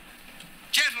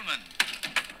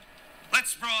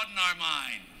Let's broaden our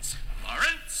minds.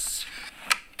 Lawrence?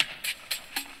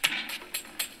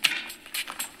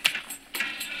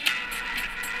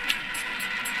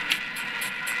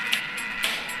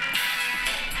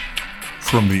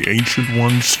 From the Ancient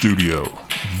One studio,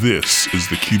 this is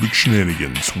the Cubic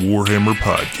Shenanigans Warhammer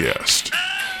Podcast.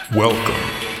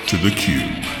 Welcome to the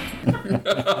Cube.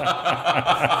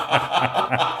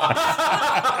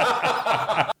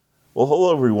 Well,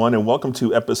 hello everyone, and welcome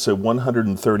to episode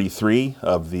 133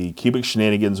 of the Cubic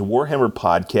Shenanigans Warhammer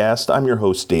Podcast. I'm your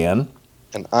host, Dan.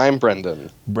 And I'm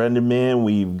Brendan. Brendan, man,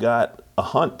 we've got a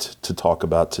hunt to talk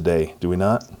about today, do we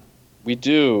not? We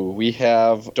do. We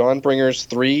have Dawnbringers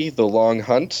III, The Long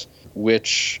Hunt,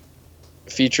 which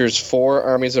features 4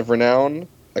 Armies of Renown,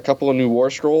 a couple of new War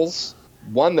Scrolls,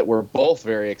 one that we're both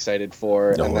very excited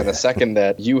for, and then a second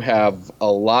that you have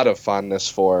a lot of fondness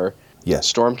for.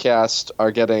 Yes. Stormcast are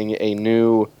getting a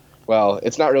new, well,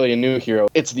 it's not really a new hero.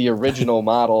 It's the original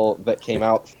model that came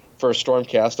out for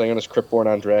Stormcast, Ionus Cryptborn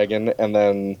on Dragon, and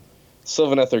then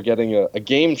Sylvaneth are getting a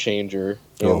game changer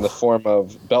in the form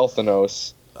of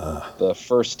Belthanos, the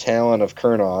first Talon of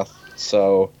Kurnoth.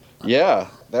 So, yeah,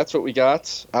 that's what we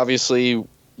got. Obviously,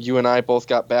 you and I both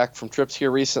got back from trips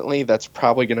here recently. That's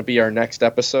probably going to be our next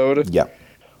episode. Yeah.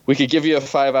 We could give you a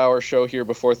 5-hour show here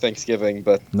before Thanksgiving,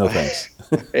 but no thanks.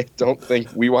 I don't think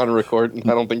we want to record, and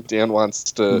I don't think Dan wants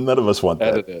to. None of us want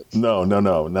edit that. It. No,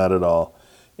 not at all.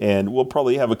 And we'll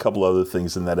probably have a couple other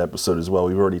things in that episode as well.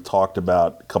 We've already talked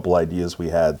about a couple ideas we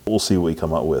had. We'll see what we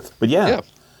come up with. But yeah.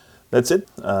 That's it.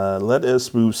 Let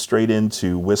us move straight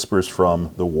into Whispers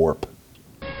from the Warp.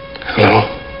 Hello.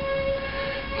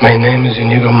 My name is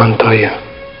Inigo Montoya.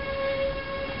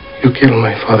 You killed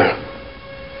my father.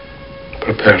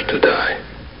 Prepare to die.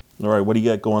 All right, what do you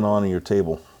got going on your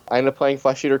table? I ended up playing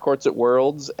Flesh Eater Courts at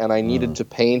Worlds, and I needed to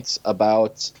paint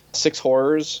about 6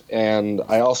 horrors, and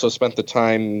I also spent the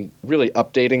time really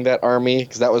updating that army,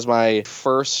 because that was my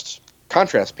first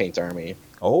contrast paint army.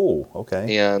 Oh,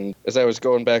 okay. And as I was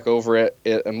going back over it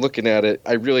and looking at it,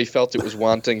 I really felt it was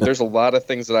wanting. There's a lot of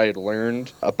things that I had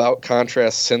learned about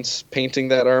contrast since painting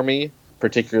that army,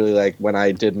 particularly like when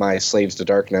I did my Slaves to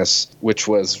Darkness, which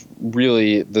was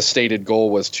really the stated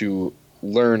goal was to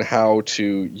learn how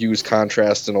to use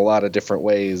contrast in a lot of different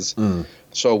ways.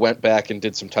 So I went back and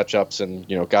did some touch-ups and,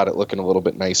 got it looking a little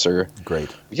bit nicer. Great.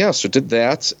 Yeah, so did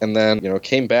that, and then,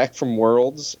 came back from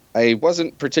Worlds. I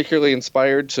wasn't particularly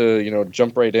inspired to,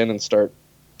 jump right in and start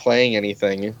playing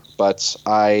anything, but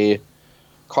I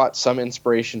caught some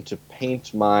inspiration to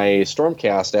paint my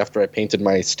Stormcast after I painted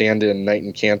my stand-in Knight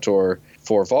and Cantor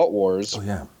for Vault Wars. Oh,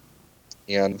 yeah.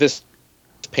 And this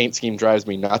paint scheme drives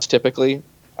me nuts typically.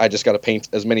 I just got to paint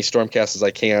as many Stormcasts as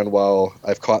I can while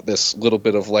I've caught this little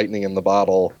bit of lightning in the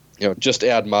bottle. Just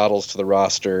add models to the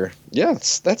roster. Yeah,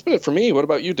 that's been it for me. What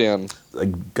about you, Dan? I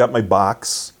got my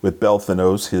box with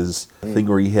Belthanos, his thing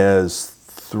where he has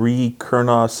 3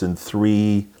 Kurnoths and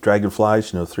 3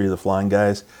 Dragonflies, 3 of the flying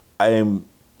guys. I am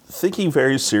thinking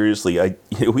very seriously.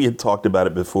 We had talked about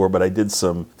it before, but I did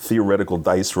some theoretical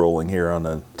dice rolling here on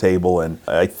the table, and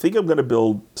I think I'm going to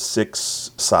build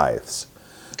 6 scythes.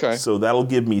 Okay. So that'll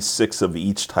give me 6 of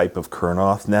each type of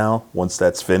Kurnoth now, once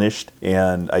that's finished.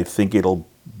 And I think it'll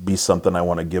be something I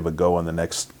want to give a go on the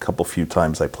next few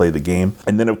times I play the game.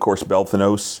 And then, of course,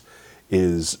 Belthanos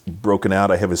is broken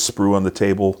out. I have his sprue on the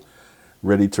table,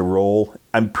 ready to roll.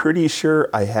 I'm pretty sure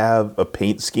I have a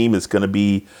paint scheme. It's going to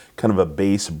be kind of a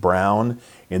base brown,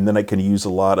 and then I can use a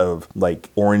lot of like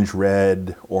orange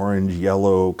red, orange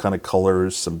yellow kind of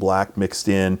colors, some black mixed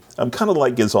in. I'm kind of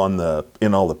like is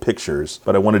in all the pictures,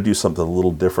 but I want to do something a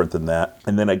little different than that.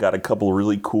 And then I got a couple of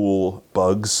really cool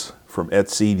bugs from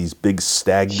Etsy, these big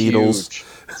stag beetles. Huge.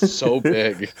 So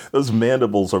big. Those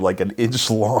mandibles are like an inch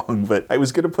long, but I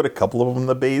was going to put a couple of them in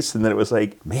the base, and then it was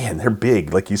like, man, they're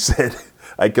big, like you said.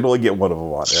 I can only get one of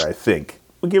them on there, I think.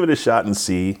 We'll give it a shot and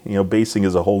see. Basing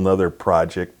is a whole nother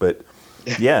project, but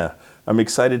yeah, I'm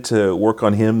excited to work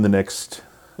on him the next,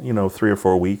 3 or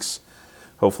 4 weeks.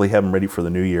 Hopefully have him ready for the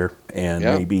new year, and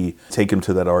maybe take him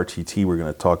to that RTT we're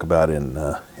going to talk about in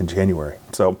January.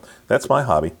 So that's my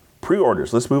hobby.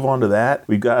 Pre-orders, let's move on to that.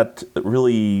 We've got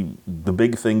really the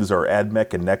big things are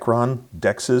Admech and Necron.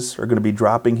 Dexes are going to be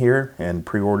dropping here, and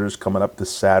pre-orders coming up this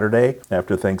Saturday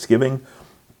after Thanksgiving.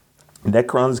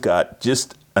 Necron's got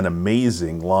just an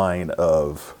amazing line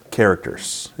of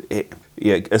characters,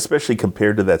 especially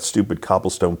compared to that stupid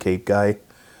Cobblestone Cape guy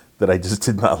that I just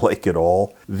did not like at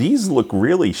all. These look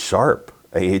really sharp.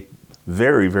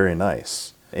 Very, very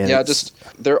nice. And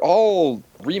they're all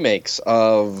remakes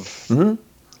of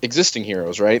existing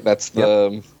heroes, right? That's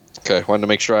the Okay, wanted to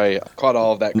make sure I caught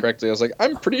all of that correctly. I was like,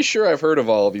 I'm pretty sure I've heard of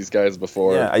all of these guys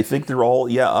before. Yeah, I think they're all,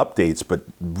 updates, but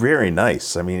very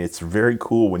nice. I mean, it's very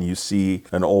cool when you see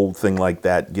an old thing like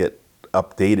that get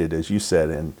updated, as you said.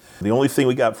 And the only thing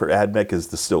we got for AdMech is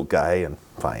the Stilt guy, and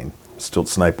fine. Stilt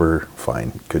Sniper,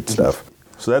 fine. Good stuff.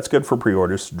 So that's good for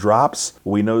pre-orders. Drops,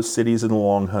 we know Cities in the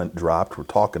Long Hunt dropped. We're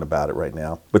talking about it right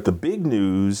now. But the big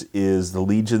news is the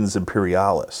Legions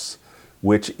Imperialis,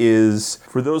 which is,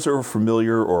 for those who are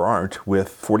familiar or aren't with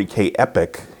 40K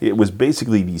Epic, it was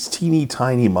basically these teeny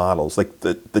tiny models. Like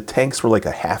the tanks were like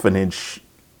a half an inch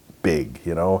big,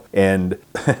 and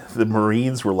the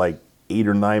Marines were like 8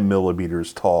 or 9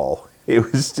 millimeters tall.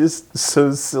 It was just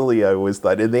so silly, I always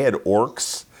thought. And they had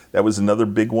orcs. That was another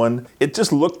big one. It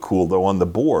just looked cool, though, on the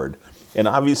board. And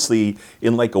obviously,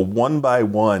 in like a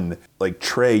 1x1 like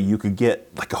tray, you could get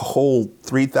like a whole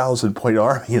 3,000 point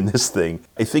army in this thing.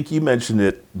 I think you mentioned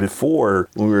it before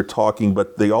when we were talking,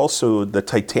 but the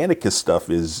Titanicus stuff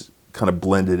is kind of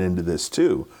blended into this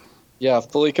too. Yeah,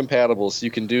 fully compatible. So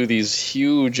you can do these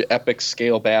huge epic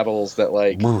scale battles that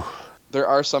there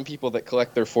are some people that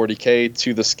collect their 40K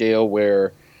to the scale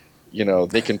where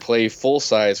they can play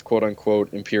full-size,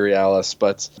 quote-unquote, Imperialis,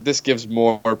 but this gives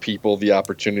more people the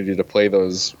opportunity to play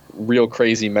those real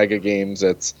crazy mega games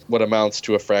at what amounts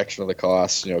to a fraction of the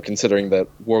cost, considering that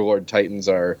Warlord Titans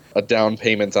are a down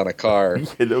payment on a car.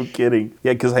 Yeah, no kidding.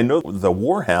 Yeah, because I know the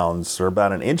Warhounds are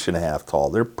about 1.5 inches tall.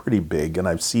 They're pretty big, and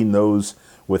I've seen those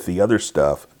with the other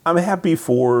stuff. I'm happy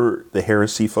for the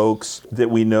Heresy folks that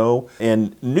we know,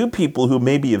 and new people who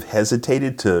maybe have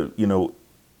hesitated to,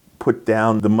 put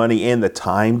down the money and the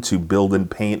time to build and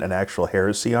paint an actual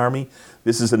Heresy army.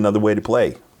 This is another way to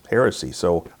play Heresy.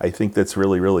 So I think that's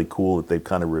really, really cool that they've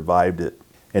kind of revived it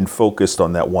and focused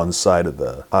on that one side of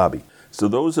the hobby. So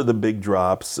those are the big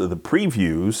drops. The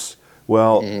previews,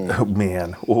 well, oh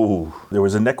man, there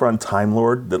was a Necron Time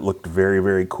Lord that looked very,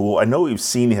 very cool. I know we've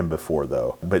seen him before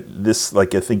though, but this,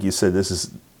 like I think you said, this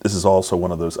is also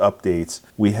one of those updates.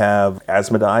 We have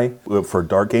Asmodai for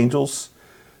Dark Angels,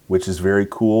 which is very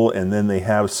cool. And then they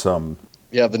have some...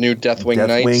 Yeah, the new Deathwing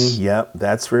Knights. Yeah,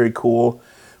 that's very cool.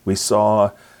 We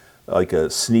saw like a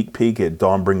sneak peek at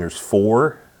Dawnbringers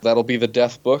IV. That'll be the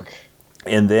Death Book.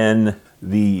 And then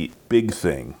the big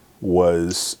thing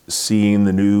was seeing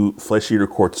the new Flesh Eater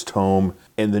Quartz Tome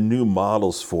and the new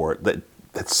models for it.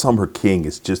 That Summer King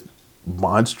is just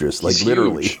monstrous, like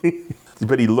literally.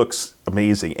 But he looks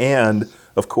amazing. And,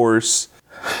 of course,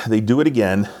 they do it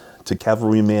again to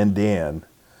Cavalryman Dan.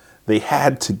 They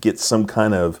had to get some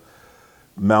kind of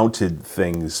mounted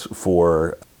things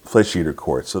for Flesh Eater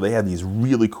Quartz. So they had these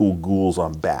really cool ghouls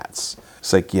on bats.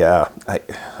 It's like, I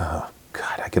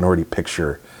can already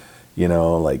picture,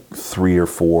 like 3 or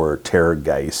 4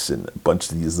 Terrorgeists and a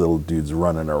bunch of these little dudes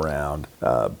running around.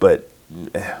 But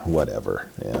whatever.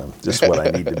 Yeah, just what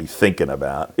I need to be thinking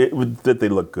about. That they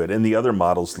look good. And the other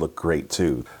models look great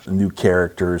too. The new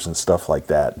characters and stuff like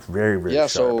that. Very, very sharp.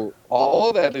 So all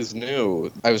of that is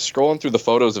new. I was scrolling through the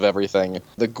photos of everything.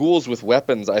 The ghouls with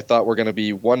weapons I thought were going to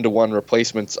be 1-to-1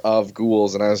 replacements of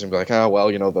ghouls. And I was going to be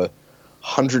like, the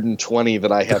 120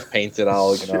 that I have painted,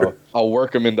 I'll I'll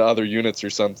work them into other units or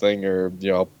something, or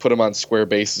put them on square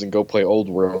bases and go play Old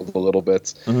World a little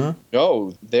bit. Mm-hmm.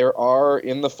 No, there are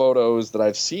in the photos that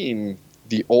I've seen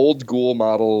the old ghoul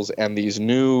models and these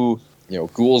new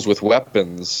ghouls with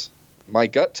weapons. My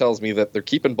gut tells me that they're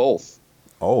keeping both.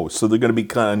 Oh, so they're going to be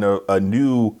kind of a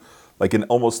new, like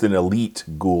almost an elite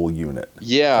ghoul unit.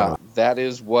 Yeah, that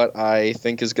is what I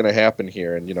think is going to happen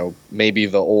here. And, maybe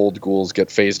the old ghouls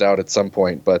get phased out at some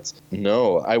point. But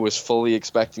no, I was fully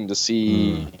expecting to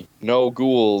see no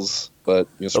ghouls. But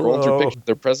scrolling through pictures,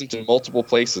 they're present in multiple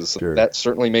places. Sure. That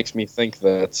certainly makes me think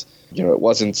that, it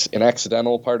wasn't an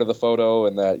accidental part of the photo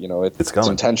and that, it's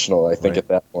intentional, I think, at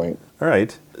that point. All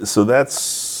right. So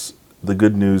that's the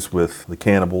good news with the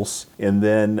cannibals. And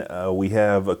then we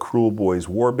have a Cruel Boys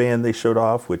Warband they showed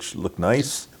off, which looked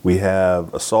nice. We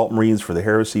have Assault Marines for the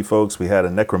Heresy folks. We had a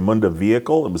Necromunda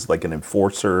vehicle. It was like an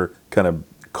Enforcer kind of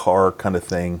car kind of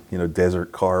thing,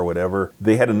 desert car, whatever.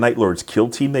 They had a Night Lord's Kill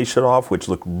Team they showed off, which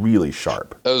looked really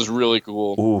sharp. That was really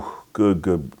cool. Ooh,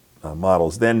 good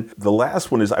models. Then the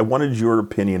last one is, I wanted your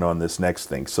opinion on this next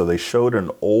thing. So they showed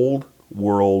an old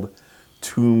world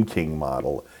Tomb King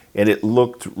model, and it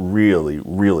looked really,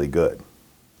 really good.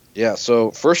 Yeah,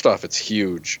 so first off, it's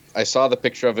huge. I saw the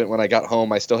picture of it when I got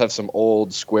home. I still have some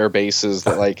old square bases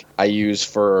that I use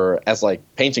as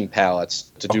painting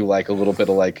palettes to do a little bit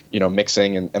of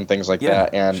mixing and things like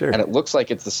that. And sure. And it looks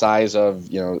like it's the size of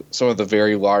some of the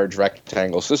very large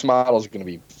rectangles. This model is going to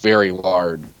be very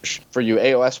large. For you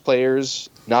AOS players,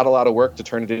 Not a lot of work to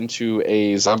turn it into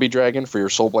a zombie dragon for your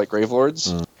Soulblight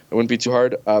Gravelords. It wouldn't be too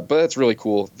hard, but it's really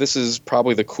cool. This is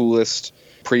probably the coolest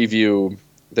preview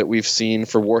that we've seen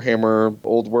for Warhammer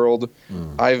Old World.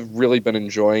 I've really been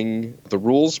enjoying the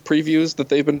rules previews that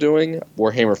they've been doing.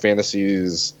 Warhammer Fantasy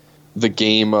is the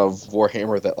game of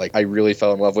Warhammer that I really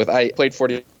fell in love with. I played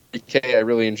 40K, I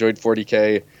really enjoyed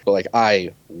 40K, but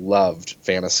I loved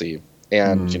Fantasy.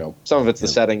 And, some of it's the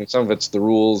setting, and some of it's the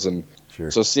rules, and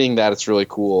so seeing that, it's really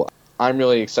cool. I'm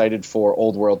really excited for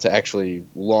Old World to actually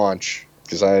launch,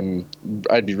 because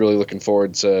I'd be really looking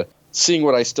forward to seeing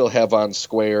what I still have on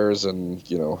squares and,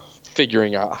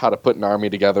 figuring out how to put an army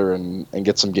together and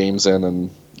get some games in. And,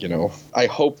 I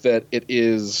hope that it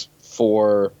is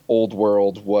for Old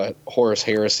World what Horus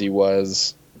Heresy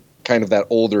was, kind of that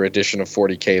older edition of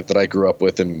 40K that I grew up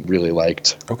with and really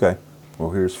liked. Okay. Well,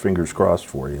 here's fingers crossed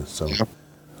for you. So,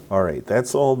 all right,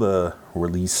 that's all the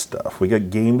release stuff. We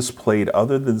got games played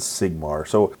other than Sigmar.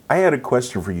 So I had a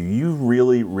question for you. You've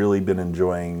really, really been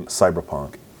enjoying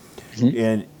Cyberpunk.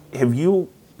 And have you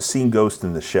seen Ghost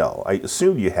in the Shell? I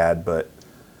assumed you had, but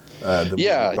I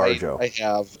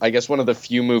have. I guess one of the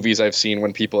few movies I've seen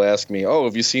when people ask me, oh,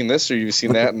 have you seen this or have you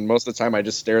seen that? And most of the time I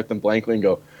just stare at them blankly and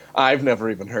go, I've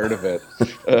never even heard of it.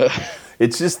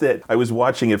 It's just that I was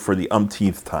watching it for the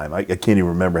umpteenth time. I can't even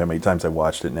remember how many times I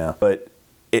watched it now. But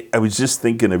I was just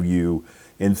thinking of you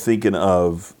and thinking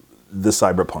of the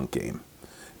Cyberpunk game.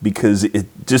 Because it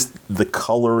just, the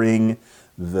coloring,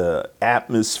 the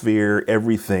atmosphere,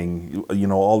 everything,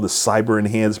 all the cyber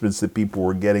enhancements that people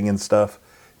were getting and stuff,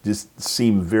 just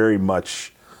seemed very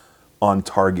much on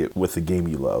target with the game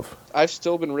you love. I've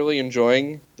still been really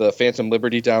enjoying the Phantom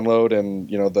Liberty download and,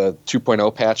 the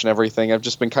 2.0 patch and everything. I've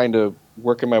just been kind of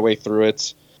working my way through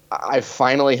it. I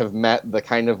finally have met the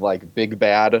kind of big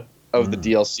bad of the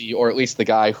DLC, or at least the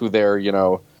guy who they're,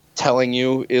 telling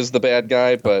you is the bad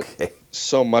guy. But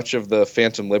so much of the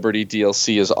Phantom Liberty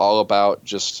DLC is all about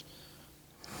just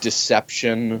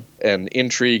deception and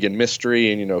intrigue and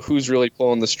mystery and, who's really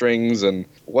pulling the strings and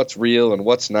what's real and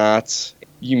what's not.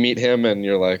 You meet him and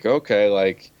you're like,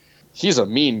 okay, he's a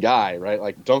mean guy,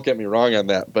 right? Don't get me wrong on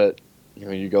that, but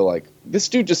you go this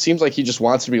dude just seems like he just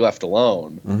wants to be left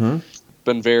alone.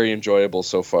 Been very enjoyable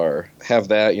so far. Have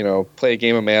that, play a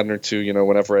game of Madden or two,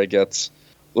 whenever I get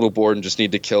a little bored and just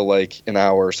need to kill an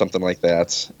hour or something like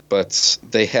that. But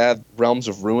they had Realms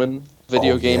of Ruin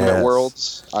video game at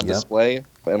Worlds on display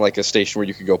and a station where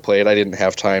you could go play it. I didn't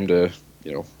have time to,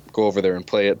 go over there and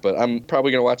play it, but I'm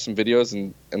probably going to watch some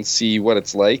videos and see what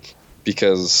it's like,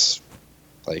 because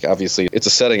obviously it's a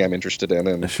setting I'm interested in,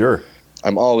 and sure,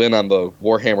 I'm all in on the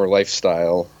Warhammer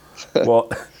lifestyle.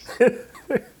 Well,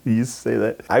 you say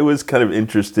that. I was kind of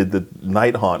interested that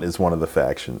Nighthaunt is one of the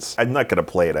factions. I'm not going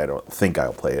to play it. I don't think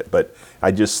I'll play it, but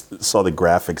I just saw the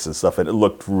graphics and stuff, and it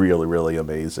looked really, really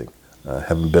amazing.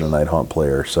 Haven't been a Nighthaunt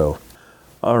player, so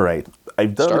all right.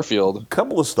 I've done a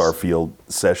couple of Starfield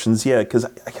sessions, because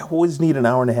I always need an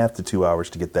hour and a half to 2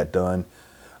 hours to get that done.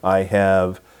 I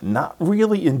have not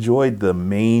really enjoyed the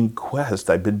main quest.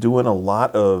 I've been doing a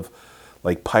lot of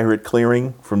pirate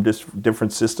clearing from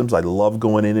different systems. I love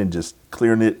going in and just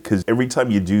clearing it, because every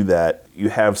time you do that, you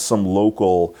have some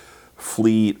local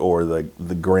fleet or the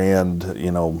grand,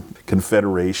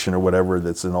 confederation or whatever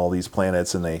that's in all these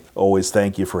planets, and they always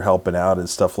thank you for helping out and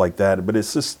stuff like that. But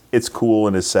it's cool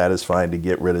and it's satisfying to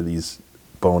get rid of these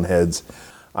boneheads.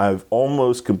 I've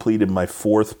almost completed my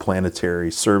 4th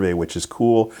planetary survey, which is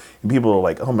cool. And people are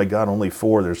like, oh my God, only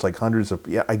 4. There's hundreds of,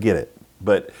 I get it.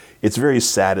 But it's very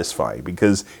satisfying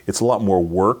because it's a lot more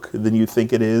work than you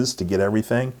think it is to get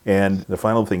everything. And the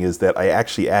final thing is that I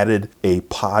actually added a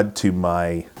pod to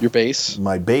your base?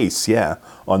 My base,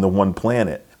 on the one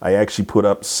planet. I actually put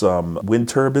up some wind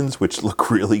turbines, which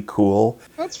look really cool.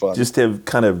 That's fun. Just have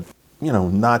kind of,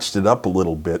 notched it up a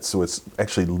little bit so it's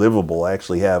actually livable. I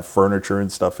actually have furniture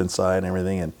and stuff inside and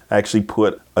everything. And I actually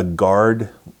put a guard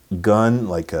gun,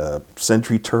 a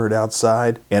sentry turret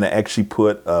outside, and I actually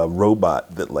put a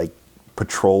robot that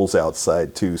patrols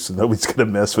outside too, so nobody's gonna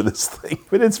mess with this thing.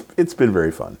 But it's been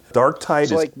very fun. Darktide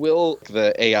is will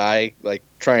the AI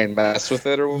try and mess with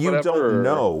it or whatever? You don't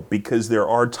know, because there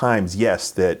are times,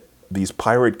 that these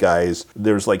pirate guys,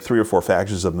 there's 3 or 4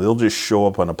 factions of them, they'll just show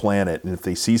up on a planet, and if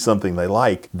they see something they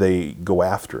like, they go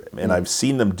after it. And I've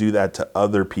seen them do that to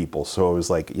other people, so I was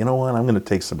like, you know what, I'm going to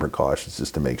take some precautions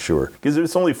just to make sure. Because if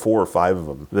it's only 4 or 5 of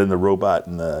them, then the robot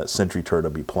and the sentry turret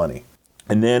will be plenty.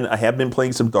 And then I have been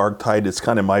playing some Darktide. It's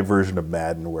kind of my version of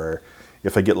Madden, where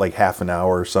if I get half an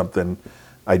hour or something,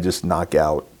 I just knock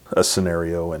out a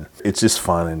scenario, and it's just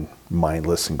fun and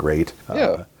mindless and great.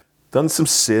 Done some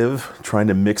Civ, trying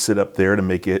to mix it up there to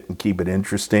make it and keep it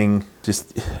interesting.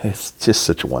 It's just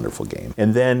such a wonderful game.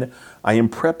 And then I am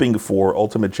prepping for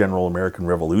Ultimate General American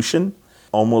Revolution.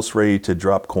 Almost ready to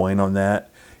drop coin on that.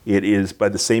 It is by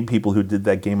the same people who did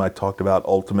that game I talked about,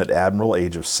 Ultimate Admiral,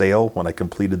 Age of Sail, when I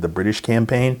completed the British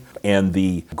campaign. And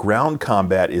the ground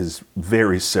combat is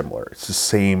very similar. It's the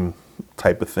same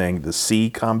type of thing. The sea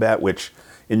combat, which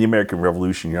in the American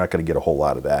Revolution, you're not going to get a whole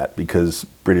lot of that because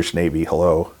British Navy,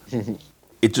 hello.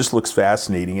 It just looks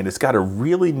fascinating, and it's got a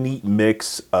really neat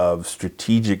mix of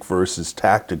strategic versus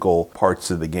tactical parts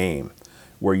of the game,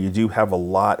 where you do have a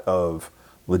lot of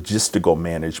logistical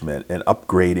management and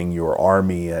upgrading your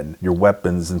army and your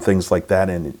weapons and things like that.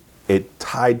 And it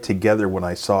tied together when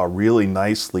I saw really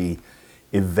nicely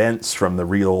events from the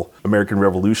real American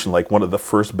Revolution. Like one of the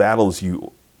first battles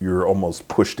you're almost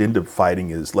pushed into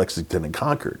fighting is Lexington and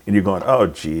Concord. And you're going, oh,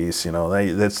 geez,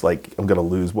 that's like, I'm going to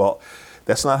lose. Well,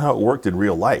 that's not how it worked in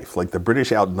real life. Like the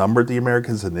British outnumbered the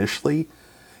Americans initially,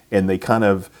 and they kind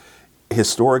of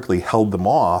historically held them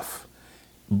off.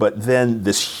 But then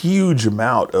this huge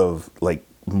amount of like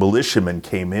militiamen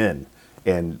came in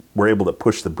and were able to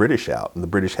push the British out, and the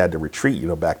British had to retreat,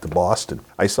 back to Boston.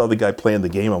 I saw the guy playing the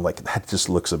game. I'm like, that just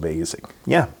looks amazing.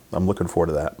 Yeah, I'm looking forward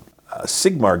to that.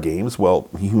 Sigmar games, well,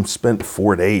 you spent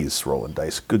 4 days rolling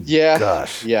dice. Good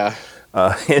gosh. Yeah.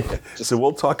 So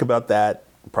we'll talk about that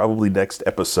probably next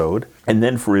episode. And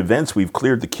then for events, we've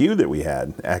cleared the queue that we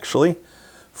had, actually,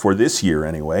 for this year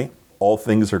anyway. All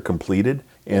things are completed.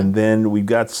 And then we've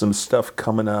got some stuff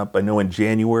coming up. I know in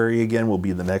January, again, will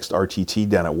be the next RTT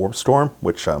down at Warp Storm,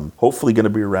 which I'm hopefully going to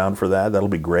be around for that. That'll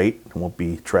be great. I won't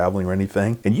be traveling or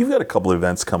anything. And you've got a couple of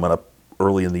events coming up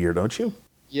early in the year, don't you?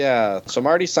 Yeah, so I'm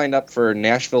already signed up for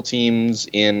Nashville teams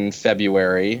in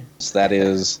February. So that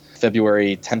is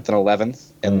February 10th and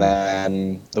 11th. And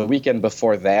then the weekend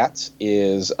before that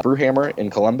is Brewhammer in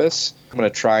Columbus. I'm going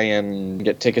to try and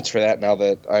get tickets for that now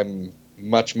that I'm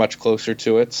much, much closer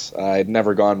to it. I'd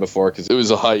never gone before because it was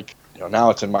a hike. Now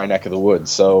it's in my neck of the woods.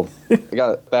 So I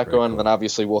got that going. Cool. And then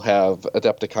obviously we'll have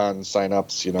Adepticon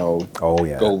sign-ups,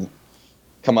 go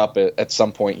come up at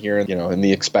some point here, in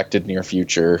the expected near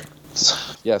future.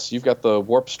 Yes, you've got the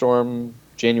Warp Storm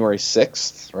January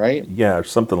 6th, right? Yeah,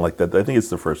 something like that. I think it's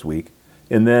the first week.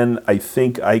 And then I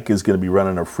think Ike is going to be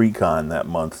running a FreeCon that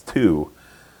month too.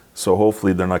 So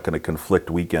hopefully they're not going to conflict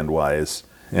weekend-wise.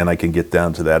 And I can get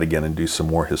down to that again and do some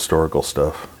more historical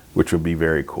stuff, which would be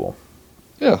very cool.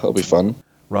 Yeah, that'll be fun.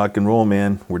 Rock and roll,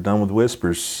 man. We're done with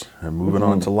whispers. And moving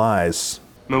on to lies.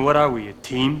 Man, what are we, a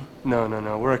team? No.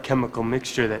 We're a chemical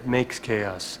mixture that makes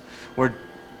chaos. We're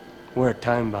a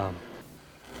time bomb.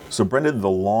 So, Brendan, The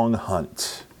Long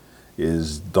Hunt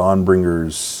is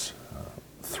Dawnbringers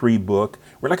III book.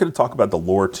 We're not going to talk about the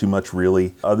lore too much,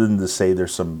 really, other than to say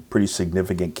there's some pretty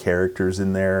significant characters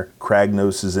in there.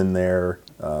 Kragnos is in there.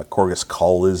 Korgus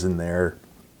Kul is in there.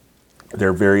 There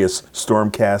are various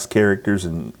Stormcast characters,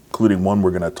 including one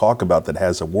we're going to talk about that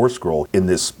has a war scroll in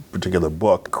this particular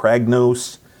book.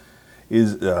 Kragnos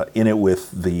is in it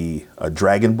with the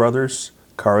Dragon Brothers,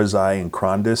 Karazai and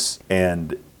Krondis,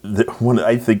 and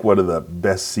I think one of the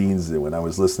best scenes when I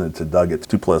was listening to Doug at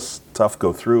 2+ Tough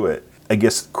go through it, I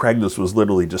guess Kragnos was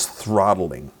literally just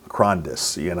throttling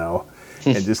Krondis,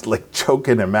 and just like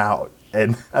choking him out.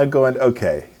 And I'm going,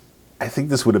 okay, I think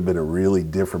this would have been a really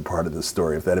different part of the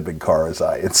story if that had been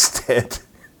Karazai. Instead,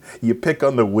 you pick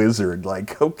on the wizard,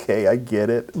 like, okay, I get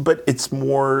it. But it's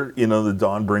more, the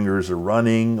Dawnbringers are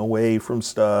running away from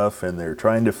stuff, and they're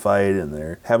trying to fight, and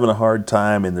they're having a hard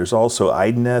time. And there's also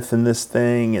Ideneth in this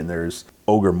thing, and there's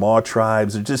Ogre Maw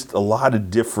tribes. There's just a lot of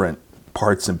different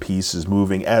parts and pieces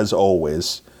moving, as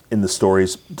always, in the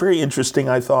stories. Very interesting,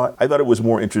 I thought. I thought it was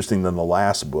more interesting than the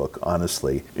last book,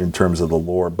 honestly, in terms of the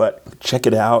lore. But check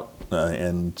it out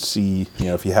and see,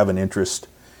 if you have an interest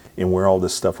in where all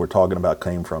this stuff we're talking about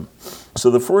came from. So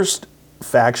the first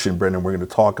faction, Brendan, we're going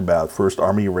to talk about, first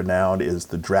Army of Renown, is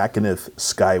the Draconith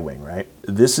Skywing, right?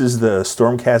 This is the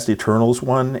Stormcast Eternals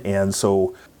one, and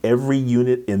so every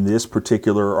unit in this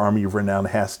particular Army of Renown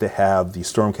has to have the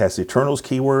Stormcast Eternals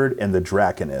keyword and the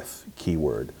Draconith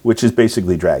keyword, which is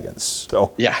basically dragons.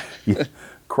 So yeah.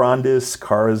 Krondis,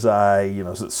 Karazai,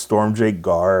 Stormdrake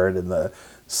Guard, and the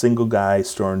single guy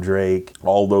Stormdrake,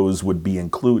 all those would be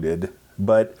included.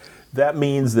 But that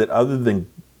means that other than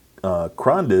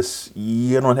Krondis,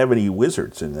 you don't have any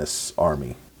wizards in this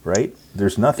army. right?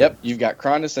 There's nothing. Yep, you've got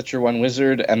Krondus, that's your one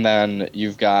wizard, and then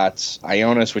you've got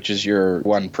Ionus, which is your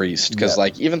one priest. Because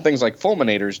even things like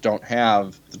Fulminators don't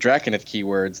have the Draconith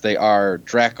keywords; they are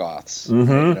Dracoths.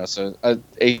 Mm-hmm. So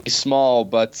a small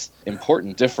but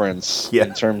important difference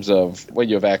in terms of what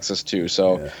you have access to.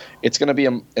 So it's going to be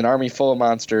an army full of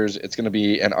monsters. It's going to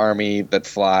be an army that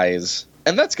flies,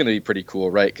 and that's going to be pretty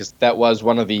cool, right? Because that was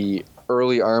one of the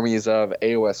early armies of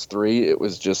AOS 3. It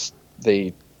was just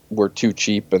they were too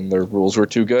cheap and their rules were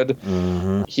too good.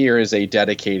 Mm-hmm. Here is a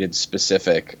dedicated,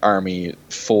 specific army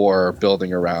for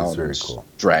building around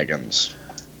dragons.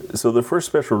 So the first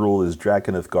special rule is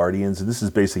Draconith Guardians, and this is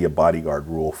basically a bodyguard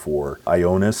rule for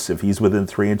Ionus. If he's within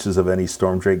 3 inches of any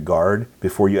Stormdrake guard,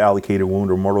 before you allocate a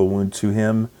wound or mortal wound to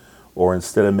him, or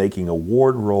instead of making a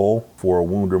ward roll for a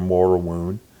wound or mortal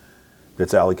wound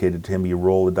that's allocated to him, you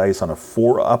roll a dice on a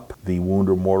 4-up. The wound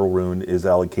or mortal wound is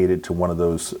allocated to one of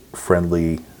those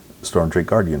friendly Stormdrake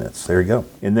Guard units. There you go.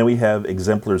 And then we have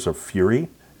Exemplars of Fury.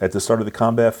 At the start of the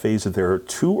combat phase, if there are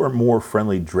 2 or more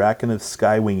friendly Draconith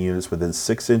Skywing units within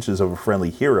 6 inches of a friendly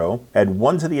hero, add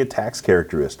 1 to the attacks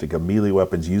characteristic of melee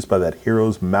weapons used by that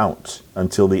hero's mount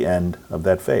until the end of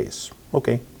that phase.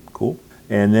 Okay, cool.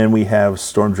 And then we have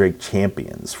Stormdrake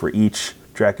Champions. For each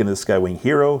Draconith Skywing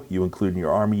hero you include in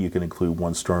your army, you can include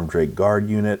 1 Stormdrake Guard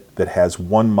unit that has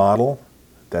 1 model.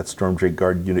 That Stormdrake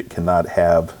Guard unit cannot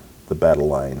have the battle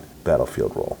line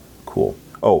battlefield roll. Cool.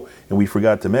 Oh, and we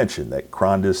forgot to mention that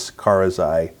Krondus,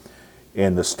 Karazai,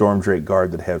 and the Stormdrake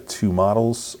Guard that have 2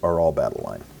 models are all battle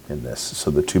line in this.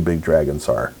 So the 2 big dragons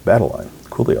are battle line.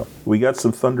 Coolio. We got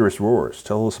some Thunderous Roars.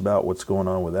 Tell us about what's going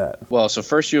on with that. Well, so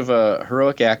first you have a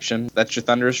heroic action. That's your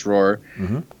Thunderous Roar.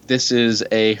 Mm-hmm. This is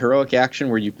a heroic action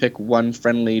where you pick 1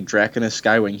 friendly Draconith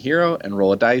Skywing hero and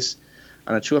roll a dice.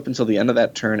 On a 2-up until the end of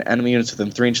that turn, enemy units within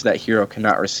 3 inches of that hero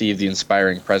cannot receive the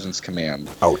Inspiring Presence command.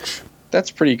 Ouch. That's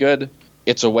pretty good.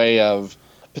 It's a way of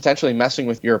potentially messing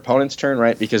with your opponent's turn,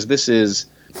 right? Because this is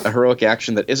a heroic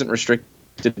action that isn't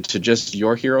restricted to just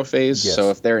your hero phase. Yes. So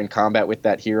if they're in combat with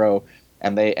that hero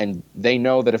and they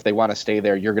know that if they want to stay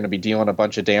there, you're going to be dealing a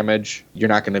bunch of damage, you're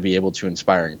not going to be able to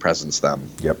Inspiring Presence them.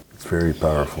 Yep, it's very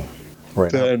powerful.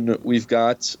 Right. Then we've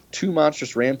got 2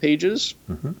 monstrous rampages.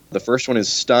 Mm-hmm. The first one is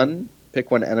Stun. Pick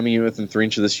 1 enemy unit within 3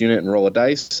 inches of this unit and roll a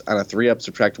dice. On a 3-up,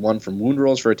 subtract 1 from wound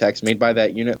rolls for attacks made by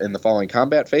that unit in the following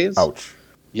combat phase. Ouch.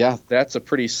 Yeah, that's a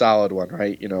pretty solid one,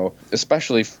 right?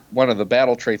 Especially one of the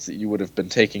battle traits that you would have been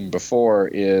taking before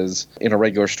is in a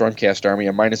regular Stormcast army,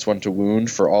 a -1 to wound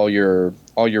for all your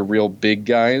real big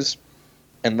guys.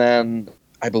 And then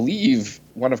I believe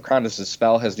one of Krondus'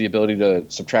 spell has the ability to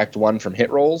subtract 1 from hit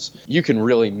rolls. You can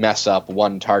really mess up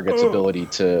one target's ability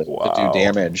to do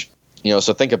damage.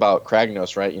 So think about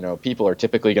Kragnos, right? People are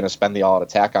typically going to spend the all-out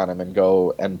attack on him and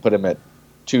go and put him at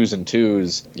 2s and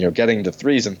 2s. Getting to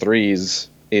 3s and 3s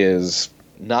is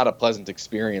not a pleasant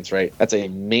experience, right? That's a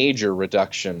major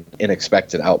reduction in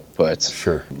expected output.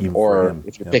 Sure. Or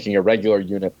if you're picking a regular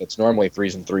unit that's normally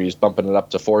 3s and 3s, bumping it up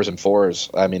to 4s and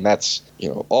 4s. I mean, that's,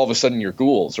 all of a sudden you're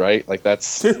ghouls, right? Like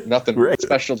that's nothing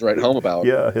special to write home about.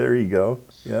 Yeah, there you go.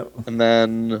 Yep. And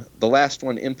then the last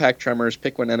one, Impact Tremors.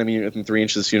 Pick 1 enemy unit within 3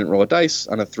 inches of this unit, roll a dice.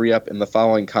 On a 3-up in the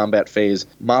following combat phase,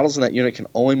 models in that unit can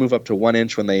only move up to 1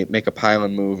 inch when they make a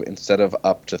pylon move instead of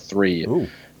up to 3. Ooh.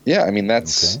 Yeah, I mean,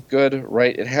 that's good,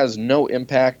 right? It has no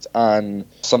impact on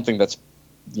something that's,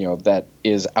 that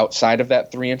is outside of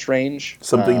that 3-inch range.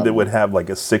 Something that would have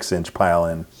like a 6-inch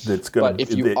pylon that's going to...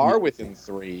 But if you are within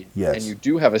 3 and you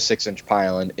do have a 6-inch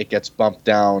pylon, it gets bumped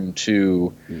down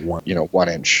to, 1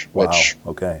 inch. Wow, which,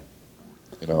 okay.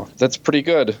 That's pretty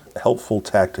good. Helpful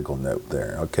tactical note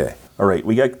there. Okay. All right,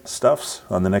 we got stuffs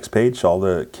on the next page, all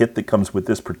the kit that comes with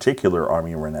this particular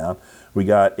Army of Renown. We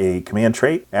got a command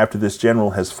trait. After this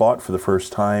general has fought for the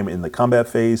first time in the combat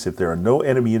phase, if there are no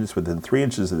enemy units within 3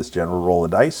 inches of this general, roll a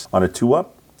dice. On a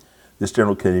 2-up, this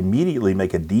general can immediately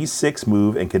make a d6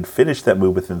 move and can finish that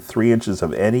move within 3 inches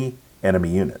of any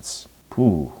enemy units.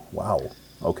 Ooh, wow.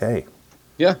 Okay.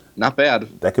 Yeah, not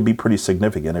bad. That could be pretty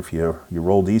significant if you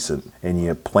roll decent and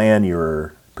you plan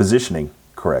your positioning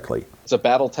correctly. It's a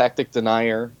battle tactic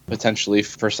denier, potentially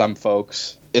for some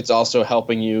folks. It's also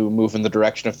helping you move in the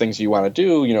direction of things you want to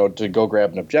do, to go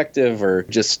grab an objective or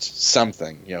just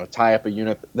something, tie up a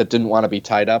unit that didn't want to be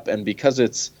tied up. And because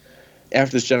it's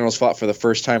after this general's fought for the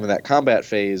first time in that combat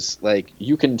phase, like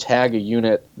you can tag a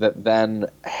unit that then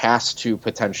has to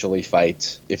potentially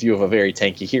fight. If you have a very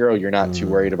tanky hero, you're not too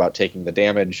worried about taking the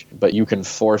damage, but you can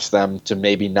force them to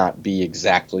maybe not be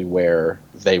exactly where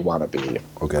they want to be.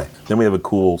 Okay. Then we have a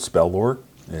cool spell lore.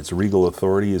 It's Regal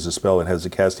Authority is a spell that has a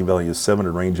casting value of 7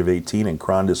 and range of 18, and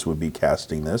Krondus would be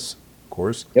casting this.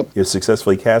 course. Yep. You have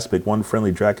successfully cast, pick one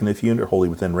friendly Draconith unit wholly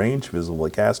within range, visible to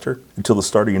caster. Until the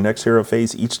start of your next hero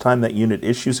phase, each time that unit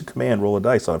issues a command, roll a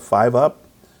dice. On a 5-up,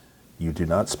 you do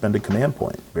not spend a command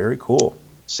point. Very cool.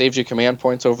 Saves you command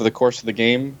points over the course of the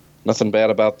game. Nothing bad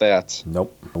about that.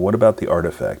 Nope. What about the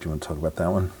artifact? You want to talk about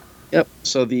that one? Yep.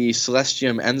 So the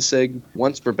Celestium Ensig,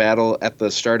 once per battle at the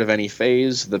start of any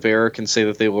phase, the bearer can say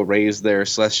that they will raise their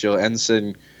Celestial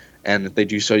Ensig, and if they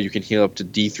do so, you can heal up to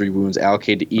D3 wounds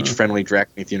allocated to each friendly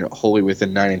Draconith unit wholly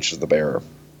within 9 inches of the bearer.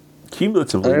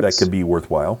 Cumulatively, that could be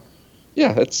worthwhile.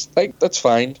 Yeah, that's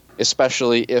fine,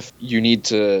 especially if you need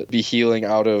to be healing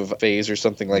out of phase or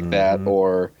something like that,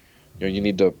 or you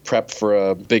need to prep for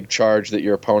a big charge that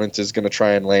your opponent is going to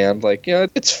try and land.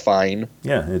 It's fine.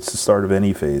 Yeah, it's the start of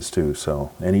any phase, too,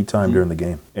 so any time during the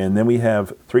game. And then we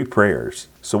have 3 prayers.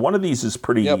 So one of these is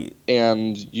pretty,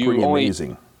 and pretty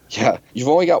amazing. Yeah, you've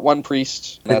only got one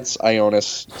priest, and that's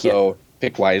Ionus, so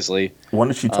pick wisely. Why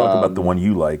don't you talk about the one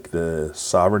you like, the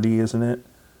Sovereignty, isn't it?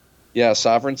 Yeah,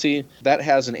 Sovereignty. That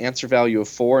has an answer value of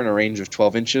 4 and a range of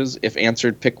 12 inches. If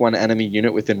answered, pick one enemy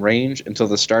unit within range. Until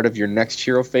the start of your next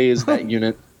hero phase, that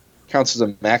unit counts as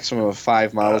a maximum of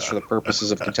 5 models for the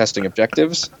purposes of contesting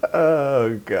objectives.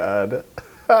 Oh, God.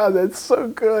 Oh, that's so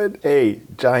good. Hey,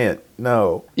 Giant,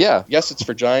 no. Yeah, yes, it's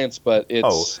for Giants, but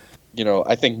it's...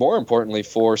 I think more importantly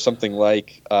for something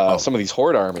like some of these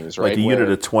Horde armies, right? Like a unit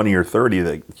of 20 or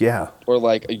 30, or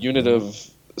like a unit of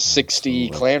 60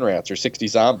 clan rats or 60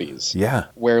 zombies. Yeah.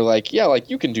 Where,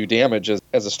 you can do damage as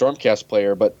a Stormcast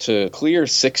player, but to clear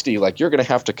 60, you're going to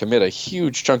have to commit a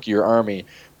huge chunk of your army,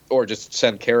 or just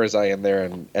send Karazai in there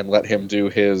and let him do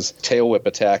his tail whip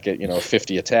attack at,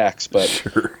 50 attacks. But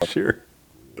Sure.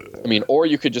 I mean, or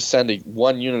you could just send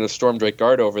one unit of Stormdrake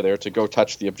Guard over there to go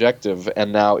touch the objective,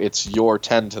 and now it's your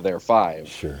 10 to their 5.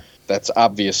 Sure. That's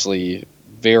obviously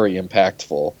very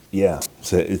impactful. Yeah.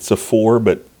 It's a 4,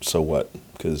 but so what?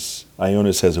 Because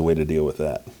Ionis has a way to deal with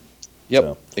that. Yep,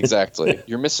 So. Exactly.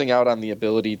 You're missing out on the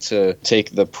ability to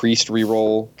take the priest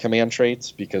reroll command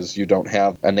traits because you don't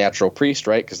have a natural priest,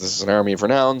 right? Because this is an Army of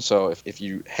Renown, so if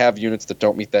you have units that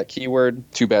don't meet that keyword,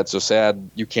 too bad, so sad,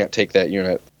 you can't take that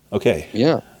unit. Okay.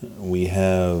 Yeah. We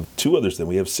have 2 others then.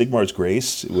 We have Sigmar's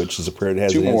Grace, which is a prayer that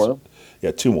has 2 more.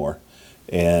 Yeah, 2 more.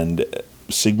 And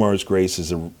Sigmar's Grace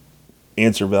is a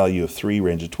answer value of 3,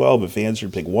 range of 12. If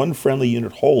answered, pick one friendly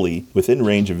unit wholly within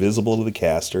range and visible to the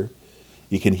caster.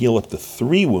 You can heal up to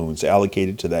 3 wounds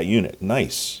allocated to that unit.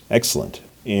 Nice. Excellent.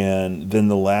 And then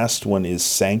the last one is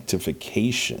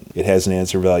Sanctification. It has an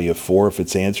answer value of 4 if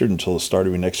it's answered. Until the start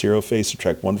of your next hero phase,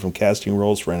 subtract 1 from casting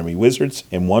rolls for enemy wizards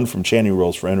and 1 from chanting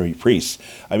rolls for enemy priests.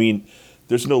 I mean,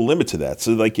 there's no limit to that.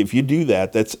 So, if you do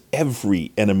that, that's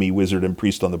every enemy wizard and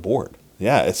priest on the board.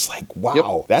 Yeah, it's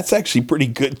wow, That's actually pretty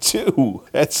good, too.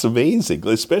 That's amazing,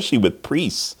 especially with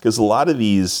priests. Because a lot of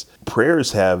these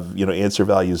prayers have, answer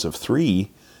values of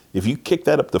 3. If you kick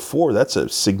that up to 4, that's a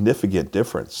significant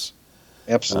difference.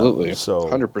 Absolutely. So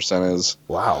 100% is.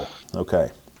 Wow. Okay.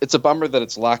 It's a bummer that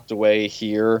it's locked away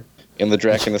here in the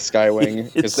Drac and the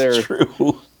Skywing. It's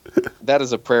true. That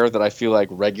is a prayer that I feel like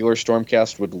regular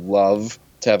Stormcast would love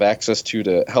to have access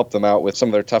to help them out with some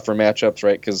of their tougher matchups,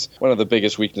 right? Because one of the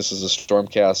biggest weaknesses of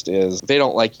Stormcast is they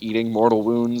don't like eating mortal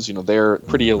wounds. They're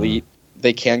pretty elite.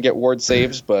 They can get ward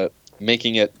saves, but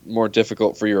making it more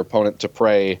difficult for your opponent to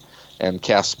pray and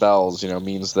cast spells,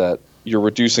 means that you're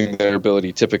reducing their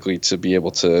ability typically to be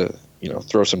able to,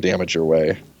 throw some damage your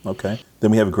way. Okay. Then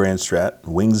we have a grand strat,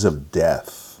 Wings of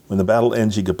Death. When the battle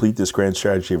ends, you complete this grand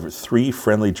strategy for 3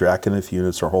 friendly Draconith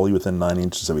units are wholly within 9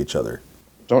 inches of each other.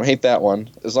 Don't hate that one.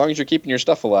 As long as you're keeping your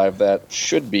stuff alive, that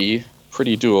should be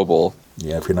pretty doable.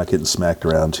 Yeah, if you're not getting smacked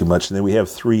around too much. And then we have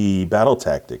 3 battle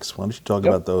tactics. Why don't you talk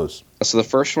about those? So the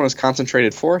first one is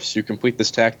Concentrated Force. You complete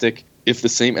this tactic if the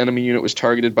same enemy unit was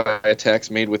targeted by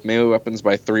attacks made with melee weapons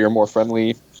by 3 or more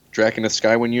friendly Draconith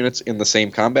Skywing units in the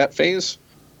same combat phase.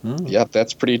 Yeah,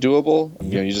 that's pretty doable.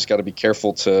 You just got to be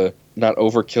careful to not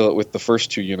overkill it with the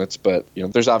first 2 units, but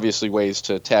there's obviously ways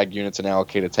to tag units and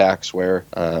allocate attacks where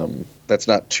that's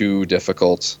not too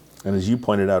difficult. And as you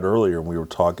pointed out earlier when we were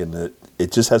talking, that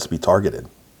it just has to be targeted.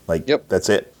 That's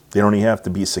it. They don't even have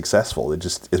to be successful.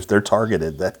 If they're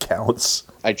targeted, that counts.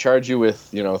 I charge you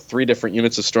with 3 different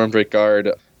units of Stormdrake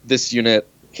Guard. This unit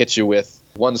hits you with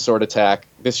 1 sword attack.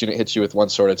 This unit hits you with 1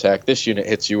 sword attack. This unit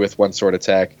hits you with 1 sword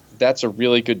attack. That's a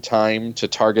really good time to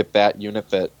target that unit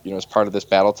that is part of this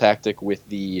battle tactic with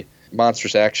the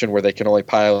monstrous action where they can only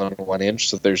pile on 1 inch,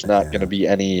 so there's not going to be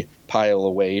any pile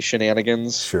away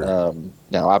shenanigans. Sure.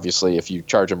 Now, obviously, if you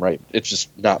charge them right, it's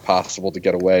just not possible to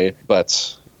get away,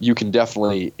 but you can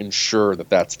definitely ensure that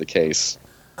that's the case.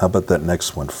 How about that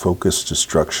next one? Focus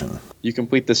Destruction. You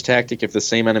complete this tactic if the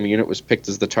same enemy unit was picked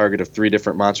as the target of 3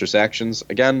 different monstrous actions.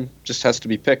 Again, just has to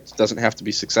be picked. Doesn't have to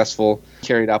be successful.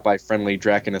 Carried out by friendly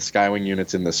Draconith Skywing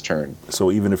units in this turn.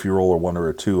 So even if you roll a 1 or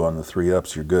a 2 on the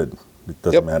 3-ups, you're good. It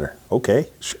doesn't matter. Okay,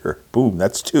 sure. Boom,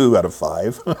 that's 2 out of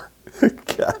 5.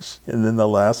 Gosh. And then the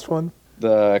last one?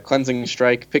 The Cleansing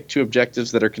Strike. Pick 2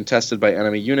 objectives that are contested by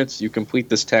enemy units. You complete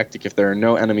this tactic if there are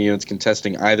no enemy units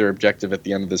contesting either objective at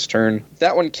the end of this turn.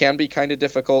 That one can be kind of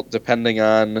difficult depending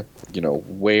on,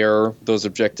 where those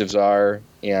objectives are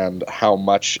and how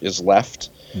much is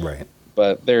left. Right.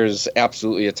 But there's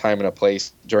absolutely a time and a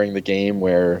place during the game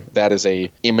where that is a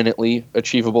imminently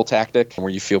achievable tactic, where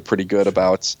you feel pretty good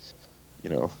about,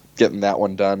 getting that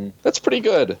one done. That's pretty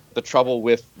good. The trouble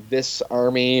with this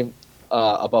army,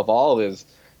 above all, is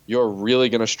you're really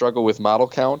going to struggle with model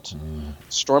count.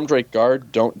 Stormdrake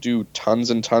Guard don't do tons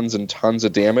and tons and tons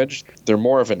of damage. They're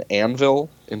more of an anvil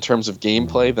in terms of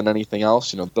gameplay than anything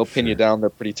else. They'll pin you down. They're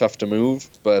pretty tough to move,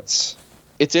 but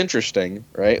it's interesting,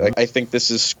 right? Like, I think this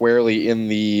is squarely in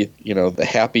the, the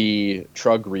happy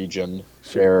Trug region,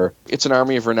 where it's an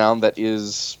Army of Renown that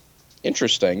is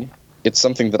interesting. It's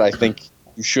something that I think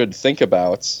you should think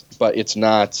about, but it's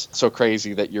not so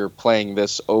crazy that you're playing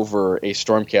this over a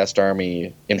Stormcast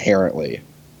army inherently.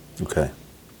 Okay.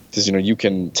 Because, you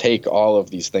can take all of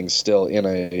these things still in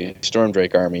a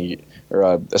Stormdrake army, or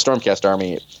a Stormcast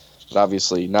army, but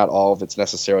obviously not all of it's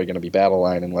necessarily going to be battle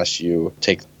line unless you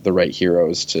take the right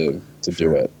heroes to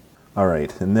do it. All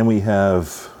right, and then we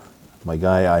have my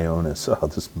guy Ionus. Oh,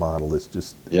 this model is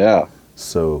just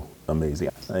so amazing.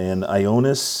 And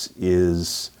Ionus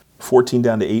is 14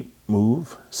 down to 8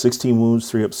 move, 16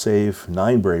 wounds, 3-up save,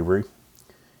 9 bravery.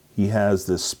 He has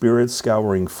the Spirit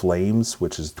Scouring Flames,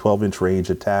 which is 12-inch range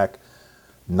attack,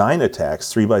 9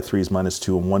 attacks, 3x3s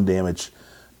 -2 and 1 damage.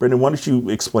 Brendan, why don't you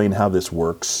explain how this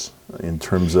works in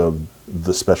terms of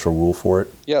the special rule for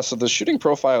it? Yeah, so the shooting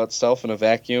profile itself in a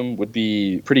vacuum would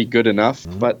be pretty good enough,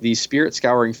 but the Spirit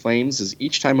Scouring Flames is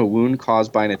each time a wound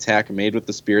caused by an attack made with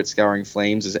the Spirit Scouring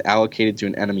Flames is allocated to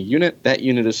an enemy unit, that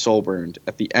unit is soul burned.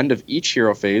 At the end of each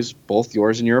hero phase, both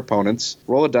yours and your opponent's,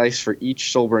 roll a dice for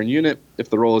each soul burn unit. If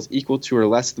the roll is equal to or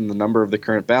less than the number of the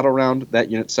current battle round,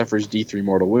 that unit suffers D3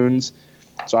 mortal wounds.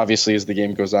 So obviously, as the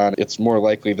game goes on, it's more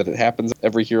likely that it happens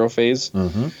every hero phase.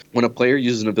 When a player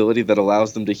uses an ability that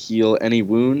allows them to heal any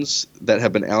wounds that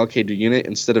have been allocated to a unit,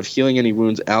 instead of healing any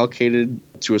wounds allocated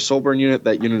to a soulburn unit,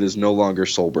 that unit is no longer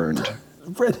soulburned.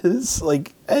 Brett,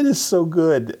 that is so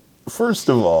good. First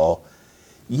of all,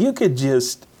 you could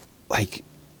just,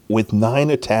 with 9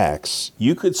 attacks,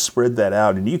 you could spread that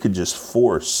out and you could just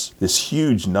force this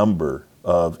huge number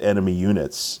of enemy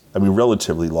units,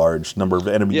 relatively large number of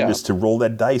enemy units to roll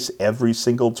that dice every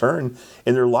single turn.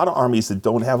 And there are a lot of armies that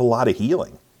don't have a lot of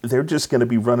healing. They're just going to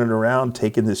be running around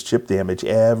taking this chip damage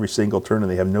every single turn,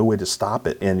 and they have no way to stop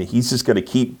it. And he's just going to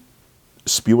keep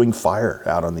spewing fire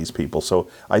out on these people. So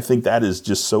I think that is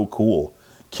just so cool.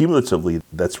 Cumulatively,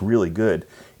 that's really good.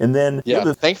 And then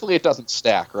thankfully it doesn't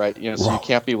stack, right? So you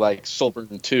can't be like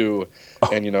Soulburn 2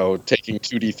 and taking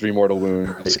 2d3 mortal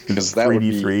wounds, because that would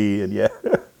be 3d3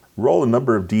 and roll a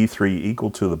number of d3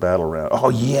 equal to the battle round. Oh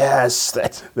yes,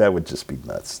 that would just be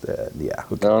nuts. Okay.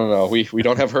 No, we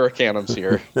don't have hurricanes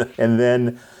here. And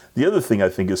then the other thing I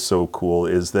think is so cool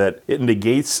is that it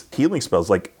negates healing spells.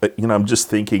 I'm just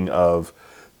thinking of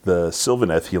the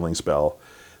Sylvaneth healing spell.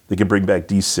 They can bring back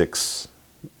d6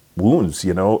 wounds.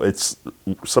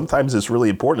 Sometimes it's really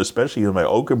important, especially in my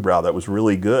Oakenbrow. That was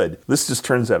really good. This just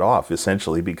turns that off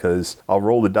essentially, because I'll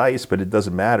roll the dice, but it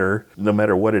doesn't matter. No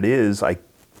matter what it is, I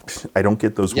don't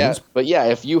get those wounds. But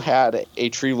if you had a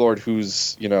tree lord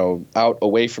who's out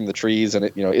away from the trees and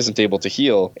it isn't able to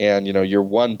heal, and your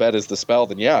one bet is the spell,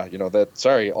 then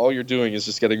all you're doing is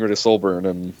just getting rid of Soulburn,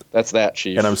 and that's that,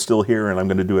 chief. And I'm still here, and I'm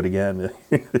going to do it again.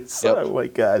 Oh my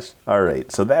gosh! All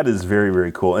right, so that is very,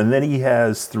 very cool. And then he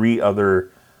has 3 other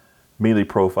melee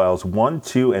profiles, 1,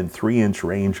 2, and 3-inch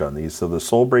range on these. So the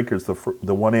Soulbreaker is the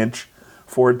 1-inch,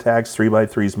 4 attacks,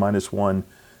 3x3s -1,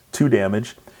 2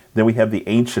 damage. Then we have the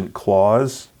Ancient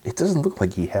Claws. It doesn't look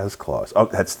like he has claws. Oh,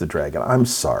 that's the dragon. I'm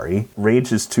sorry.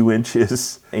 Range is 2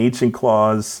 inches. Ancient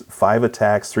Claws, 5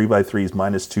 attacks, 3x3s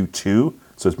 -2, 2.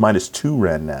 So it's -2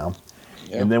 Ren now.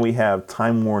 Yep. And then we have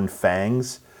Time Worn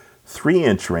Fangs,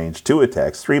 3-inch range, 2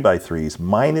 attacks, 3x3s,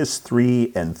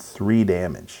 -3 and 3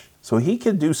 damage. So he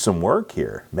could do some work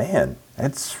here. Man,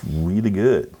 that's really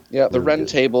good. Yeah, the Ren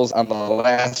tables on the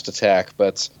last attack,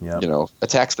 but,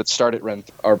 attacks that start at Ren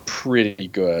are pretty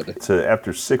good. So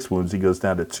after 6 wounds, he goes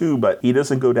down to 2, but he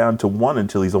doesn't go down to 1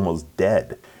 until he's almost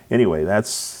dead. Anyway,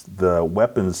 that's the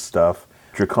weapons stuff.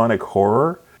 Draconic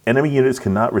Horror. Enemy units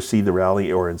cannot receive the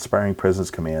rally or inspiring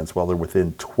presence commands while they're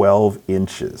within 12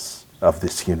 inches of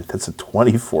this unit. That's a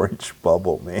 24-inch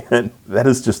bubble, man. That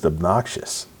is just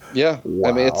obnoxious. Yeah, Wow.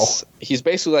 I mean, he's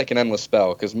basically like an endless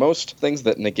spell, because most things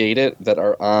that negate it that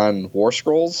are on War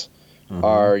Scrolls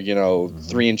are,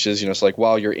 3 inches, so like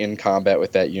while you're in combat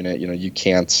with that unit, you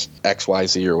can't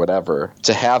XYZ or whatever.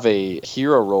 To have a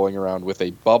hero rolling around with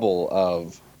a bubble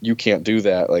of you can't do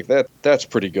that, like that's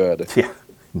pretty good. Yeah,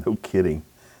 no kidding.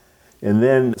 And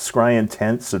then Scry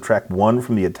Intent, subtract 1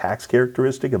 from the attacks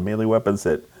characteristic of melee weapons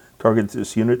that target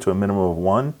this unit to a minimum of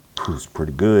 1. It's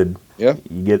pretty good. Yeah.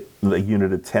 You get a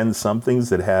unit of 10 somethings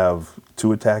that have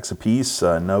 2 attacks apiece.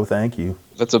 No, thank you.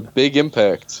 That's a big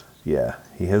impact. Yeah,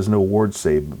 he has no ward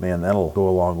save, but man, that'll go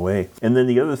a long way. And then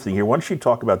the other thing here, why don't you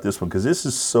talk about this one? Because this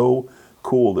is so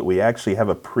cool that we actually have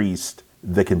a priest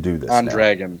that can do this On now.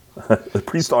 Dragon. A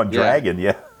priest on Dragon,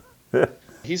 yeah.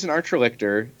 He's an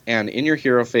Archer-Lictor, and in your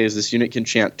hero phase, this unit can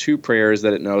chant 2 prayers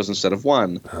that it knows instead of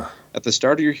 1. At the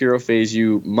start of your hero phase,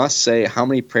 you must say how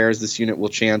many prayers this unit will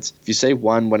chant. If you say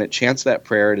 1, when it chants that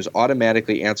prayer, it is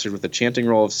automatically answered with a chanting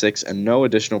roll of 6, and no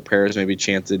additional prayers may be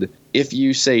chanted. If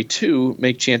you say 2,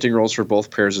 make chanting rolls for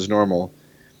both prayers as normal.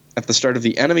 At the start of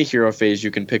the enemy hero phase, you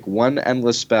can pick 1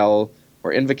 endless spell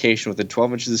or invocation within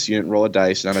 12 inches of this unit and roll a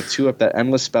dice, and on a 2-up, that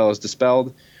endless spell is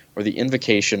dispelled or the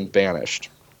invocation banished.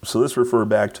 So let's refer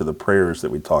back to the prayers that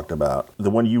we talked about.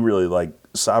 The one you really like,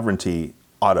 Sovereignty,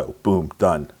 auto, boom,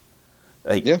 done.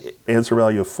 Answer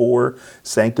value of 4,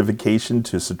 Sanctification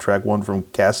to subtract 1 from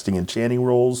casting and chanting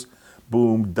rolls,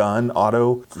 boom, done,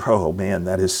 auto. Oh man,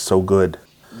 that is so good.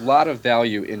 A lot of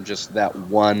value in just that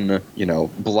one,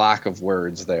 block of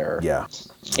words there. Yeah.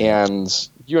 And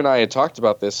you and I had talked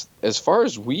about this. As far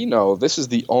as we know, this is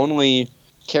the only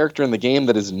character in the game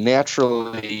that is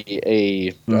naturally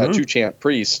a 2-chant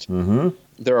priest.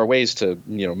 There are ways to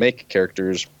make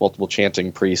characters multiple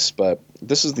chanting priests, but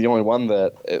this is the only one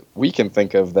that we can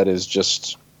think of that is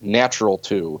just natural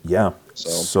too. Yeah,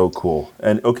 so cool.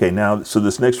 And okay, now so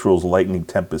this next rule is Lightning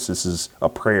Tempest. This is a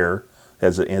prayer,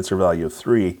 has an answer value of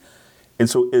 3, and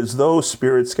so as though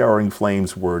Spirit Scouring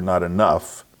Flames were not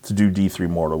enough to do D3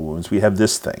 mortal wounds, we have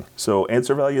this thing. So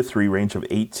answer value 3, range of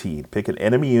 18. Pick an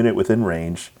enemy unit within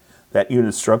range. That unit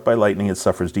is struck by lightning and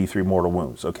suffers D3 mortal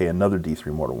wounds. Okay, another D3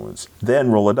 mortal wounds.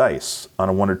 Then roll a dice. On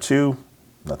a 1 or 2,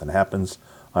 nothing happens.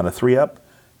 On a 3-up,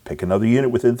 pick another unit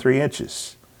within 3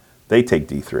 inches. They take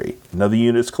D3. Another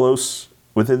unit's close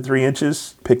within 3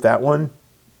 inches. Pick that one.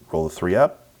 Roll a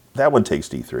 3-up. That one takes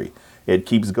D3. It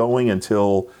keeps going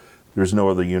until there's no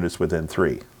other units within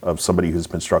 3 of somebody who's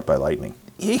been struck by lightning.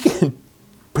 He can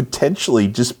potentially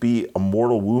just be a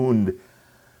mortal wound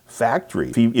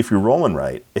factory if you're rolling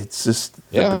right. It's just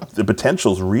the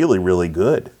potential's really, really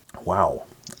good. Wow,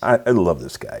 I love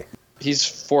this guy. He's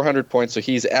 400 points, so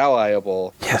he's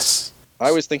allyable. Yes.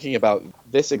 I was thinking about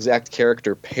this exact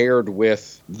character paired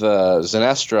with the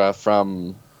Zenestra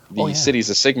from the Cities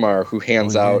of Sigmar, who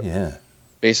hands out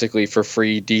basically for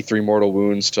free D3 mortal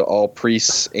wounds to all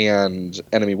priests and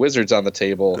enemy wizards on the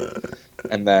table.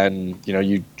 And then,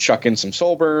 you chuck in some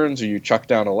soul burns, or you chuck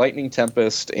down a lightning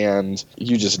tempest, and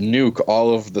you just nuke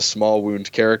all of the small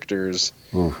wound characters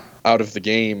out of the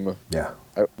game. Yeah.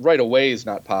 Right away is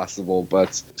not possible,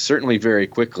 but certainly very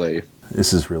quickly.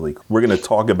 This is really cool. We're going to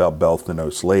talk about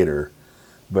Belthanos later,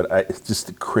 but it's just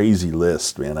a crazy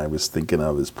list, man. I was thinking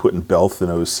of is putting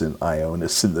Belthanos and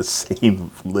Ionus in the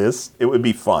same list. It would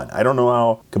be fun. I don't know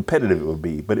how competitive it would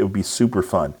be, but it would be super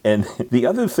fun. And the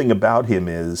other thing about him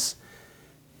is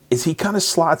he kind of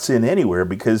slots in anywhere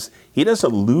because he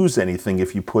doesn't lose anything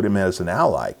if you put him as an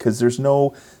ally, because there's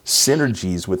no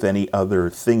synergies with any other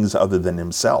things other than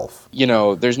himself.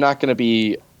 There's not going to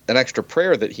be an extra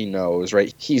prayer that he knows,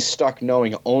 right? He's stuck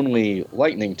knowing only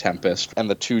Lightning Tempest and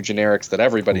the 2 generics that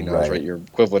everybody knows, right? Your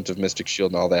equivalent of Mystic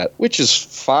Shield and all that, which is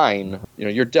fine.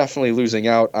 You're definitely losing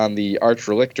out on the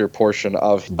Archer-Lictor portion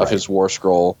of his War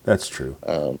Scroll. That's true.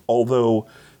 Although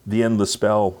the Endless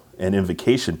Spell and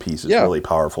Invocation piece is really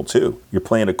powerful too. You're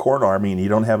playing a Khorne army and you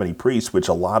don't have any priests, which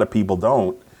a lot of people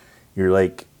don't. You're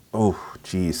like, oh,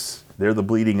 geez, they're the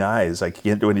bleeding eyes. I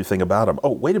can't do anything about them.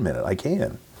 Oh, wait a minute, I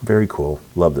can. Very cool.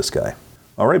 Love this guy.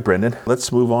 All right, Brendan,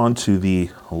 let's move on to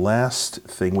the last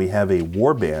thing. We have a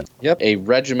warband. Yep, a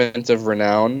Regiment of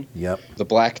Renown. Yep. The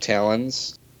Black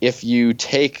Talons. If you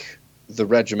take the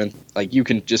regiment, you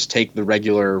can just take the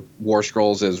regular War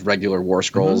Scrolls as regular War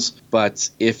Scrolls, but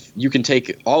if you can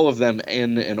take all of them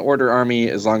in an Order army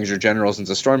as long as your general's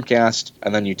into Stormcast,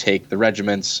 and then you take the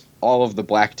regiments, all of the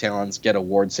Black Talons get a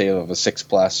ward save of a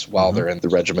 6+ while they're in the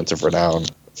Regiment of Renown.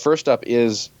 First up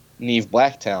is Neve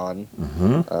Blacktalon,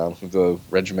 who the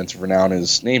Regiment of Renown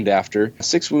is named after.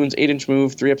 6 wounds, 8-inch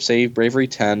move, 3-up save, bravery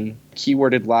 10.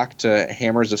 Keyworded lock to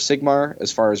Hammers of Sigmar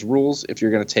as far as rules. If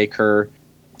you're going to take her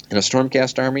in a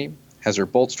Stormcast army, has her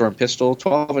Bolt Storm Pistol,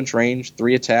 12-inch range,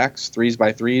 3 attacks, 3s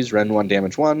by 3s, Ren 1,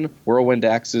 damage 1. Whirlwind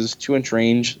Axes, 2-inch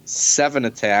range, 7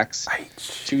 attacks,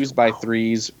 2s by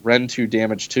 3s, Ren 2,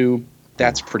 damage 2.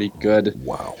 That's pretty good.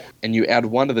 Wow. And you add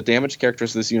 1 to the damage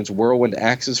characters of this unit's Whirlwind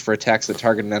Axes for attacks that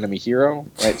target an enemy hero,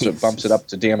 right? So it bumps it up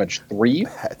to damage 3.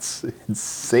 That's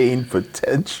insane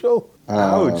potential.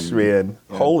 Ouch, man.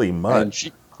 Holy mud.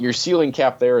 And your ceiling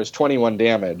cap there is 21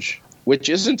 damage, which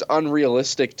isn't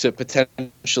unrealistic to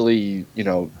potentially,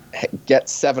 get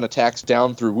 7 attacks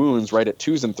down through wounds right at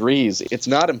 2s and 3s. It's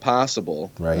not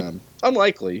impossible. Right.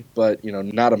 Unlikely, but,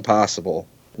 not impossible.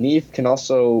 Neve can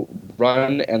also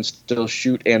run and still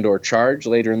shoot and or charge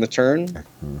later in the turn.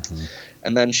 Mm-hmm.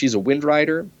 And then she's a Wind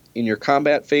Rider. In your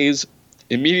combat phase,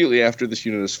 immediately after this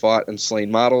unit has fought and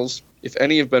slain models, if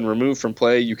any have been removed from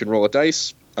play, you can roll a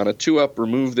dice. On a 2-up,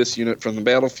 remove this unit from the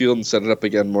battlefield and set it up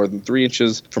again more than 3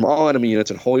 inches from all enemy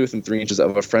units and wholly within 3 inches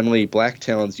of a friendly Black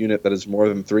Talons unit that is more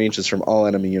than 3 inches from all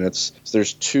enemy units. So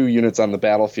there's 2 units on the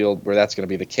battlefield where that's going to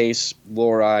be the case.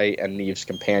 Lorai and Neve's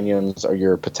companions are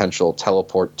your potential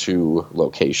teleport to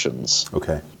locations.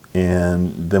 Okay.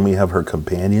 And then we have her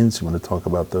companions. You want to talk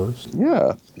about those?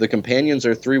 Yeah. The companions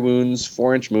are 3 wounds,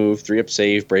 4-inch move, 3-up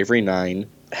save, bravery 9.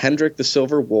 Hendrik the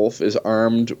Silver Wolf is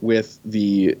armed with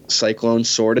the Cyclone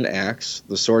Sword and Axe.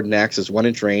 The Sword and Axe is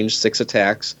 1-inch range, 6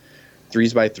 attacks,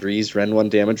 3s by 3s, Ren 1,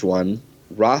 damage 1.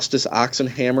 Rostus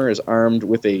Oxenhammer is armed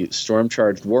with a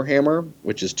Storm-Charged Warhammer,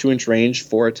 which is 2-inch range,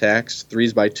 4 attacks,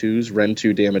 3s by 2s, Ren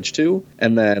 2, damage 2.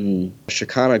 And then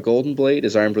Shakana Goldenblade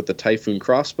is armed with the Typhoon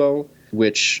Crossbow,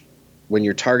 which, when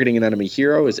you're targeting an enemy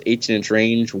hero, is 18-inch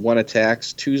range, 1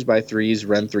 attacks, 2s by 3s,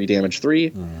 Ren 3, damage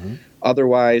 3. Mm-hmm.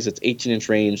 Otherwise, it's 18-inch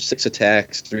range, 6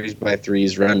 attacks, 3s by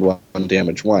 3s, Ren 1,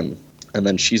 damage 1. And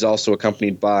then she's also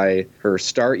accompanied by her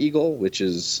Star Eagle, which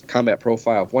is combat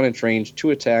profile of 1-inch range,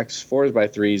 2 attacks, 4s by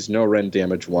 3s, no Ren,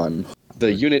 damage 1.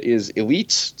 The unit is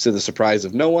elite, to the surprise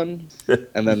of no one.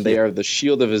 And then they are the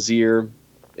Shield of Azir.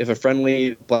 If a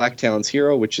friendly Black Talons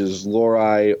hero, which is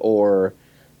Lorai or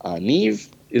Neve,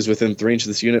 is within 3 inches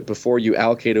of this unit, before you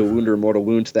allocate a wound or mortal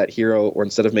wound to that hero, or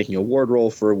instead of making a ward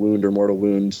roll for a wound or mortal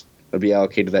wound, would be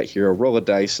allocated to that hero, roll a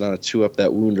dice, and on a 2-up,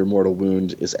 that wound or mortal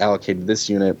wound is allocated to this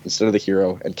unit instead of the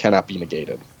hero and cannot be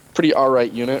negated. Pretty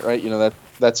alright unit, right?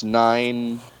 That's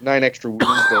 9 extra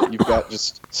wounds that you've got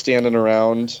just standing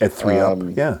around. At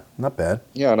 3-up, yeah, not bad.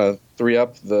 Yeah, on a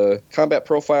 3-up, the combat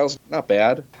profile's not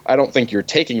bad. I don't think you're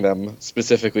taking them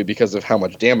specifically because of how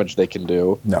much damage they can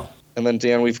do. No. And then,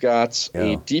 Dan, we've got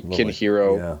a Deepkin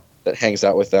hero that hangs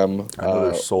out with them.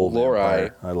 Another soul Lorai.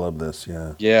 vampire. I love this,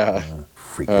 yeah. Yeah.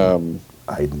 Freaking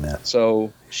Ideneth.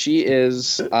 So she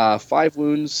is 5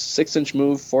 wounds, 6-inch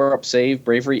move, 4-up save,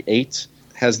 bravery 8.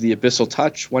 Has the Abyssal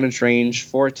Touch, 1-inch range,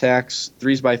 4 attacks,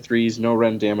 3s by 3s, no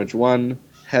Ren, damage 1.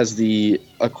 Has the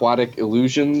Aquatic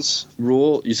Illusions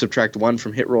rule. You subtract 1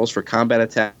 from hit rolls for combat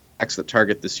attacks that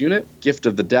target this unit. Gift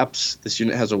of the Depths. This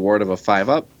unit has a ward of a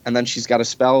 5-up. And then she's got a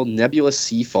spell, Nebulous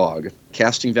Sea Fog.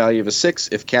 Casting value of a 6.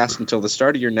 If cast until the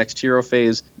start of your next hero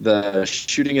phase, the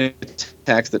shooting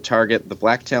attacks that target the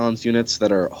Black Talons units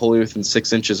that are wholly within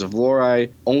 6 inches of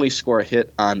Lorai only score a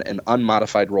hit on an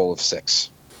unmodified roll of 6.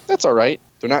 That's all right.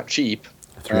 They're not cheap.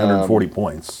 340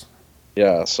 points.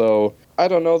 Yeah, so I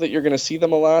don't know that you're going to see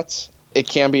them a lot. It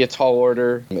can be a tall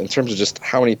order in terms of just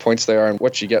how many points they are and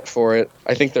what you get for it.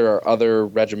 I think there are other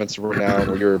regiments of renown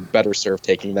where you're better served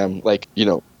taking them. Like,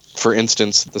 for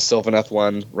instance, the Sylvaneth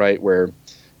one, right, where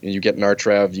you get an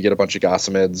Archrev, you get a bunch of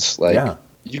Gossamids.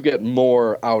 You get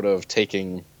more out of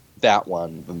taking that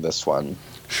one than this one.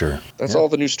 Sure. That's all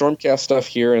the new Stormcast stuff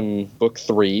here in Book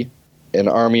 3. An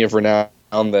Army of Renown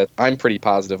that I'm pretty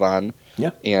positive on.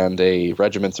 Yeah. And a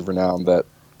Regiments of Renown that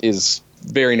is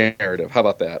very narrative. How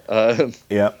about that?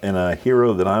 Yeah, and a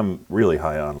hero that I'm really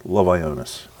high on, Love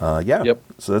Ionus. Yep.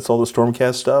 So that's all the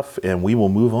Stormcast stuff, and we will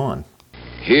move on.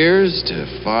 Here's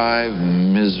to 5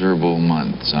 miserable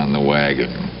months on the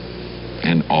wagon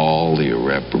and all the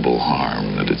irreparable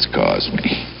harm that it's caused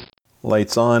me.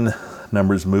 Lights on,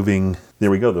 numbers moving. There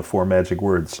we go, the 4 magic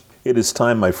words. It is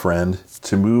time, my friend,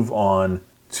 to move on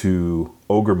to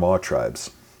Ogre Maw tribes.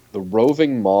 The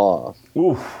Roving Maw.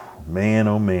 Oof, man,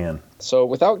 oh man. So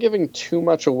without giving too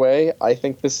much away, I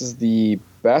think this is the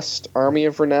best Army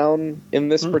of Renown in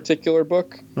this particular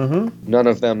book. Mm-hmm. None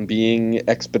of them being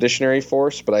Expeditionary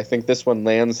Force, but I think this one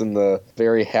lands in the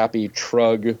very happy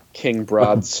Trug King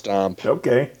Broad Stomp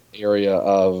area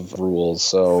of rules.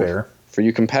 So fair. for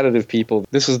you competitive people,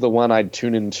 this is the one I'd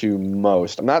tune into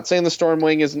most. I'm not saying the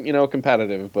Stormwing isn't,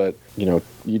 competitive, but,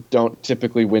 you don't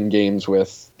typically win games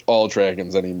with all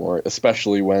dragons anymore,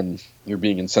 especially when you're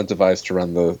being incentivized to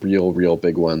run the real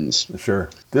big ones. Sure.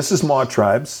 This is Maw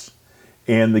Tribes,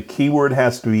 and the keyword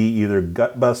has to be either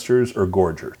Gutbusters or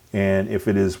Gorger. And if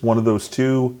it is one of those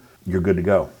two, you're good to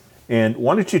go. And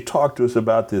why don't you talk to us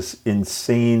about this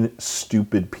insane,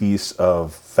 stupid piece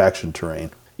of faction terrain?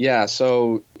 Yeah,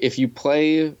 so if you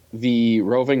play the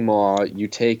Roving Maw, you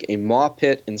take a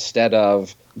Mawpit instead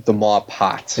of the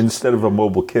Mawpot. Instead of a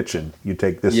mobile kitchen, you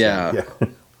take this Yeah. thing. Yeah.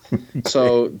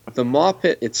 So the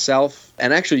Mawpit itself,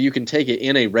 and actually you can take it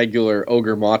in a regular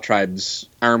Ogre Maw Tribes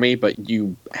army, but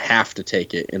you have to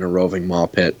take it in a Roving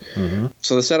Mawpit. Mm-hmm.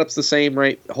 So the setup's the same,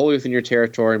 right? Wholly within your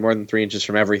territory, more than 3 inches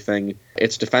from everything.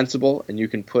 It's defensible, and you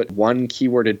can put one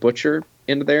keyworded butcher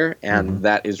into there, and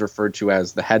that is referred to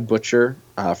as the head butcher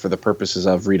for the purposes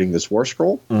of reading this war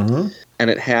scroll. Mm-hmm. And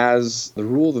it has the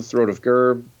rule of the Throat of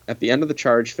Gur. At the end of the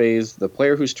charge phase, the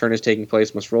player whose turn is taking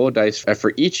place must roll a dice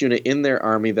for each unit in their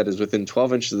army that is within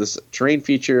 12 inches of this terrain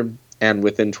feature and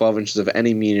within 12 inches of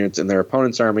any units in their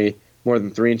opponent's army, more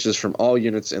than 3 inches from all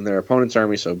units in their opponent's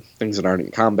army, so things that aren't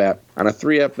in combat. On a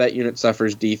 3-up, that unit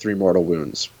suffers D3 mortal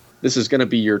wounds. This is going to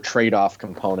be your trade-off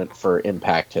component for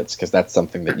impact hits, because that's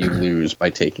something that you lose by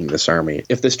taking this army.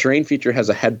 If this terrain feature has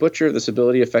a head butcher, this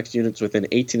ability affects units within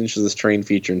 18 inches of this terrain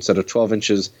feature instead of 12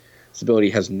 inches. This ability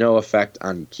has no effect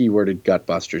on keyworded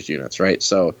Gutbusters units, right?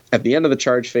 So at the end of the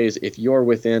charge phase, if you're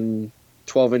within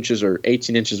 12 inches or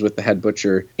 18 inches with the head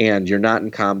butcher and you're not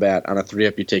in combat, on a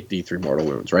 3-up you take D3 mortal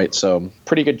wounds, right? So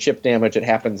pretty good chip damage. It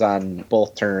happens on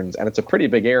both turns, and it's a pretty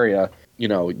big area.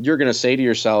 You're going to say to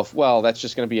yourself, well, that's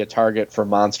just going to be a target for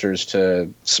monsters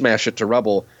to smash it to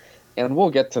rubble. And we'll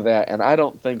get to that, and I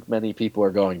don't think many people are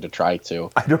going to try to.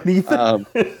 I don't either.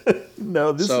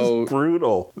 No, this is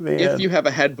brutal, man. If you have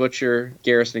a head butcher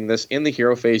garrisoning this in the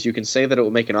hero phase, you can say that it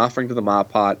will make an offering to the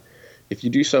Mawpot. If you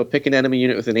do so, pick an enemy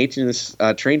unit with an 18 in this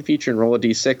terrain feature and roll a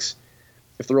d6.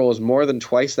 If the roll is more than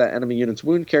twice that enemy unit's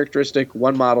wound characteristic,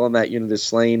 one model in that unit is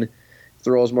slain. If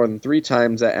the roll is more than 3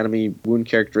 times that enemy wound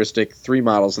characteristic, 3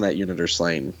 models in that unit are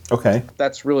slain. Okay.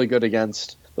 That's really good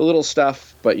against the little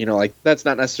stuff, but that's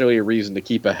not necessarily a reason to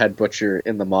keep a head butcher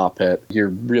in the Mawpit. You're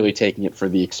really taking it for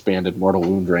the expanded mortal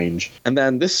wound range. And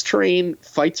then this terrain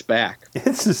fights back.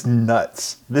 This is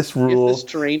nuts. This rule.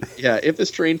 If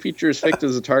this terrain feature is picked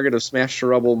as a target of Smash to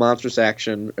Rubble monstrous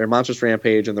action or monstrous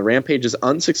rampage, and the rampage is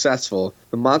unsuccessful,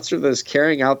 the monster that is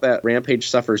carrying out that rampage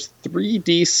suffers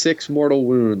 3d6 mortal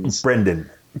wounds. Brendan,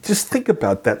 just think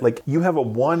about that. Like, you have a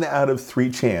 1 out of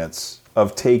 3 chance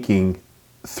of taking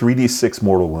 3d6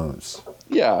 mortal wounds.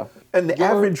 Yeah. And the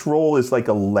average roll is like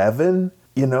 11,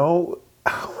 Oh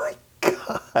my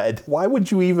God. Why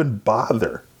would you even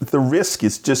bother? The risk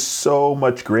is just so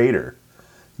much greater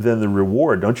than the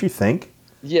reward, don't you think?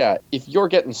 Yeah. If you're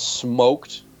getting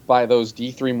smoked by those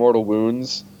D3 mortal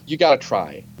wounds, you gotta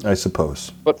try. I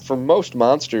suppose. But for most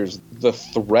monsters, the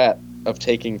threat of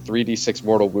taking 3d6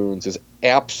 mortal wounds is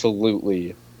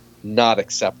absolutely not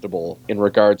acceptable in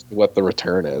regards to what the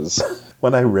return is.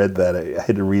 When I read that, I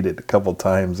had to read it a couple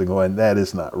times and going, that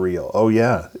is not real. Oh,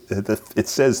 yeah. It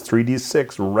says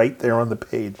 3d6 right there on the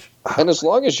page. And as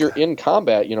long as you're in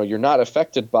combat, you're not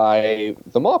affected by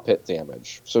the Mawpit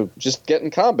damage. So just get in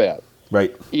combat.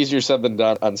 Right. Easier said than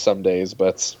done on some days,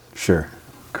 but... Sure.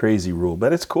 Crazy rule.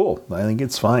 But it's cool. I think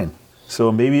it's fine.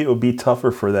 So maybe it would be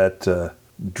tougher for that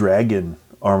dragon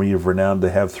Army of Renown to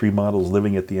have 3 models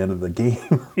living at the end of the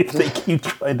game if they keep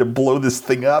trying to blow this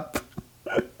thing up.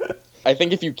 I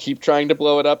think if you keep trying to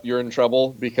blow it up, you're in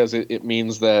trouble because it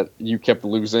means that you kept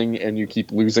losing and you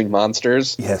keep losing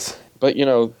monsters. Yes. But,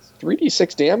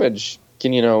 3d6 damage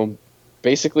can,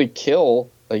 basically kill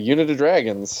a unit of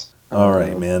dragons. All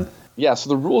right, man. Yeah, so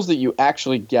the rules that you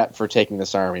actually get for taking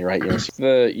this army, right?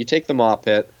 You take the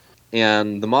Mawpit,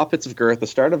 and the Mawpits of Gur. At the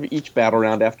start of each battle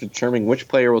round, after determining which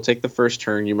player will take the first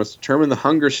turn, you must determine the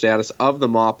hunger status of the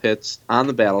Mawpits on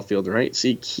the battlefield, right? So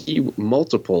you keep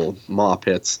multiple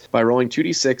Mawpits by rolling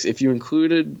 2d6. If you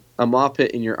included a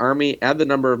Mawpit in your army, add the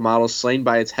number of models slain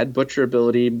by its head butcher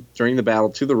ability during the battle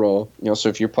to the roll. So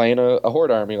if you're playing a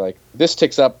horde army, like, this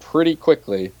ticks up pretty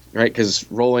quickly, right? Because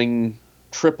rolling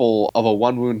triple of a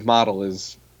 1-wound model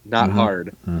is not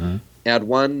hard. Mm-hmm. Add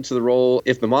 1 to the roll.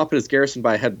 If the Mawpit is garrisoned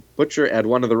by a head butcher, add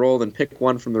 1 to the roll, then pick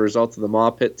 1 from the results of the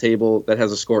Mawpit table that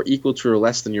has a score equal to or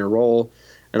less than your roll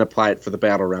and apply it for the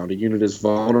battle round. A unit is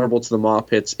vulnerable to the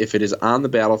Mawpits if it is on the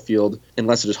battlefield,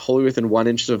 unless it is wholly within 1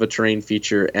 inch of a terrain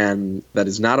feature and that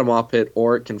is not a Mawpit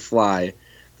or it can fly.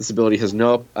 This ability has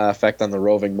no effect on the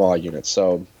roving Maw unit.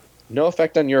 So No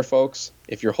effect on your folks.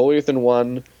 If you're wholly within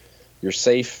 1, you're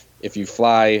safe. If you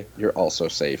fly, you're also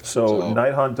safe. So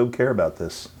Nighthaunt don't care about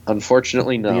this.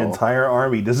 Unfortunately, no. The entire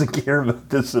army doesn't care about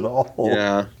this at all.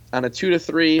 Yeah. On a 2 to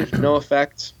 3, no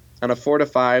effect. On a 4 to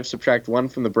 5, subtract 1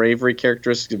 from the bravery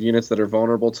characteristics of units that are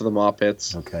vulnerable to the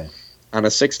Mawpits. Okay. On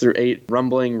a 6 through 8,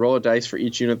 rumbling, roll a dice for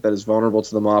each unit that is vulnerable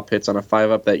to the Mawpits. On a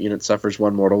 5 up, that unit suffers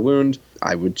 1 mortal wound.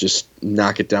 I would just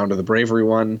knock it down to the bravery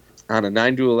one. On a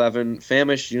 9 to 11,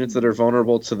 famish, units that are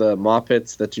vulnerable to the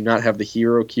Mawpits that do not have the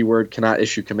hero keyword cannot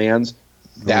issue commands.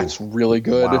 That's really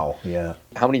good. Wow, yeah.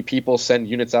 How many people send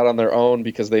units out on their own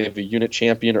because they have a unit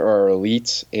champion or are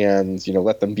elite and,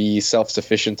 let them be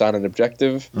self-sufficient on an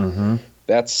objective? Mm-hmm.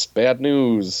 That's bad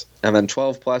news. And then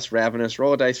 12 plus, Ravenous,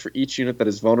 roll a dice for each unit that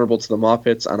is vulnerable to the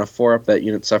Mawpits. On a 4 up, that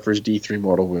unit suffers D3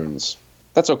 mortal wounds.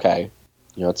 That's okay.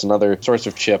 It's another source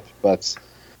of chip, but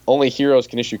only heroes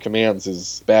can issue commands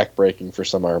is backbreaking for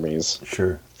some armies.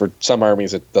 Sure. For some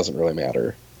armies, it doesn't really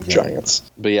matter. Yeah. Giants.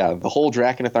 But yeah, the whole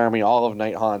Draconith army, all of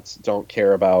Nighthaunt, don't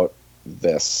care about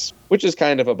this, which is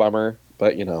kind of a bummer,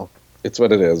 but it's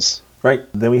what it is. Right.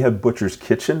 Then we have Butcher's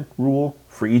Kitchen rule.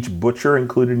 For each butcher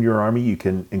included in your army, you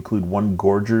can include 1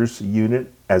 Gorger's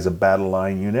unit as a battle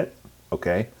line unit.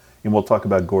 Okay. And we'll talk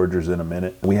about Gorgers in a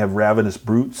minute. We have Ravenous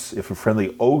Brutes. If a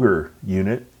friendly ogre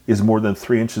unit is more than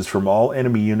 3 inches from all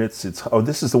enemy units,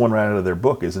 this is the one right out of their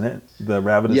book, isn't it? The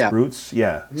Ravenous Brutes?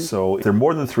 Yeah. Mm-hmm. So if they're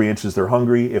more than 3 inches, they're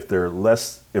hungry. If they're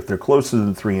closer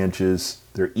than 3 inches,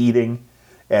 they're eating.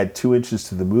 Add 2 inches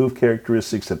to the move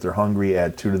characteristics. If they're hungry,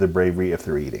 add 2 to the bravery if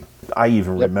they're eating. I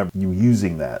even remember you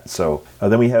using that. So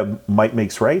then we have Might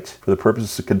Makes Right. For the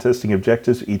purposes of contesting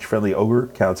objectives, each friendly ogre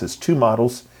counts as 2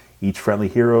 models. Each friendly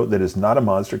hero that is not a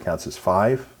monster counts as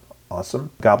 5.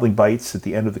 Awesome. Gobbling Bites. At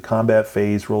the end of the combat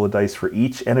phase, roll a dice for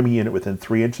each enemy unit within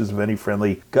 3 inches of any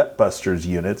friendly Gutbusters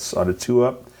units. On a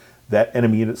 2-up, that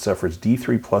enemy unit suffers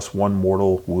D3 plus 1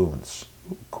 mortal wounds.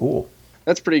 Ooh, cool.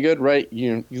 That's pretty good, right?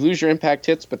 You lose your impact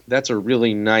hits, but that's a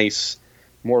really nice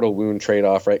mortal wound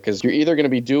trade-off, right? Because you're either going to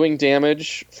be doing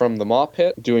damage from the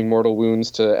Mawpit, doing mortal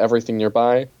wounds to everything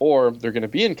nearby, or they're going to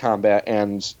be in combat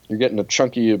and you're getting a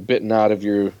chunky bitten out of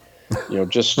your,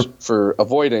 just for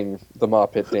avoiding the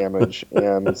Mawpit damage,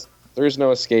 and there's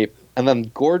no escape. And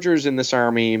then Gorgers in this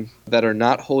army that are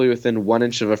not wholly within 1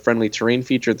 inch of a friendly terrain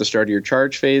feature at the start of your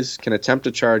charge phase can attempt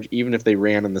to charge even if they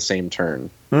ran in the same turn.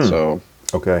 So...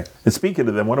 Okay. And speaking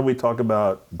of them, why don't we talk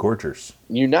about Gorgers?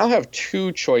 You now have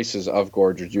 2 choices of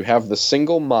Gorgers. You have the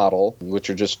single model, which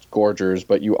are just Gorgers,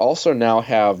 but you also now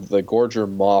have the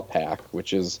Gorger Maw Pack,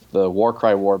 which is the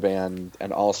Warcry Warband,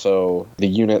 and also the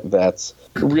unit that's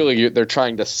really, they're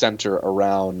trying to center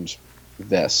around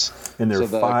this. And there are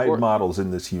 5 models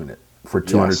in this unit for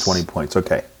 220 points.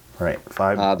 Okay. All right,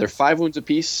 5. They're 5 wounds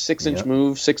apiece, 6-inch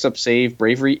move, 6-up save,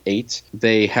 bravery 8.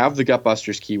 They have the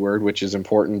Gutbusters keyword, which is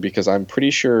important because I'm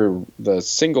pretty sure the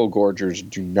single Gorgers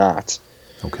do not.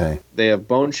 Okay. They have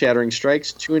bone shattering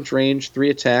strikes, 2-inch range,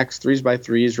 3 attacks,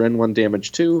 3s, rend 1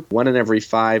 damage 2. 1 in every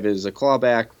 5 is a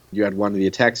clawback. You add 1 of the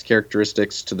attacks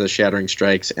characteristics to the shattering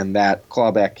strikes, and that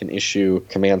clawback can issue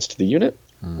commands to the unit.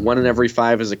 1 in every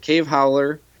 5 is a cave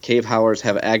howler. Cave Howlers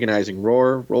have Agonizing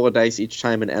Roar. Roll a dice each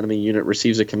time an enemy unit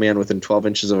receives a command within 12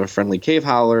 inches of a friendly Cave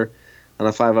Howler. On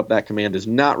a 5-up, that command is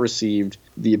not received.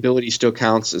 The ability still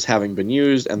counts as having been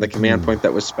used, and the command point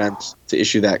that was spent to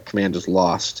issue that command is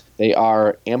lost. They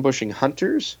are Ambushing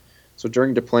Hunters. So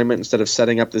during deployment, instead of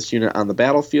setting up this unit on the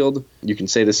battlefield, you can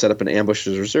say to set up an ambush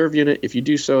as a reserve unit. If you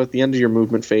do so, at the end of your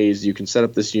movement phase, you can set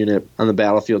up this unit on the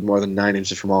battlefield more than 9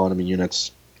 inches from all enemy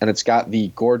units. And it's got the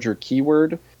Gorger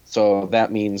keyword. So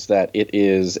that means that it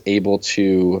is able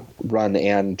to run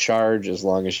and charge as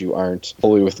long as you aren't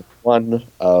fully within 1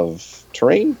 of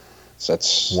terrain. So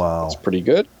that's pretty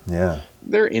good. Yeah.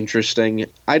 They're interesting.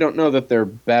 I don't know that they're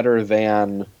better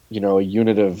than, a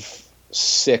unit of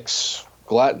 6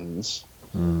 Gluttons.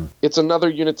 It's another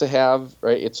unit to have,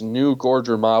 right? It's new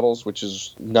Gorger models, which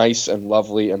is nice and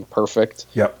lovely and perfect.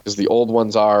 Yep. Because the old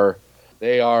ones are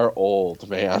old,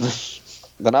 man.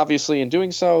 Then obviously in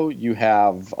doing so, you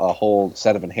have a whole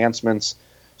set of enhancements.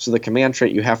 So the command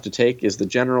trait you have to take is the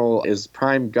general is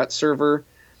Prime Gut Server.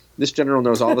 This general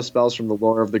knows all the spells from the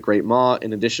lore of the Great Maw,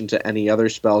 in addition to any other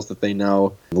spells that they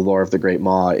know. The lore of the Great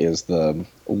Maw is the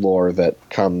lore that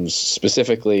comes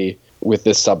specifically with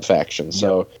this sub-faction.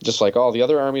 So just like all the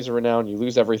other armies of renown, you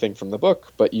lose everything from the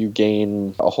book, but you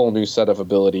gain a whole new set of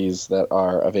abilities that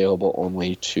are available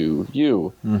only to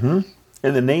you. Mm-hmm.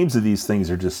 And the names of these things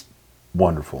are just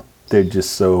wonderful. They're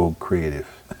just so creative.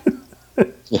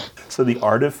 So the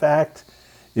artifact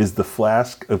is the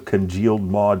flask of congealed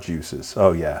maw juices.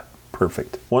 Oh yeah,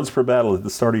 Perfect. Once per battle at the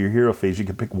start of your hero phase, you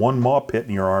can pick one Mawpit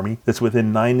in your army that's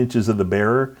within 9 inches of the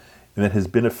bearer and that has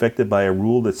been affected by a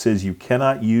rule that says you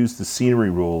cannot use the scenery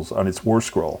rules on its war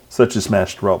scroll, such as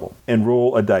Smashed Rubble, and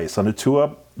roll a dice. On a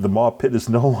 2-up, the Mawpit is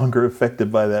no longer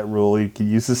affected by that rule. You can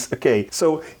use this. Okay,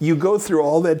 so you go through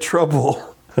all that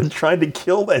trouble trying to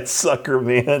kill that sucker,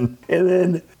 man, and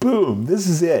then boom, this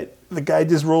is it. The guy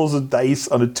just rolls a dice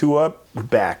on a 2-up,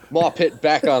 back. Mawpit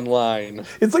back online.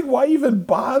 It's like, why even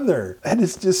bother? That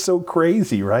is just so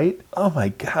crazy, right? Oh my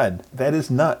God, that is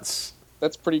nuts.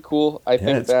 That's pretty cool. I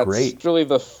think that's great. Really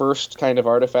the first kind of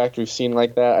artifact we've seen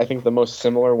like that. I think the most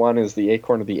similar one is the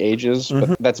Acorn of the Ages,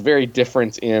 but that's very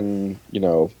different in,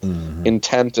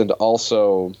 intent and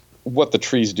also what the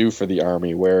trees do for the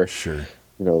army, where,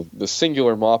 the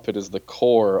singular Mawpit is the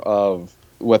core of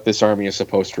what this army is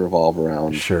supposed to revolve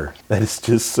around. Sure. That is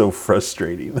just so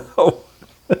frustrating, though.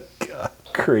 God,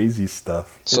 crazy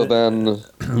stuff. So then,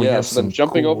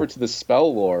 jumping over to the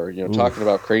spell lore, talking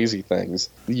about crazy things.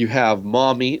 You have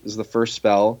Maw Meat is the first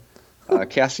spell.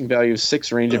 Casting value of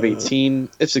 6, range of 18.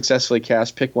 If successfully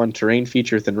cast, pick one terrain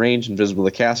feature within range, invisible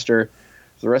to caster.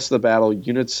 For the rest of the battle,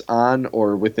 units on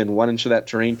or within 1 inch of that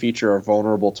terrain feature are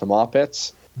vulnerable to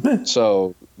Mawpits.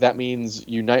 So that means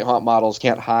you Nighthaunt models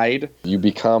can't hide. You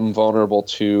become vulnerable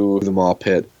to the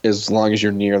Mawpit as long as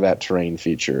you're near that terrain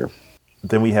feature.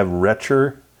 Then we have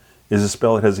Retcher. Is a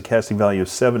spell that has a casting value of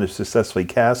 7 if successfully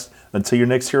cast. Until your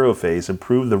next hero phase,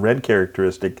 improve the red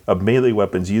characteristic of melee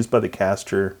weapons used by the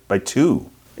caster by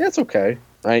 2. Yeah, it's okay.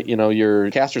 Right?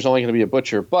 Your caster's only going to be a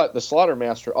butcher, but the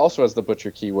Slaughtermaster also has the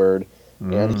butcher keyword,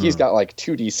 and he's got like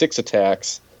 2d6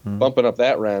 attacks, bumping up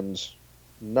that rend.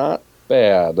 Not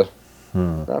bad.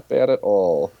 Not bad at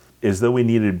all. As though we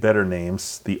needed better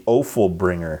names, the Offal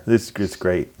Bringer, this is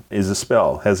great, is a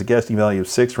spell. Has a casting value of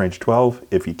 6, range 12.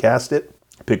 If you cast it,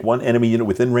 pick one enemy unit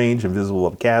within range, invisible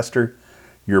of caster.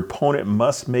 Your opponent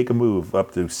must make a move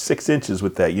up to 6 inches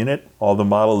with that unit. All the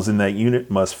models in that unit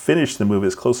must finish the move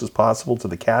as close as possible to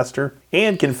the caster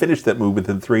and can finish that move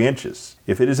within 3 inches.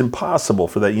 If it is impossible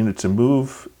for that unit to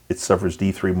move, it suffers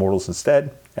D3 mortals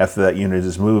instead. After that unit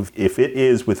is moved, if it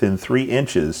is within 3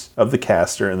 inches of the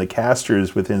caster and the caster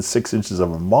is within 6 inches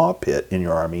of a Mawpit in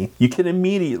your army, you can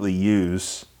immediately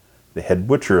use the Head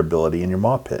Butcher ability in your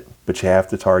Mawpit, but you have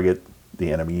to target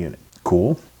the enemy unit.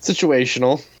 Cool?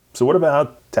 Situational. So what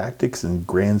about tactics and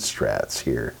grand strats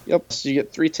here? Yep, so you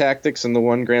get 3 tactics and the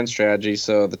 1 grand strategy.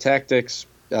 So the tactics,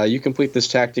 you complete this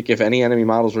tactic if any enemy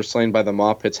models were slain by the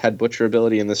Mawpit's Head Butcher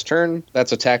ability in this turn.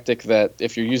 That's a tactic that,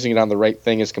 if you're using it on the right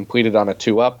thing, is completed on a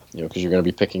 2-up, because you're going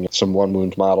to be picking some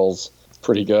 1-wound models. It's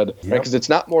pretty good. Yep. Right? Because it's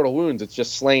not mortal wounds, it's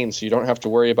just slain, so you don't have to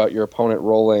worry about your opponent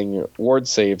rolling ward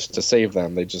saves to save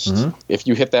them. They just, if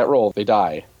you hit that roll, they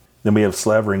die. Then we have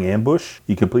Slavering Ambush.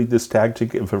 You complete this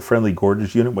tactic if a friendly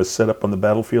Gorgeous unit was set up on the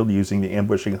battlefield using the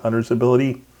Ambushing Hunter's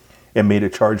ability and made a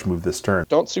charge move this turn.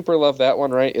 Don't super love that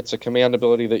one, right? It's a command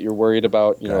ability that you're worried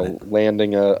about,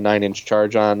 landing a 9-inch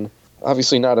charge on.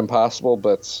 Obviously not impossible,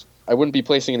 but I wouldn't be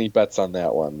placing any bets on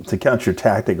that one. To count your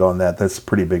tactic on that, that's a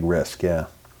pretty big risk, yeah.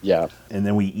 Yeah. And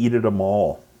then we Eat at 'em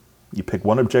all. You pick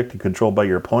one objective controlled by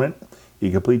your opponent.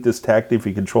 You complete this tactic if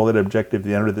you control that objective at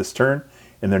the end of this turn,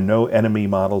 and there are no enemy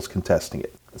models contesting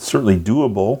it. It's certainly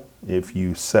doable if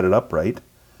you set it up right.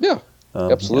 Yeah,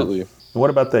 absolutely. Yeah. And what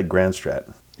about that grand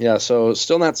strat? Yeah, so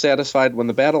still not satisfied. When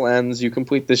the battle ends, you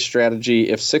complete this strategy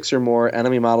if 6 or more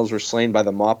enemy models were slain by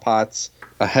the Mawpit's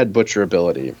Head Butcher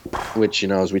ability, which,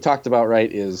 as we talked about,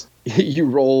 right, is you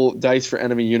roll dice for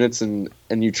enemy units and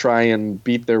you try and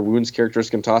beat their wounds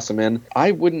characteristic and toss them in.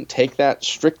 I wouldn't take that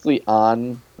strictly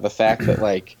on the fact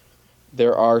that,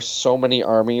 there are so many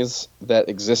armies that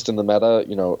exist in the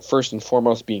meta, first and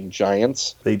foremost being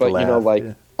giants.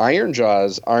 Iron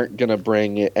Jaws aren't going to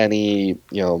bring any,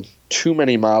 too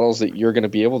many models that you're going to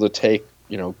be able to take,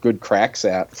 good cracks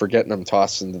at for getting them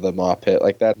tossed into the Mawpit.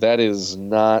 Like that is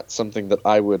not something that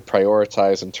I would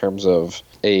prioritize in terms of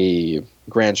a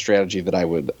grand strategy that I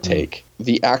would take.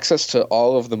 The access to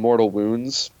all of the mortal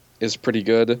wounds is pretty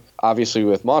good. Obviously,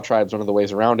 with Maw Tribes, one of the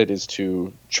ways around it is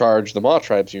to charge the Maw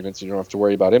Tribes units. You don't have to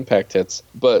worry about impact hits.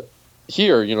 But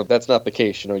here, that's not the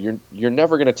case. You're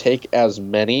never going to take as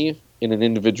many in an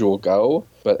individual go,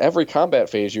 but every combat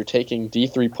phase, you're taking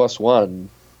D3 plus 1,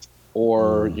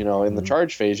 or, in the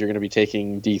charge phase, you're going to be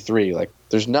taking D3.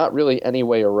 There's not really any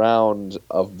way around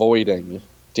avoiding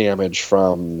damage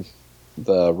from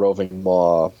the roving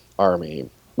Maw army,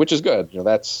 which is good.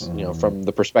 That's, from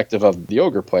the perspective of the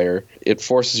Ogre player, it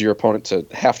forces your opponent to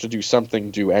have to do something,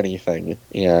 do anything.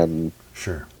 And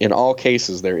sure, in all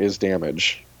cases, there is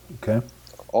damage. Okay.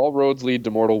 All roads lead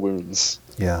to mortal wounds.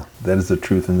 Yeah, that is the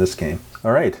truth in this game.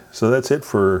 All right, so that's it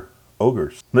for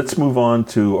ogres. Let's move on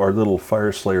to our little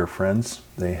Fyreslayer friends.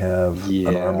 They have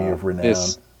an Army of Renown.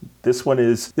 This one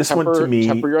to me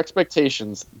temper your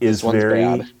expectations. Is this one's very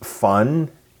bad.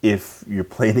 fun if you're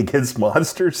playing against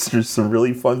monsters. There's some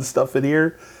really fun stuff in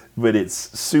here, but it's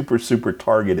super, super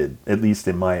targeted, at least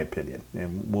in my opinion.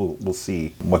 And we'll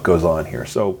see what goes on here.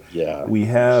 So we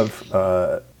have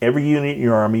every unit in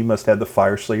your army must have the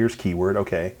Fyreslayer's keyword,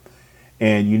 okay.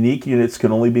 And unique units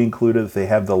can only be included if they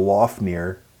have the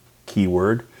Lofnir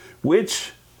keyword,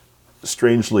 which,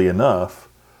 strangely enough,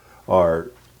 our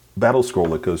battle scroll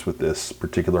that goes with this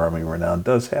particular Army of Renown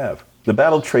does have. The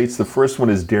battle traits, the first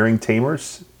one is Daring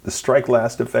Tamers. The Strike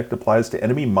Last effect applies to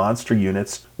enemy monster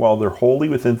units while they're wholly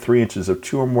within 3 inches of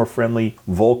 2 or more friendly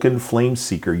Vulcan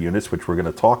Flameseeker units, which we're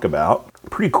going to talk about.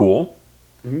 Pretty cool.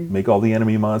 Mm-hmm. Make all the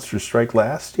enemy monsters strike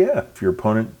last. Yeah, if your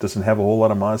opponent doesn't have a whole lot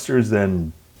of monsters,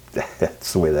 then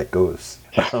that's the way that goes.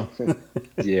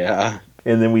 Yeah.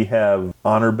 And then we have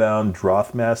Honor-Bound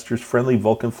Drothmasters. Friendly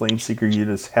Vulcan Flameseeker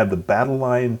units have the battle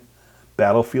line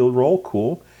battlefield roll.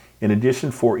 Cool. In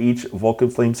addition, for each Vulcan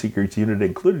Flameseeker's unit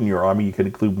included in your army, you can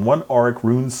include 1 Auric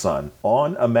Rune Sun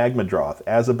on a Magmadroth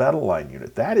as a battle line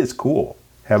unit. That is cool.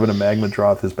 Having a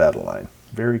Magmadroth as battle line.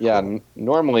 Very cool. Yeah,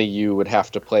 normally you would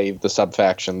have to play the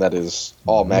sub-faction that is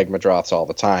all Magmadroths all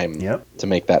the time to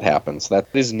make that happen. So that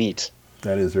is neat.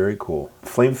 That is very cool.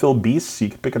 Flame-filled Beasts, you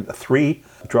can pick up 3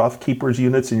 Droth Keepers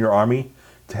units in your army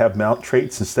to have mount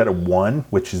traits instead of 1,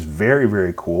 which is very,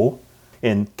 very cool.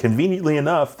 And conveniently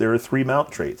enough, there are 3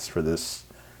 mount traits for this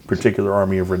particular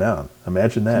Army of Renown.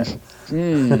 Imagine that.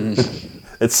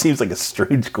 It seems like a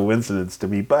strange coincidence to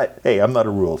me, but hey, I'm not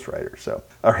a rules writer, so.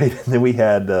 All right, and then we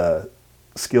had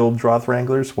skilled Droth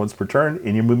Wranglers once per turn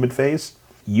in your movement phase.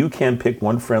 You can pick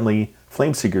 1 friendly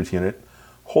Flameseeker's unit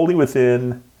wholly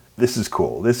within. This is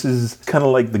cool. This is kind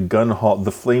of like the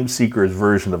Flameseeker's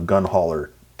version of Gun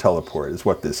Hauler teleport is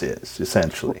what this is,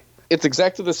 essentially. It's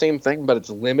exactly the same thing, but it's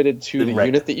limited to the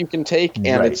unit that you can take,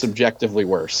 and it's subjectively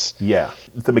worse. Yeah.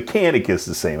 The mechanic is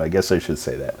the same. I guess I should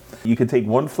say that. You can take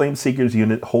 1 Flameseeker's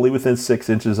unit wholly within 6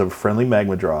 inches of a friendly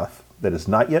Magmadroth that is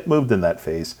not yet moved in that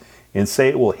phase, and say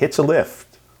it will hitch a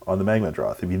lift on the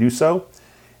Magmadroth. If you do so,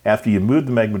 after you move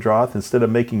the Magmadroth, instead of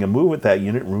making a move with that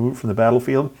unit, remove it from the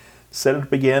battlefield, set it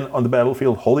up again on the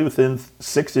battlefield wholly within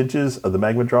 6 inches of the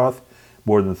Magmadroth,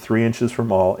 more than 3 inches from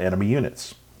all enemy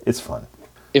units. It's fun.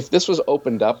 If this was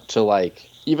opened up to, like,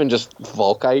 even just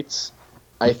Volkites,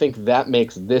 I think that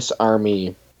makes this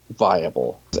army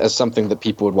viable as something that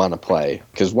people would want to play.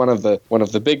 Because one of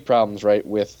the big problems, right,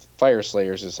 with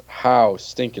Fyreslayers is how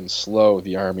stinking slow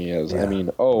the army is. Yeah, I mean,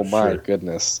 oh my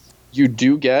goodness. You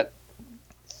do get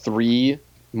 3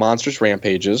 Monstrous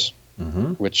Rampages,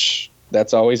 which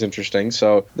that's always interesting.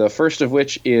 So the first of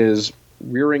which is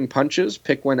Rearing Punches.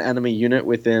 Pick 1 enemy unit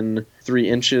within 3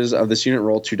 inches of this unit.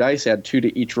 Roll 2 dice. Add 2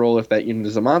 to each roll if that unit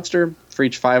is a monster. For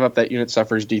each 5-up, that unit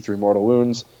suffers D3 mortal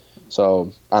wounds.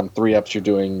 So on 3-ups, you're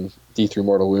doing D3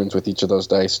 mortal wounds with each of those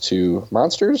dice to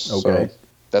monsters. Okay. So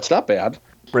that's not bad.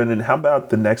 Brendan, how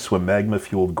about the next one, Magma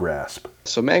Fueled Grasp?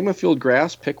 So Magma Fueled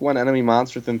Grasp, pick 1 enemy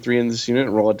monster within 3 in this unit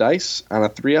and roll a dice. On a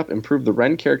 3-up, improve the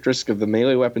rend characteristic of the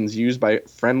melee weapons used by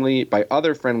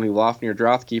other friendly Lofnir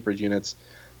Droth Keepers units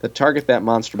that target that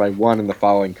monster by 1 in the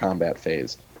following combat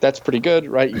phase. That's pretty good,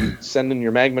 right? You send in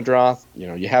your Magmadroth,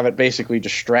 you have it basically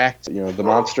distract, the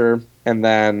monster, and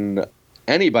then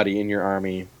anybody in your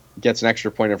army gets an extra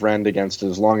point of rend against it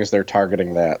as long as they're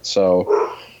targeting that.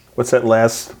 So what's that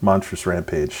last Monstrous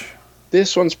Rampage?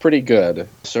 This one's pretty good.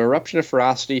 So Eruption of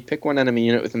Ferocity, pick 1 enemy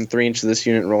unit within 3 inches of this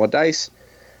unit and roll a dice.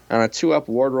 On a 2-up,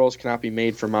 ward rolls cannot be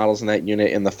made for models in that unit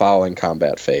in the following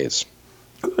combat phase.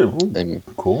 Good.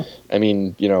 Cool. I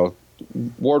mean,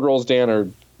 ward rolls, Dan, are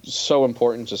so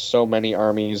important to so many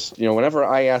armies. Whenever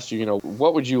I ask you,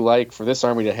 what would you like for this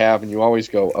army to have, and you always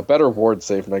go, a better ward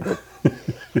save, and I go,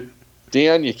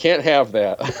 Dan, you can't have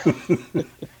that.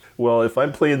 Well, if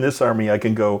I'm playing this army, I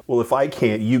can go, well, if I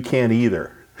can't, you can't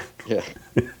either. Yeah.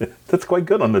 That's quite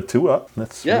good on the 2-up.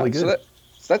 That's really good.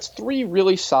 So that's 3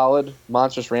 really solid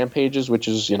Monstrous Rampages, which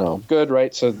is, good,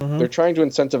 right? So they're trying to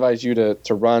incentivize you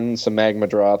to run some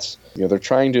Magmadroths. They're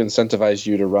trying to incentivize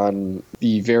you to run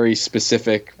the very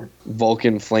specific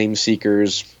Vulcan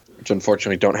Flameseekers, which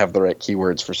unfortunately don't have the right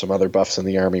keywords for some other buffs in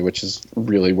the army, which is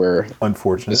really where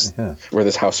where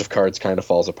this House of Cards kind of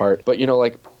falls apart. But,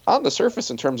 on the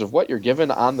surface, in terms of what you're given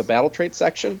on the battle trait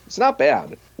section, it's not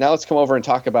bad. Now let's come over and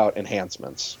talk about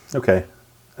enhancements. Okay.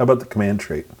 How about the command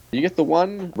trait? You get the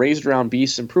 1 Raised Around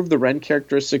Beast. Improve the rend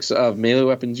characteristics of melee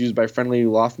weapons used by friendly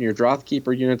Lofnir Droth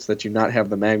Keeper units that do not have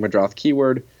the Magmadroth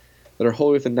keyword that are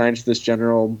wholly within 9 inches of this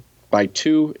general by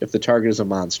 2 if the target is a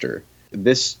monster.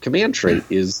 this command trait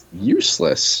is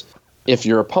useless if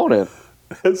your opponent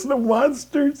has no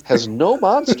monsters.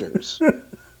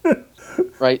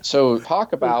 Right, so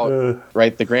talk about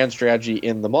the grand strategy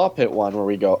in the Mawpit one where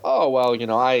we go, oh, well,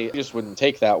 I just wouldn't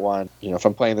take that one, if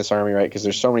I'm playing this army, right, because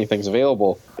there's so many things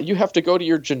available. You have to go to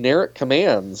your generic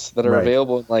commands that are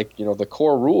available in, the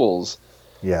core rules.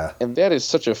 Yeah. And that is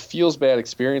such a feels bad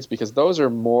experience because those are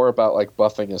more about,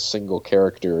 buffing a single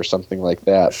character or something like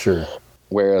that. Sure.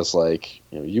 Whereas,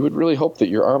 you would really hope that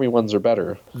your army ones are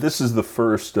better. This is the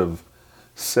first of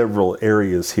several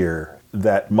areas here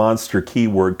that monster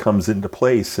keyword comes into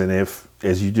place. And if,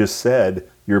 as you just said,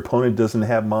 your opponent doesn't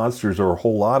have monsters or a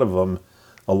whole lot of them,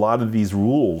 a lot of these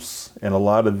rules and a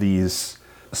lot of these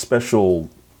special,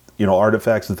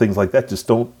 artifacts and things like that just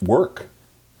don't work.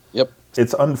 Yep.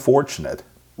 It's unfortunate.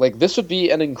 This would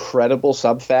be an incredible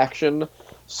sub-faction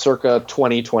circa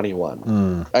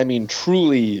 2021. I mean,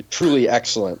 truly, truly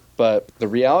excellent. But the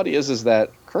reality is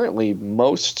that currently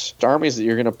most armies that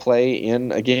you're going to play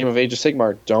in a game of Age of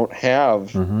Sigmar don't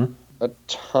have a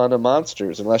ton of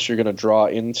monsters unless you're going to draw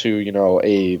into,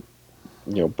 a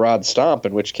broad stomp,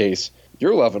 in which case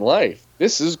you're loving life.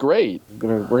 This is great.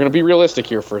 We're going to be realistic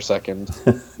here for a second.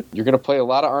 You're going to play a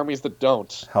lot of armies that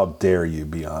don't. How dare you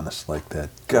be honest like that?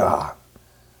 God.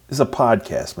 This is a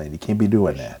podcast, man. You can't be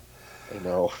doing that. I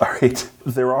know. All right.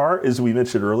 There are, as we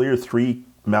mentioned earlier, 3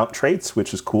 mount traits,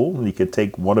 which is cool, and you could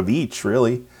take one of each,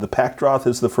 really. The Packdroth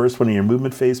is the first one in your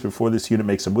movement phase before this unit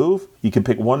makes a move. You can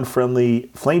pick one friendly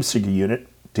Flameseeker unit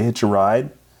to hitch a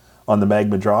ride on the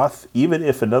Magmadroth, even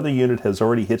if another unit has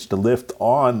already hitched a lift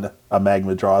on a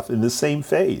Magmadroth in the same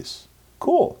phase.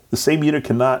 Cool. The same unit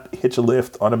cannot hitch a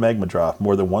lift on a Magmadroth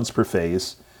more than once per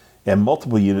phase, and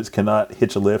multiple units cannot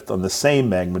hitch a lift on the same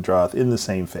Magmadroth in the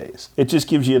same phase. It just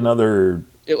gives you another...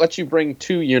 It lets you bring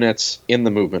 2 units in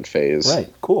the movement phase.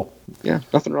 Right, cool. Yeah,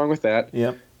 nothing wrong with that.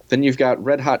 Yep. Then you've got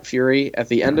Red Hot Fury. At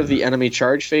the end of the enemy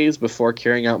charge phase, before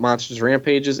carrying out monsters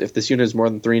rampages, if this unit is more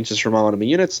than 3 inches from all enemy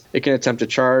units, it can attempt to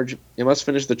charge. It must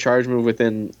finish the charge move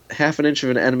within half an inch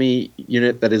of an enemy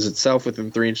unit that is itself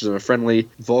within 3 inches of a friendly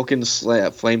Vulcan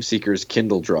Flameseeker's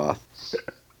Kindle Droth.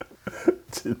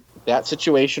 That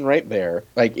situation right there,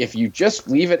 if you just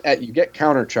leave it at you get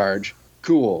counter charge,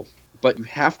 cool. But you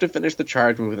have to finish the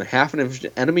charge move within half an inch of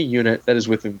an enemy unit that is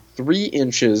within 3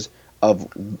 inches of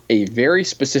a very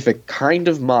specific kind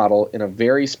of model in a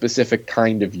very specific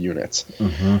kind of unit.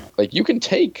 You can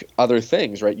take other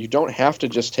things, right? You don't have to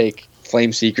just take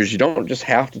Flameseekers. You don't just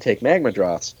have to take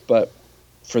Magmadroths. But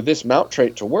for this mount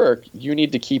trait to work, you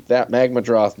need to keep that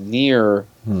Magmadroth near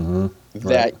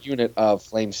that unit of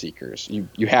Flameseekers.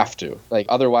 You have to.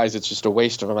 Otherwise, it's just a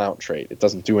waste of a mount trait. It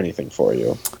doesn't do anything for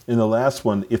you. In the last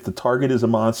one, if the target is a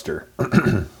monster,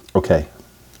 okay,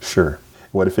 sure.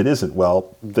 What if it isn't?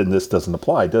 Well, then this doesn't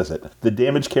apply, does it? The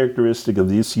damage characteristic of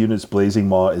this unit's Blazing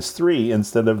Maw is 3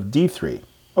 instead of D3.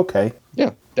 Okay.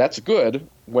 Yeah, that's good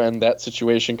when that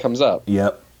situation comes up.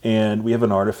 Yep. And we have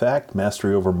an artifact,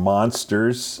 Mastery over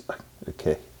Monsters.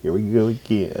 Okay, here we go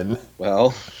again.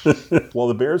 Well. While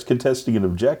the bear is contesting an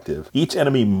objective, each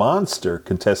enemy monster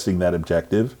contesting that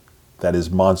objective, that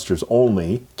is monsters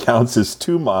only, counts as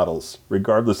 2 models,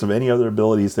 regardless of any other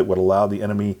abilities that would allow the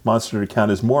enemy monster to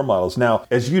count as more models. Now,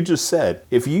 as you just said,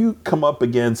 if you come up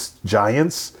against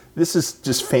giants, this is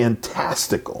just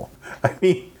fantastical. I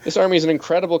mean... This army is an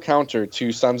incredible counter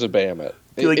to Sons of Bahamut.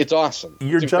 It's awesome.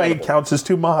 Your giant counts as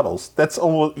 2 models. That's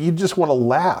almost... You just want to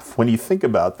laugh when you think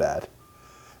about that.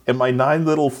 And my 9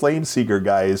 little Flameseeker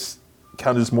guys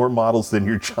count as more models than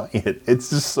your giant. It's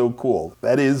just so cool.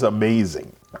 That is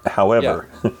amazing. However,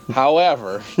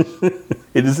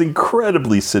 it is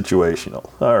incredibly situational.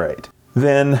 All right.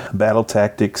 Then battle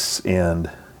tactics and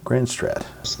grand strat.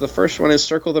 So the first one is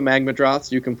Circle the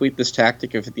Magmadroths. You complete this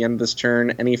tactic if at the end of this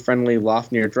turn any friendly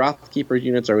Lofnir Drothkeeper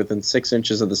units are within 6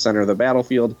 inches of the center of the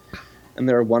battlefield, and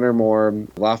there are 1 or more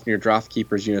Lofnir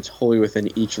Drothkeepers units wholly within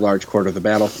each large quarter of the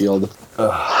battlefield.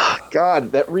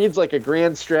 God, that reads like a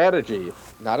grand strategy.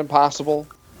 Not impossible,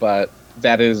 but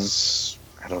that is...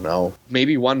 I don't know.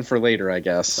 Maybe one for later, I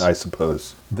guess. I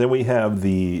suppose. Then we have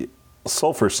the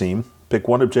Sulfur Seam. Pick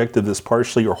one objective that's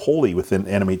partially or wholly within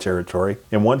enemy territory,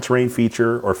 and one terrain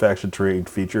feature or faction terrain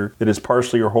feature that is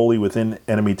partially or wholly within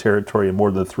enemy territory and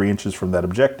more than 3 inches from that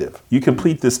objective. You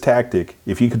complete this tactic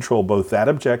if you control both that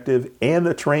objective and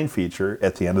the terrain feature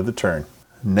at the end of the turn.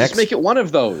 Next, just make it one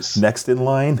of those. Next in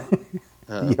line.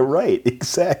 Yeah, right.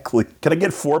 Exactly. Can I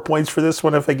get 4 points for this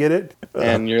one if I get it?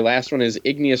 And your last one is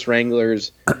Igneous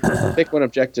Wranglers. Pick one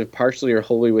objective partially or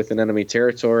wholly within enemy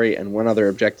territory and one other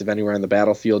objective anywhere on the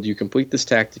battlefield. You complete this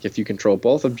tactic if you control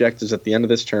both objectives at the end of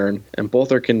this turn, and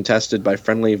both are contested by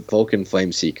friendly Vulcan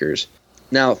Flameseekers.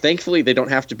 Now, thankfully, they don't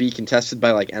have to be contested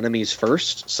by like enemies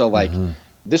first. So like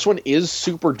this one is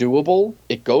super doable.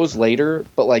 It goes later,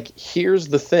 but like here's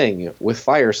the thing with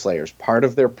Fyreslayers. Part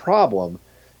of their problem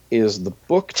is the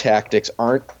book tactics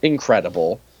aren't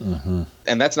incredible.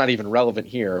 And that's not even relevant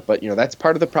here, but that's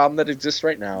part of the problem that exists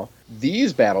right now.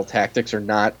 These battle tactics are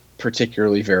not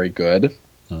particularly very good.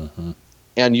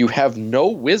 And you have no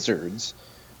wizards,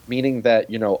 meaning that,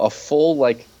 a full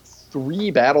like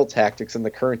 3 battle tactics in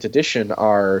the current edition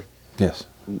are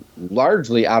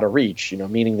largely out of reach,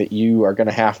 meaning that you are going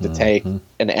to have to take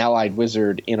an allied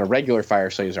wizard in a regular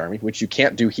Fyreslayer's army, which you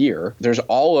can't do here. There's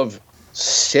all of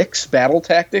 6 battle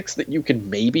tactics that you can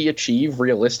maybe achieve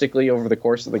realistically over the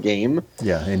course of the game.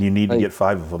 Yeah, and you need to get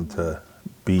 5 of them to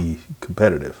be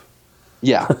competitive.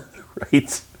 Yeah.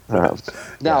 Right?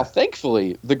 Now,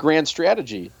 thankfully, the grand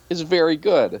strategy is very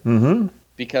good.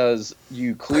 Because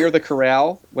you clear the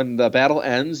corral. When the battle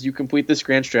ends, you complete this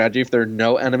grand strategy if there are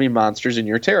no enemy monsters in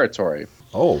your territory.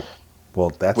 Oh,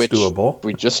 well, that's which doable.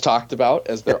 We just talked about,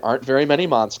 as there aren't very many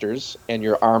monsters, and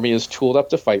your army is tooled up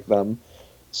to fight them.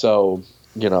 So,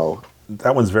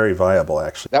 that one's very viable,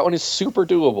 actually. That one is super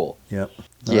doable. Yep.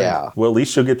 Yeah. Right. Well, at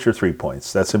least you'll get your 3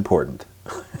 points. That's important.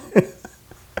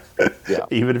 Yeah.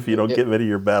 Even if you don't get many of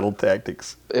your battle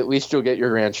tactics. At least you'll get your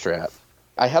grand strat.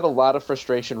 I had a lot of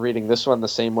frustration reading this one the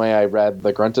same way I read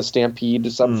the Grunta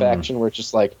Stampede subfaction, where it's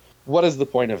just like, what is the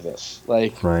point of this?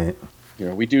 Like, right.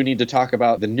 We do need to talk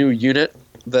about the new unit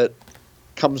that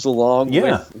comes along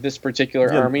with this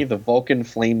particular army, the Vulcan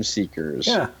Flame Seekers.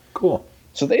 Yeah, cool.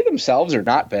 So they themselves are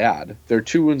not bad. They're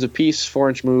 2 wounds apiece,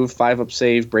 4-inch move, 5-up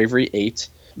save, bravery 8.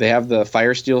 They have the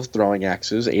Fire Steel throwing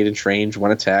axes, 8-inch range,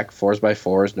 1 attack,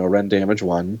 4s/4s, no rend damage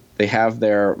 1. They have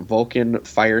their Vulcan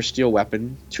Fire Steel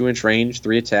weapon, 2-inch range,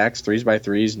 3 attacks,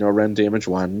 3s/3s, no rend damage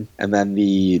 1. And then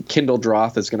the Kindle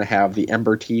Droth is going to have the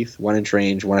Ember Teeth, 1-inch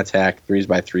range, 1 attack,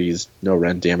 3s/3s, no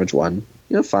rend damage 1.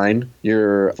 Fine.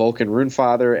 Your Vulcan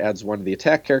Runefather adds 1 to the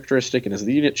attack characteristic and is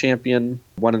the unit champion.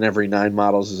 1 in every 9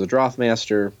 models is a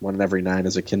Drothmaster. 1 in every 9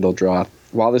 is a Kindle Droth.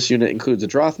 While this unit includes a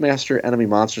Drothmaster, enemy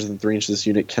monsters within 3 inches of this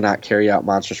unit cannot carry out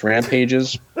monstrous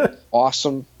rampages.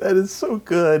 Awesome. That is so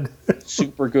good.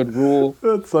 Super good rule.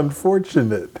 That's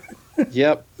unfortunate.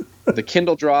 Yep. The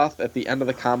Kindle Droth, at the end of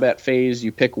the combat phase,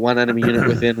 you pick 1 enemy unit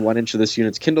within 1 inch of this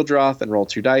unit's Kindle Droth and roll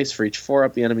 2 dice. For each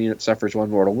 4-up, the enemy unit suffers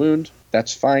 1 mortal wound.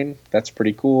 That's fine. That's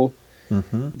pretty cool.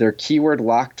 They're keyword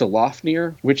locked to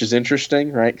Lofnir, which is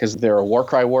interesting, right? Because they're a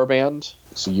Warcry warband,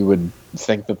 so you would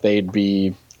think that they'd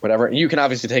be whatever. You can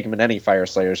obviously take them in any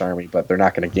Fyreslayer's army, but they're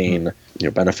not going to gain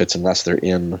benefits unless they're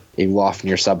in a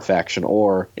Lofnir subfaction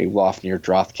or a Lofnir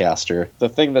Drothcaster. The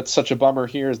thing that's such a bummer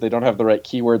here is they don't have the right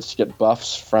keywords to get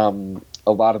buffs from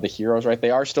a lot of the heroes, right?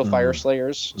 They are still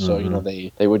Fyreslayers, so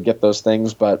they would get those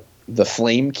things, but the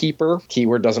Flame Keeper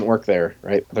keyword doesn't work there,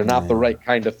 right? They're not the right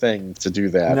kind of thing to do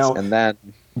that. Now, and then,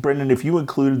 Brendan, if you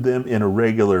included them in a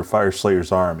regular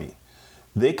Fyreslayer's army,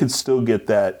 they could still get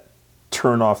that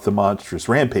turn off the monstrous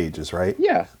rampages, right?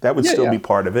 Yeah. That would still be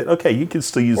part of it. Okay, you can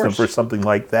still use them for something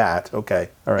like that. Okay,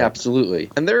 all right.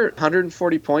 Absolutely. And they're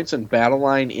 140 points in battle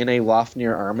line in a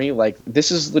Lofnir army. Like,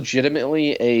 this is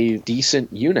legitimately a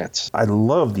decent unit. I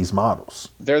love these models.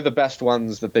 They're the best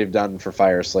ones that they've done for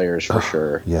Fyreslayers, for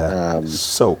sure. Yeah,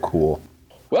 so cool.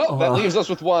 Well, that leaves us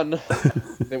with one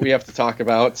that we have to talk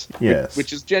about. Yes.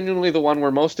 Which is genuinely the one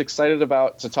we're most excited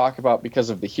about to talk about because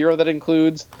of the hero that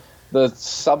includes. The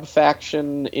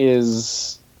subfaction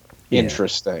is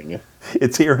interesting.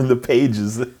 It's here in the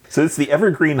pages. So it's the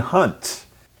Evergreen Hunt.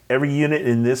 Every unit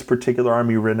in this particular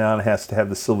Army of Renown has to have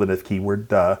the Sylvaneth keyword,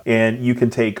 duh. And you can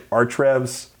take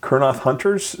Archrevs, Kurnoth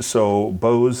Hunters, so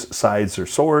bows, scythes, or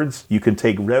swords. You can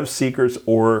take Rev Seekers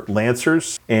or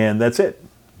Lancers, and that's it.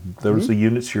 Those are the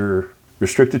units you're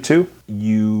restricted to.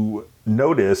 You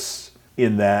notice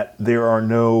in that there are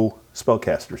no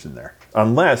spellcasters in there.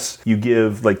 Unless you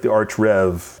give, like, the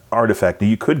Archrev artifact. Now,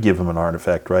 you could give him an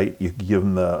artifact, right? You could give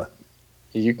him the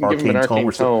Arcane Tome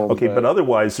or something. Okay, but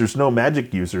otherwise, there's no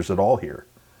magic users at all here.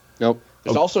 Nope.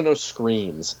 There's also no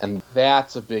screens, and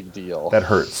that's a big deal. That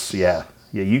hurts, yeah.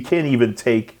 Yeah, you can't even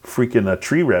take freaking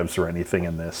tree revs or anything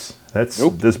in this. That's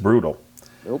this brutal.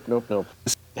 Nope.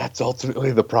 That's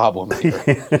ultimately the problem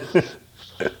here.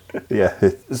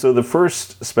 Yeah. So the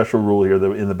first special rule here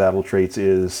in the battle traits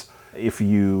is if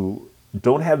you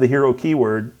don't have the hero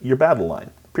keyword, your battle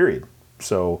line, period.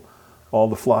 So all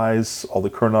the flies, all the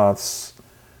Kurnoths,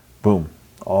 boom,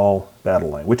 all battle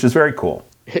line, which is very cool.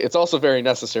 It's also very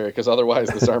necessary because otherwise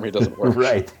this army doesn't work.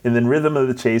 Right. And then Rhythm of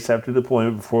the Chase after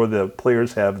deployment before the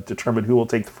players have determined who will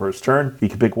take the first turn. You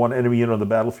can pick 1 enemy unit on the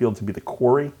battlefield to be the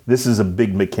quarry. This is a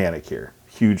big mechanic here.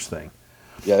 Huge thing.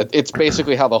 Yeah, it's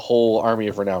basically how the whole Army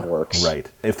of Renown works. Right.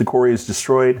 If the quarry is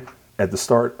destroyed at the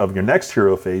start of your next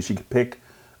hero phase, you can pick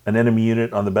an enemy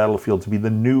unit on the battlefield to be the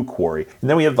new quarry. And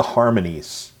then we have the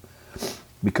harmonies,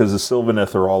 because the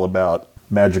Sylvaneth are all about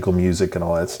magical music and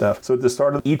all that stuff. So at the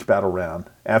start of each battle round,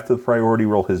 after the priority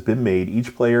roll has been made,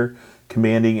 each player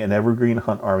commanding an evergreen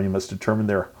hunt army must determine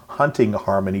their hunting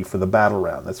harmony for the battle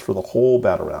round. That's for the whole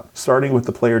battle round, starting with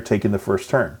the player taking the first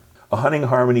turn. A hunting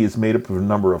harmony is made up of a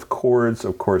number of chords.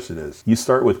 Of course it is. You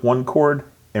start with one chord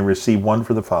and receive one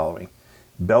for the following.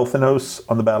 Belthanos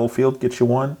on the battlefield gets you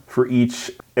one for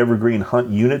each evergreen hunt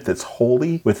unit that's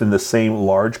wholly within the same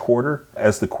large quarter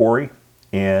as the quarry,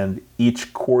 and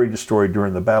each quarry destroyed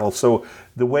during the battle. So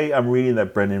the way I'm reading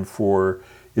that, Brendan,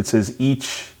 it says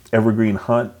each evergreen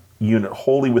hunt unit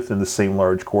wholly within the same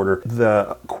large quarter.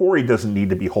 The quarry doesn't need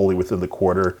to be wholly within the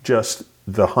quarter, just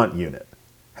the hunt unit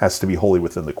has to be wholly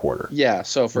within the quarter. Yeah,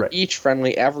 so for each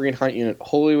friendly evergreen hunt unit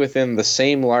wholly within the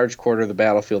same large quarter of the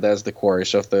battlefield as the quarry.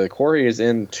 So if the quarry is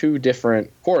in two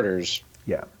different quarters...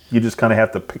 Yeah, you just kind of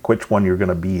have to pick which one you're going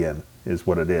to be in, is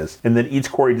what it is. And then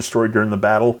each quarry destroyed during the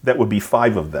battle, that would be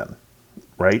 5 of them,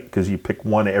 right? Because you pick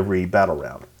one every battle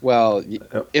round. Well,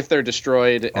 if they're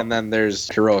destroyed, and then there's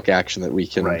heroic action that we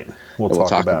can we'll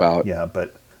talk about. Yeah,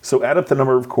 but so add up the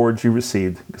number of chords you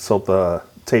received, consult the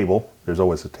table. There's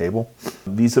always a table.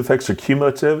 These effects are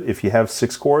cumulative. If you have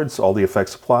 6 chords, all the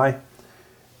effects apply.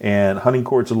 And hunting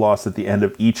chords are lost at the end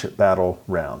of each battle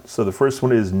round. So the first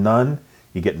one is none.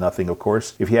 You get nothing, of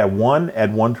course. If you have 1,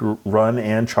 add 1 to run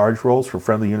and charge rolls for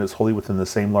friendly units wholly within the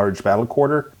same large battle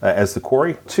quarter as the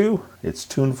quarry. 2, it's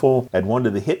tuneful. Add 1 to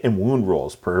the hit and wound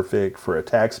rolls. Perfect for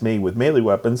attacks made with melee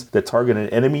weapons that target an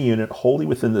enemy unit wholly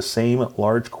within the same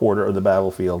large quarter of the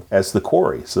battlefield as the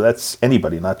quarry. So that's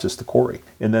anybody, not just the quarry.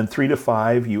 And then 3 to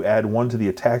 5, you add 1 to the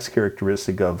attacks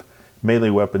characteristic of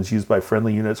melee weapons used by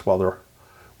friendly units while they're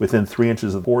within 3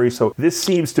 inches of the quarry. So this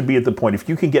seems to be at the point, if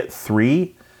you can get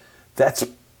 3, that's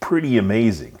pretty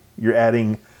amazing. You're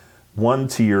adding 1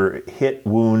 to your hit,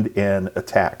 wound, and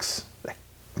attacks.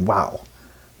 Wow.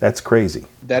 That's crazy.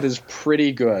 That is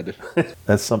pretty good.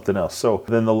 That's something else. So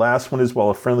then the last one is, while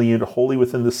a friendly unit wholly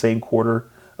within the same quarter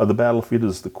of the battlefield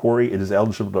as the quarry, it is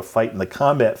eligible to fight in the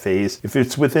combat phase if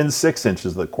it's within 6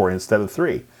 inches of the quarry instead of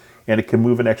 3. And it can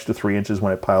move an extra 3 inches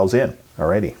when it piles in.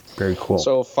 Alrighty. Very cool.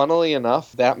 So funnily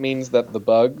enough, that means that the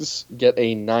bugs get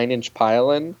a 9-inch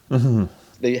pile-in. Mm-hmm.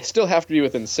 They still have to be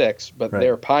within 6, but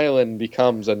their pile-in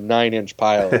becomes a 9-inch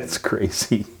pile-in. That's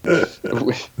crazy.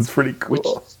 It's pretty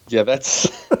cool. That's...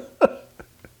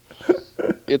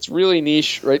 It's really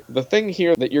niche, right? The thing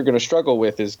here that you're going to struggle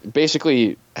with is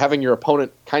basically having your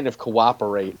opponent kind of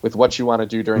cooperate with what you want to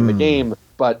do during the game,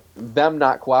 but them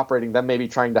not cooperating, them maybe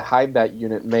trying to hide that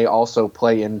unit may also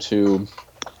play into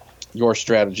your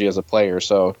strategy as a player.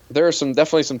 So there are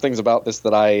definitely some things about this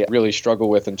that I really struggle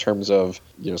with in terms of,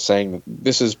 saying that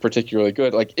this is particularly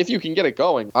good. Like, if you can get it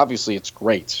going, obviously it's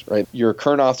great, right? Your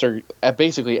Kurnoths are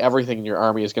basically everything in your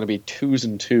army is going to be 2s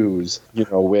and 2s,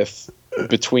 with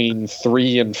between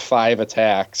 3 and 5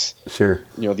 attacks. Sure.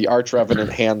 The Arch Revenant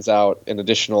hands out an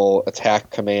additional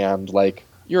attack command. Like,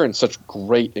 you're in such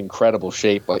great, incredible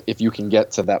shape. Like, if you can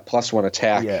get to that +1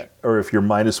 attack. Yeah, or if you're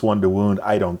 -1 to wound,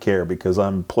 I don't care, because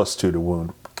I'm +2 to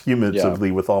wound.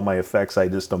 Cumulatively, with all my effects, I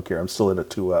just don't care. I'm still at a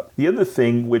 2-up. The other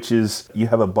thing, which is you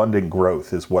have abundant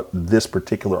growth, is what this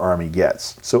particular army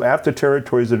gets. So after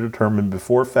territories are determined,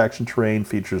 before faction terrain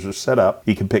features are set up,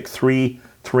 you can pick 3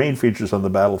 terrain features on the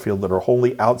battlefield that are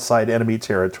wholly outside enemy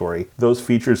territory. Those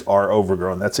features are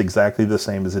overgrown. That's exactly the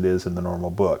same as it is in the normal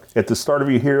book. At the start of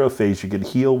your hero phase, you can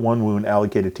heal 1 wound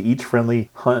allocated to each friendly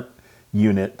hunt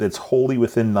unit that's wholly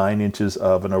within 9 inches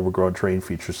of an overgrown terrain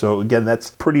feature. So again,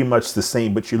 that's pretty much the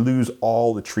same, but you lose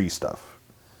all the tree stuff.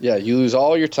 Yeah, you lose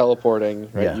all your teleporting,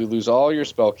 right? Yeah. You lose all your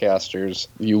spellcasters,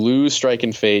 you lose Strike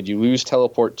and Fade, you lose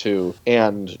Teleport 2,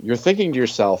 and you're thinking to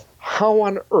yourself, how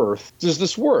on earth does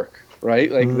this work?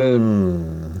 Right? Like,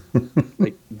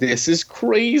 like, this is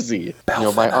crazy.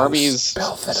 Belthanos, my army's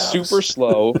super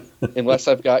slow unless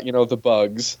I've got, the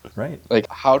bugs. Right. Like,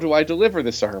 how do I deliver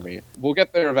this army? We'll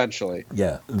get there eventually.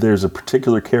 Yeah. There's a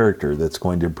particular character that's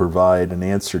going to provide an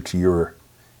answer to your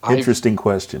interesting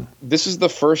question. This is the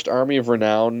first Army of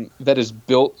Renown that is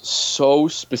built so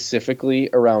specifically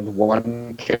around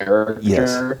one character.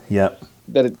 Yes. Yep.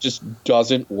 That it just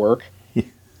doesn't work.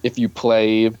 If you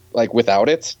play, like, without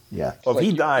it. Yeah. Well, if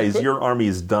he dies, your army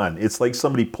is done. It's like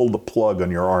somebody pulled the plug on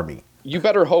your army. you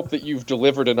better hope that you've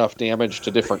delivered enough damage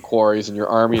to different quarries and your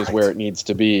army is where it needs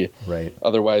to be. Right.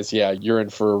 Otherwise, yeah, you're in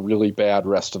for a really bad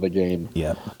rest of the game.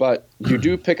 Yeah. But you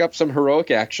do pick up some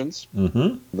heroic actions.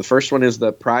 Mm-hmm. The first one is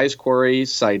the prize quarry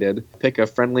sighted. Pick a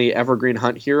friendly evergreen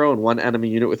hunt hero and one enemy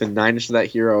unit within 9 inches of that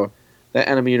hero. That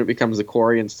enemy unit becomes the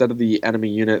quarry instead of the enemy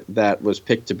unit that was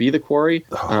picked to be the quarry.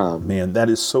 Oh, man, that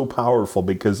is so powerful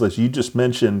because, as you just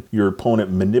mentioned, your opponent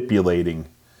manipulating,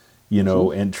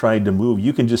 and trying to move.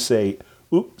 You can just say,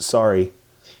 oops, sorry,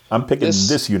 I'm picking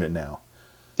this unit now.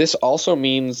 This also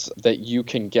means that you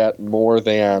can get more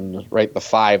than, the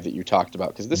 5 that you talked about,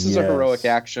 because this is a heroic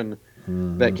action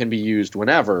that can be used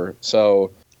whenever.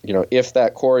 So, if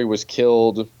that quarry was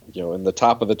killed, in the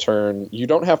top of the turn, you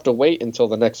don't have to wait until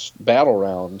the next battle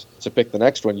round to pick the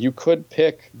next one. You could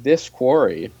pick this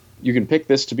quarry. You can pick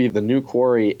this to be the new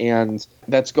quarry, and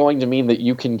that's going to mean that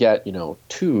you can get,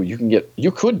 2.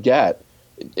 You could get,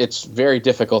 it's very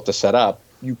difficult to set up,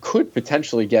 you could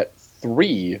potentially get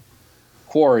 3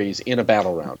 quarries in a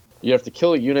battle round. You have to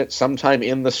kill a unit sometime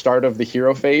in the start of the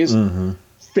hero phase. Mm-hmm.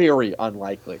 Very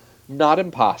unlikely. Not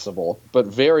impossible, but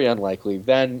very unlikely.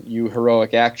 Then you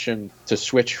heroic action to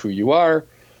switch who you are,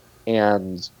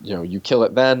 and you kill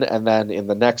it then, and then in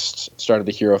the next start of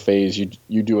the hero phase,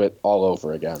 you do it all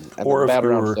over again. And or then the if battle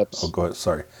you round were, flips. oh, go ahead,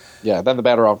 sorry. Yeah, then the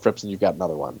battle round flips, and you've got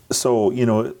another one.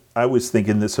 So I was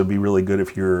thinking this would be really good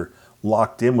if you're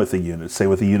locked in with a unit, say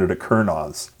with a unit of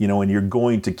Kurnoths, and you're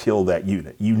going to kill that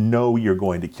unit. You're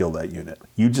going to kill that unit.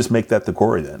 You just make that the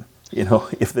quarry then.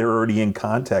 If they're already in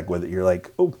contact with it, you're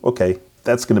like, oh, okay,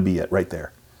 that's going to be it right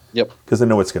there. Yep. Because I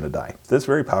know it's going to die. That's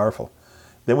very powerful.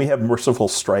 Then we have Merciful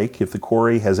Strike. If the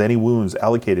quarry has any wounds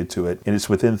allocated to it, and it's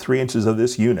within 3 inches of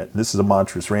this unit, this is a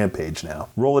monstrous rampage now,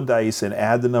 roll a dice and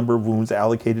add the number of wounds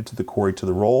allocated to the quarry to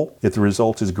the roll. If the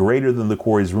result is greater than the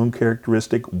quarry's wound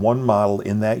characteristic, one model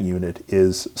in that unit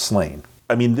is slain.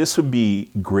 I mean, this would be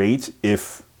great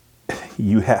if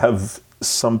you have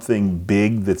something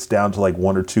big that's down to like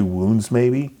 1 or 2 wounds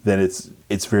maybe, then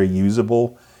it's very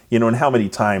usable. And how many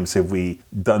times have we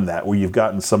done that where you've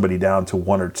gotten somebody down to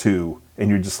 1 or 2 and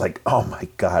you're just like, oh my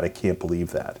God, I can't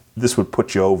believe that. This would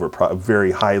put you over, very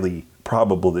highly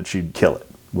probable that you'd kill it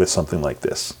with something like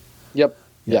this. Yep.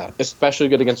 Yeah, especially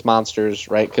good against monsters,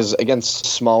 right? Because against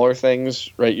smaller things,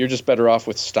 right, you're just better off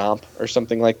with Stomp or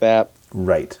something like that.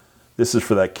 Right. This is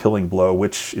for that killing blow,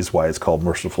 which is why it's called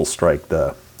Merciful Strike.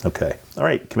 Duh. Okay. All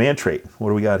right. Command trait. What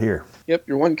do we got here? Yep,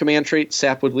 your 1 command trait,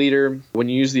 Sapwood Leader. When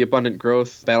you use the Abundant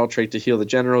Growth battle trait to heal the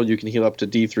general, you can heal up to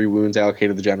D3 wounds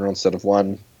allocated to the general instead of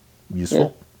 1.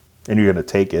 Useful. Yeah. And you're going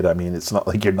to take it. I mean, it's not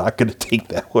like you're not going to take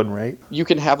that one, right? You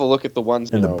can have a look at the ones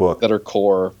in the book that are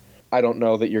core. I don't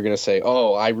know that you're going to say,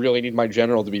 oh, I really need my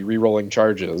general to be re-rolling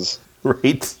charges.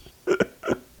 Right.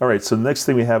 All right, so the next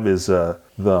thing we have is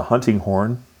the Hunting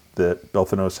Horn that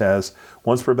Belthanos has.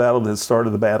 Once per battle, at the start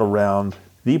of the battle round,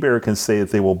 the bearer can say that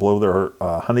they will blow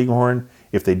their hunting horn.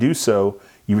 If they do so,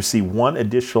 you receive 1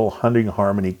 additional hunting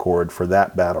harmony chord for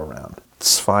that battle round.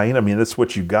 It's fine. I mean, that's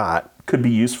what you got. Could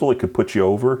be useful. It could put you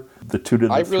over the 2 to the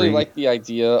 3. I really like the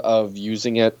idea of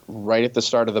using it right at the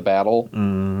start of the battle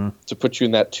to put you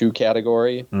in that 2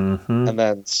 category, and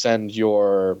then send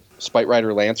your Spite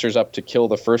Rider Lancers up to kill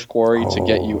the first quarry to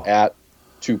get you at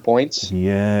 2 points.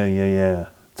 Yeah.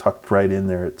 Tucked right in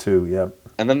there at 2, yep.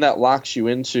 And then that locks you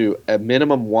into a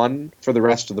minimum 1 for the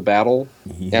rest of the battle.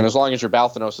 Yeah. And as long as your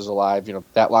Belthanos is alive,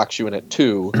 that locks you in at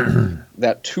 2.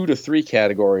 That 2 to 3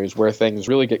 category is where things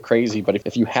really get crazy. But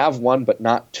if you have 1 but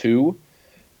not 2,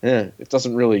 it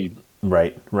doesn't really...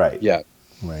 Right. Yeah.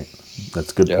 Right.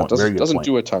 That's a good point. It doesn't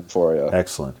do a ton for you.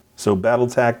 Excellent. So battle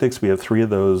tactics, we have 3 of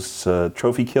those.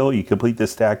 Trophy kill, you complete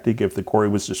this tactic if the quarry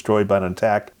was destroyed by an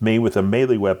attack made with a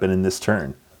melee weapon in this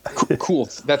turn. Cool.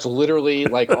 That's literally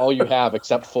like all you have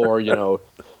except for,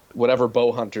 whatever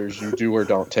bow hunters you do or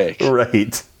don't take.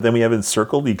 Right. Then we have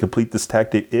encircled. You complete this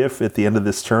tactic if, at the end of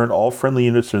this turn, all friendly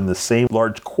units are in the same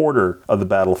large quarter of the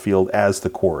battlefield as the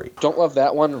quarry. Don't love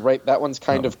that one, right? That one's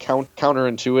kind of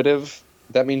counterintuitive.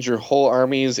 That means your whole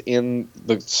army is in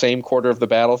the same quarter of the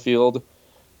battlefield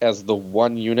as the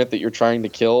one unit that you're trying to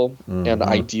kill, and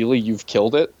ideally you've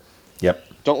killed it. Yep.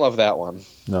 Don't love that one.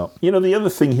 No. The other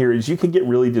thing here is you can get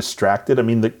really distracted. I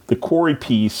mean, the quarry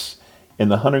piece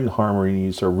and the hunting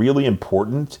harmonies are really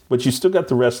important, but you still got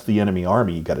the rest of the enemy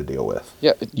army you got to deal with.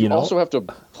 Yeah, you also have to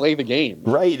play the game.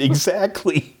 Right,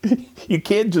 exactly. You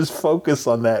can't just focus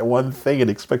on that one thing and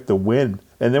expect to win.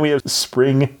 And then we have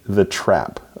Spring the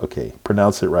Trap. Okay,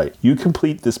 pronounce it right. You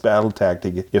complete this battle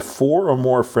tactic if 4 or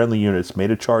more friendly units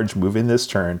made a charge move in this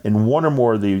turn, and 1 or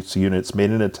more of these units made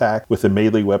an attack with a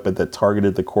melee weapon that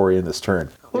targeted the quarry in this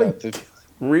turn. Yeah,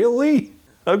 Really?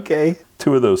 Okay.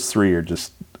 2 of those 3 are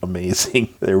just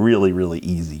amazing. They're really, really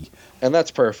easy. And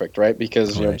that's perfect, right?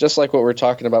 Because, Right. just like what we're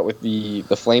talking about with the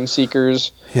Flame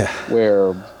Seekers, Yeah.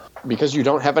 where because you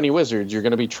don't have any wizards, you're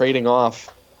going to be trading off,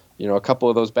 a couple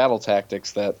of those battle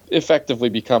tactics that effectively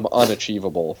become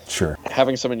unachievable. Sure.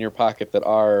 Having some in your pocket that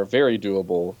are very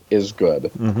doable is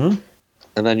good. Mm-hmm.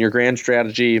 And then your grand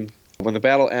strategy, when the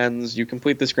battle ends, you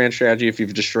complete this grand strategy if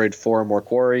you've destroyed 4 or more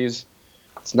quarries.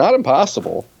 It's not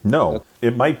impossible. No,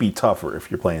 it might be tougher if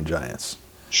you're playing giants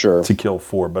Sure. to kill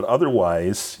 4, but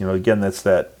otherwise, again, that's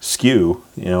that skew,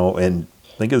 and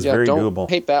I think it's very don't doable.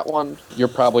 hate that one. You're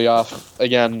probably off,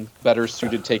 again, better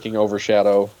suited taking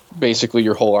Overshadow. Basically,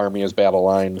 your whole army is battle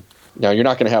line. Now, you're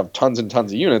not going to have tons and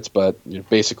tons of units, but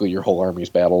basically your whole army's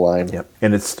battle line. Yep.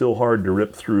 And it's still hard to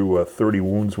rip through 30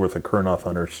 wounds worth of Kurnoth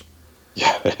Hunters.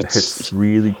 Yeah, It's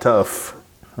really tough.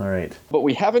 All right. But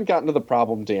we haven't gotten to the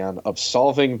problem, Dan, of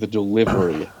solving the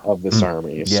delivery of this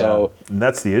army. Yeah, So and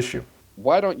that's the issue.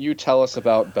 why don't you tell us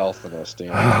about Belthanos,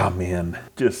 Dan? Oh, man.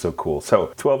 Just so cool. So,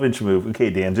 12-inch move. Okay,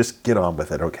 Dan, just get on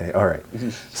with it, okay? All right.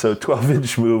 So,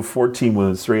 12-inch move, 14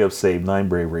 wounds, 3 up save, 9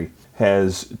 bravery.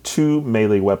 Has 2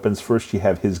 melee weapons. First, you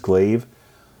have his glaive.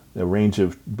 The range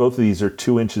of both of these are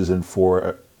 2 inches and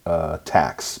 4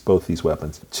 attacks, both these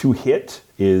weapons. To hit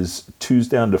is 2s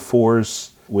down to 4s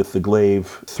with the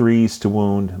glaive, 3s to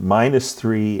wound,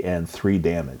 -3 and 3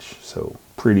 damage. So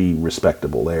pretty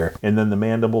respectable there. And then the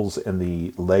mandibles and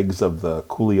the legs of the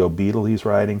Coolio beetle he's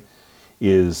riding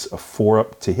is a 4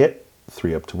 up to hit,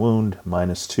 3 up to wound,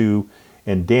 -2,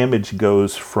 and damage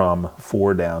goes from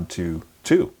 4 down to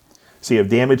 2. So you have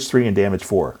damage 3 and damage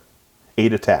 4.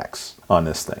 8 attacks on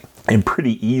this thing. And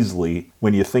pretty easily,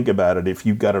 when you think about it, if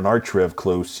you've got an Archrev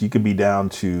close, you could be down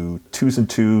to 2s and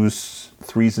 2s,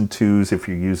 3s and 2s if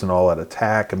you're using all that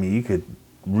attack. I mean, you could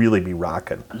really be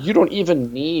rocking. You don't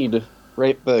even need,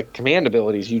 the command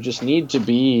abilities. You just need to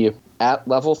be at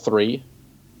level 3.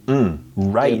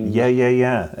 Right.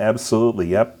 Yeah. Absolutely.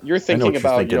 Yep. You're I know thinking what you're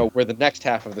about, thinking. where the next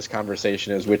half of this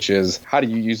conversation is, which is how do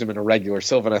you use them in a regular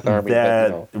Sylvaneth army?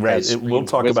 That, right. has We'll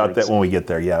screens talk about that wizards? when we get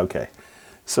there. Yeah, okay.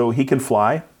 So he can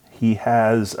fly. He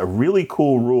has a really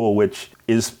cool rule, which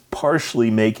is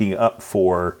partially making up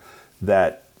for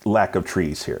that lack of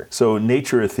trees here. So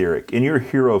nature etheric. In your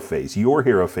hero phase,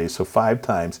 so 5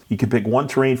 times, you can pick 1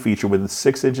 terrain feature within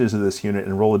 6 inches of this unit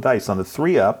and roll a dice. On the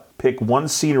 3 up, pick 1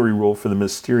 scenery rule for the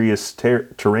mysterious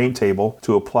terrain table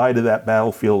to apply to that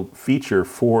battlefield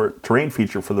terrain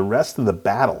feature for the rest of the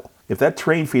battle. If that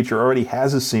terrain feature already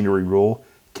has a scenery rule,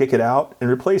 kick it out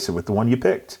and replace it with the one you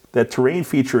picked. That terrain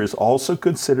feature is also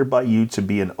considered by you to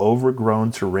be an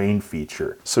overgrown terrain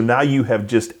feature. So now you have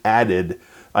just added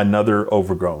another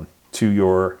overgrown to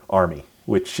your army,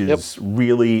 which is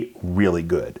really, really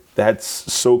good. That's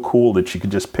so cool that you can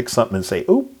just pick something and say,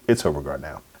 oh, it's overgrown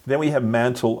now. Then we have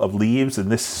Mantle of Leaves,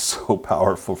 and this is so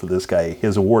powerful for this guy. He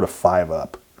has a ward of 5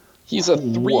 up. He's a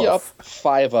 3 up,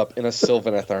 5 up in a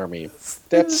Sylvaneth army.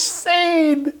 That's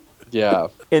insane. Yeah.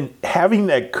 And having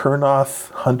that Kurnoth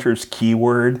Hunter's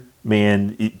keyword,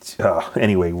 man,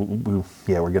 anyway, we're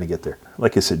going to get there.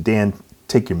 Like I said, Dan,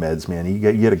 take your meds, man. You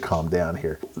got to calm down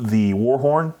here. The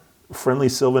Warhorn, friendly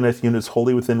Sylvaneth units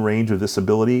wholly within range of this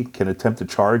ability can attempt to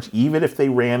charge, even if they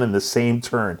ran in the same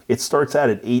turn. It starts out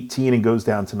at 18 and goes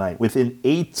down to 9. Within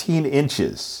 18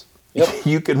 inches,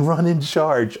 you can run and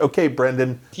charge. Okay,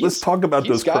 Brendan, let's talk about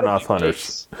those Kurnoth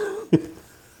Hunters.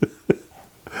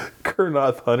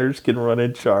 Kurnoth Hunters can run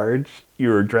and charge.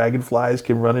 Your Dragonflies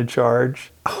can run and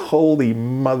charge. Holy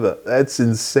mother, that's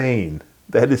insane.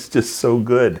 That is just so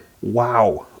good.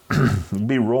 Wow. You'd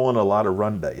be rolling a lot of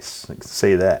run dice. I can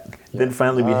say that. Then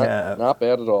finally we have... Not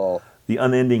bad at all. The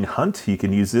Unending Hunt. You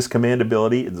can use this command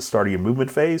ability at the start of your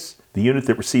movement phase. The unit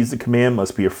that receives the command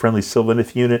must be a friendly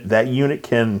Sylvaneth unit. That unit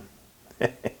can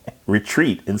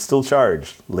retreat and still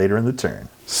charge later in the turn.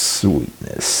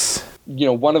 Sweetness.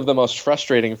 One of the most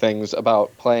frustrating things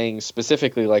about playing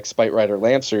specifically like Spite Rider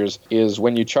Lancers is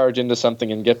when you charge into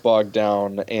something and get bogged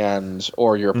down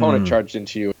or your opponent charged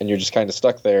into you and you're just kind of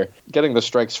stuck there. Getting the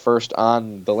strikes first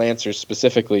on the Lancers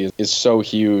specifically is so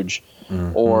huge.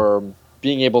 Or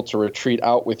being able to retreat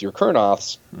out with your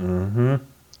Kurnoths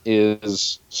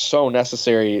is so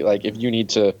necessary. Like if you need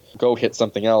to go hit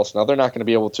something else, now they're not going to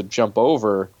be able to jump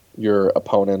over your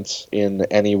opponents in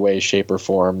any way, shape, or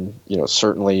form,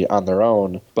 certainly on their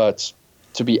own. But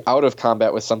to be out of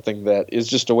combat with something that is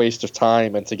just a waste of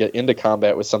time and to get into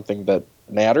combat with something that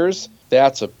matters,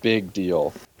 that's a big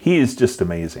deal. He is just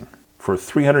amazing for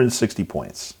 360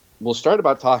 points. We'll start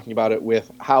talking about it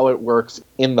with how it works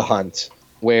in the hunt,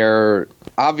 where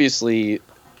obviously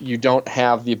you don't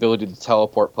have the ability to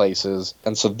teleport places.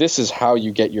 And so this is how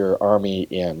you get your army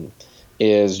in,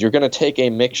 is you're going to take a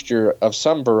mixture of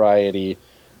some variety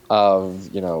of,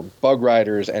 bug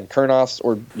riders and Kurnoths,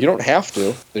 or you don't have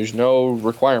to. There's no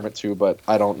requirement to, but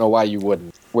I don't know why you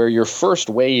wouldn't. Where your first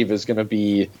wave is going to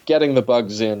be getting the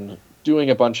bugs in, doing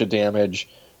a bunch of damage.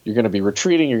 You're going to be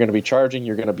retreating, you're going to be charging,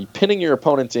 you're going to be pinning your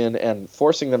opponent in and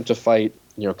forcing them to fight,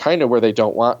 kind of where they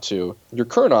don't want to. Your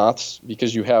Kurnoths,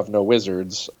 because you have no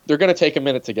wizards, they're going to take a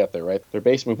minute to get there, right? Their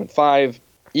base movement 5,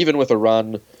 even with a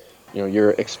run,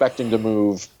 you're expecting to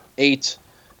move 8.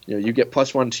 You get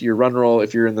 +1 to your run roll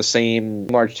if you're in the same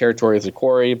large territory as a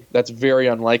quarry. That's very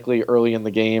unlikely early in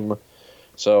the game.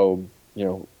 So,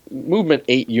 movement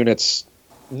 8 units,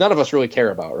 none of us really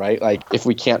care about, right? Like, if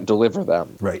we can't deliver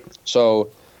them. Right. So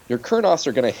your Kurnoths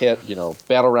are going to hit,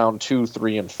 battle round 2,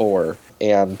 3, and 4.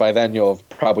 And by then you'll have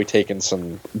probably taken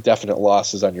some definite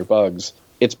losses on your bugs.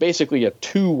 It's basically a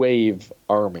 2-wave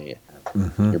army.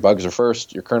 Mm-hmm. Your bugs are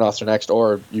first, your Kurnoths are next,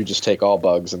 or you just take all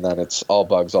bugs and then it's all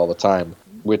bugs all the time.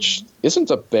 Which isn't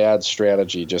a bad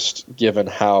strategy, just given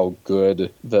how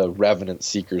good the Revenant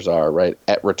Seekers are, right,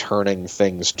 at returning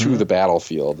things to the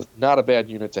battlefield. Not a bad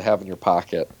unit to have in your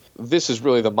pocket. This is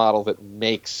really the model that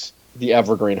makes the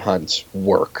Evergreen Hunt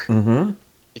work. Mm-hmm.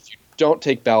 If you don't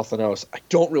take Belthanos, I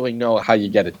don't really know how you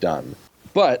get it done.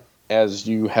 But, as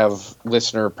you have,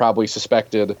 listener, probably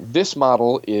suspected, this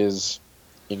model is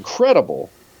incredible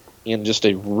in just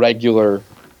a regular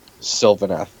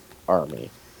Sylvaneth army.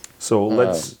 So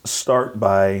let's start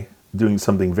by doing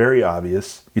something very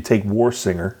obvious. You take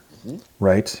Warsinger,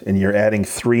 right? And you're adding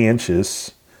 3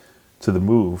 inches to the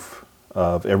move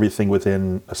of everything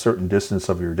within a certain distance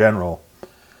of your general.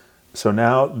 So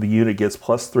now the unit gets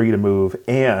 +3 to move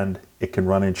and it can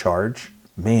run and charge.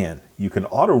 Man, you can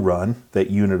auto-run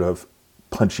that unit of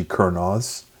punchy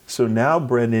Kurnoths. So now,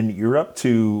 Brendan, you're up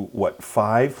to,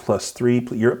 5 + 3?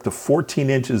 You're up to 14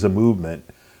 inches of movement,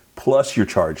 plus you're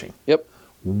charging. Yep.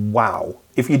 Wow.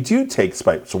 If you do take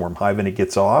Spiteswarm Hive and it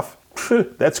gets off,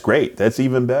 that's great. That's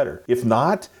even better. If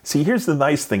not, see, here's the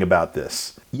nice thing about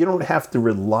this. You don't have to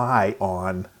rely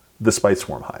on the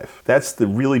Spiteswarm Hive. That's the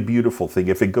really beautiful thing.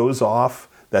 If it goes off,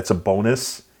 that's a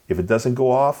bonus. If it doesn't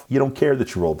go off, you don't care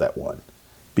that you rolled that 1.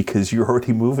 Because you're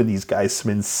already moving these guys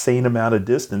some insane amount of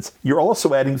distance. You're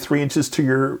also adding 3 inches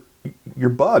to your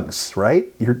bugs,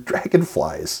 right? Your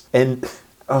dragonflies. And,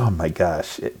 oh my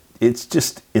gosh, it's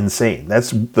just insane.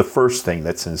 That's the first thing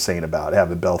that's insane about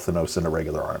having Belthanos in a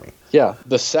regular army. Yeah.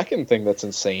 The second thing that's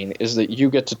insane is that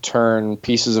you get to turn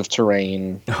pieces of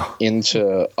terrain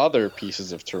into other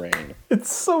pieces of terrain.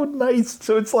 It's so nice.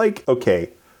 So it's like, okay,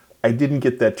 I didn't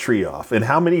get that tree off. And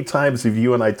how many times have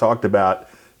you and I talked about,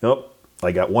 nope,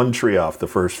 I got 1 tree off the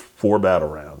first 4 battle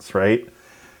rounds, right?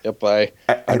 Yep,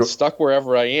 I'm stuck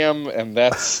wherever I am, and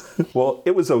that's... Well,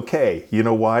 it was okay. You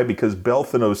know why? Because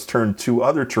Belthanos turned 2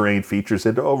 other terrain features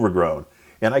into Overgrown,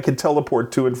 and I can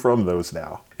teleport to and from those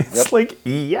now. It's like,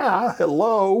 yeah,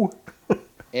 hello.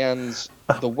 And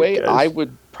the way I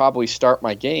would probably start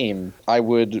my game, I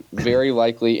would very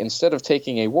likely, instead of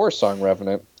taking a Warsong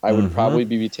Revenant, I would probably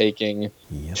be taking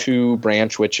 2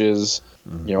 Branch Witches,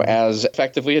 as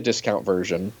effectively a discount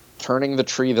version, turning the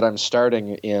tree that I'm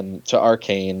starting in to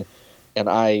Arcane, and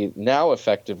I now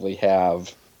effectively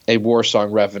have a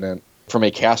Warsong Revenant from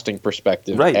a casting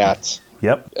perspective at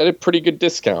a pretty good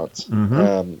discount.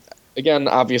 Again,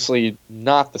 obviously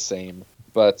not the same,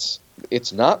 but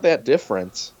it's not that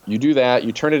different. You do that,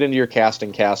 you turn it into your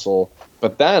casting castle,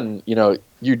 but then,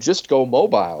 you just go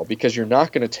mobile because you're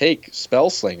not going to take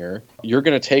Spellslinger. You're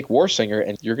going to take Warsinger,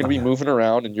 and you're going to be moving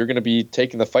around, and you're going to be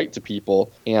taking the fight to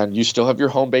people, and you still have your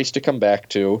home base to come back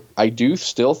to. I do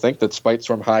still think that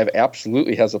Spiteswarm Hive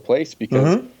absolutely has a place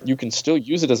because you can still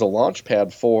use it as a launch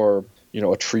pad for,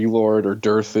 a Tree Lord or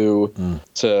Durthu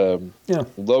to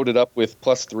load it up with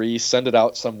 +3, send it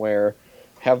out somewhere,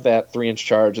 have that 3-inch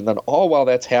charge, and then all while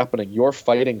that's happening, you're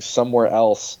fighting somewhere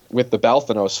else with the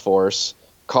Belthanos force,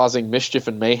 causing mischief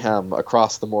and mayhem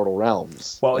across the mortal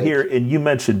realms. Well, here, and you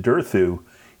mentioned Durthu,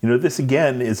 this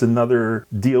again is another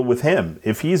deal with him.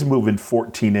 If he's moving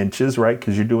 14 inches, right,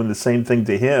 because you're doing the same thing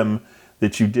to him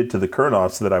that you did to the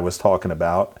Kurnoths that I was talking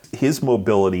about, his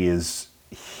mobility is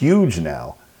huge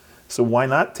now. So why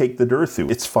not take the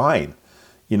Durthu? It's fine.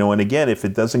 And again, if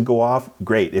it doesn't go off,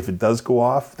 great. If it does go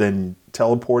off, then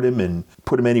teleport him and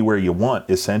put him anywhere you want,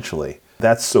 essentially.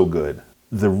 That's so good.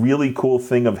 The really cool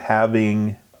thing of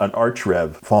having an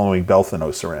Archrev following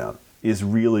Belthanos around is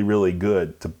really, really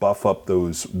good to buff up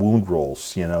those wound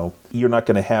rolls, You're not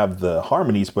going to have the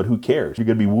harmonies, but who cares? You're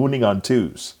going to be wounding on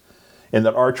 2s. And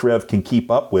that Archrev can keep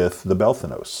up with the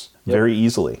Belthanos. very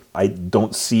easily. I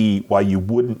don't see why you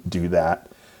wouldn't do that,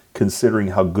 considering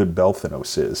how good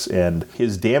Belthanos is. And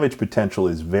his damage potential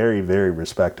is very, very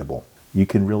respectable. You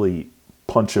can really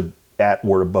punch at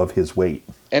or above his weight.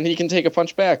 And he can take a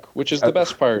punch back, which is the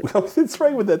best part. Well, that's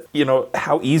right with that.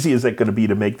 How easy is that going to be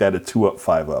to make that a 2-up,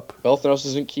 5-up? Belthanos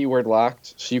isn't keyword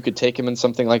locked, so you could take him in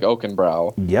something like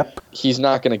Oakenbrow. Yep. He's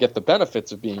not going to get the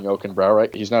benefits of being Oakenbrow,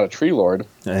 right? He's not a tree lord.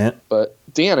 But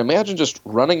Dan, imagine just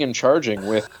running and charging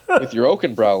with your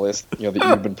Oakenbrow list, that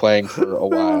you've been playing for a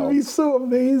while. That would be so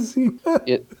amazing.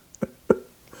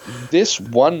 This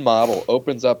one model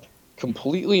opens up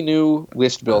completely new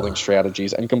list building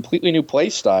strategies and completely new play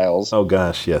styles. Oh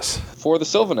gosh, yes. For the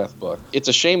Sylvaneth book. It's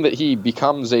a shame that he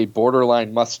becomes a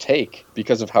borderline must-take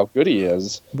because of how good he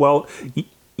is. Well,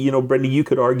 Brendan, you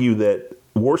could argue that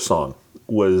Warsong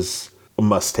was a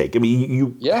must-take. I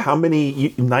mean, how many,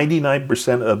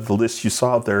 99% of the lists you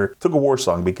saw out there took a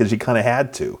Warsong because you kind of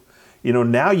had to.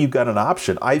 Now you've got an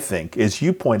option, I think. As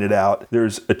you pointed out,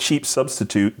 there's a cheap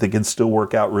substitute that can still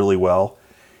work out really well.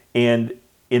 And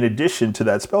in addition to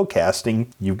that spell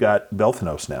casting, you've got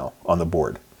Belthanos now on the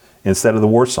board instead of the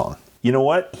Warsong. You know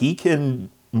what? He can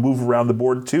move around the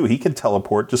board too. He can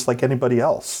teleport just like anybody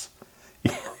else.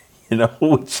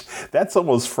 Which that's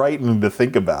almost frightening to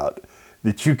think about,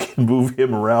 that you can move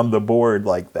him around the board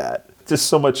like that. Just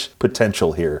so much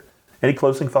potential here. Any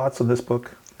closing thoughts on this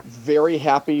book? Very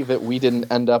happy that we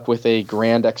didn't end up with a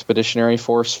Grand Expeditionary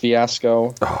Force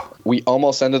fiasco. Oh. We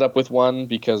almost ended up with one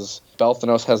because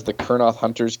Belthanos has the Kurnoth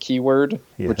Hunters keyword,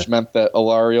 which meant that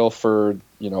Alariel for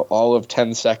all of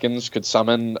 10 seconds could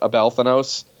summon a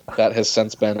Belthanos. That has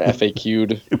since been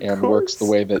FAQ'd and works the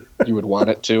way that you would want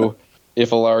it to.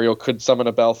 If Alariel could summon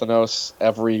a Belthanos,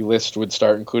 every list would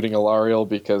start including Alariel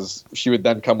because she would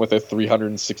then come with a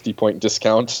 360-point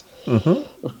discount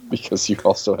because you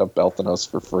also have Belthanos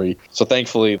for free. So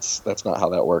thankfully, that's not how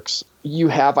that works. You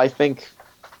have, I think,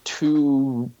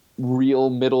 2 real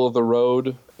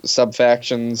middle-of-the-road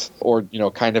sub-factions or,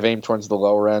 kind of aim towards the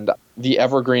lower end. The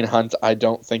Evergreen Hunt, I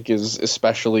don't think is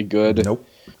especially good. Nope.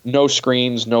 No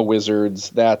screens, no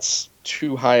wizards. That's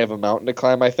too high of a mountain to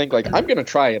climb, I think. I'm going to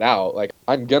try it out.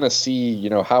 I'm going to see,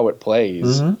 how it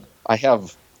plays. I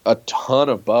have a ton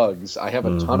of bugs. I have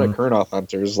a ton of Kurnoth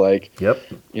Hunters.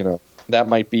 That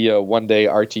might be a one-day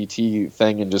RTT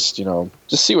thing and just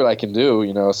see what I can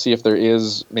do, see if there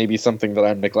is maybe something that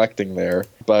I'm neglecting there.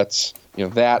 But,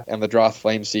 that and the Droth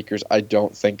Flameseekers I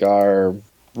don't think are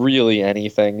really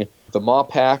anything. The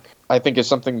Mawpit, I think, is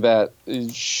something that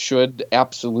should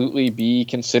absolutely be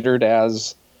considered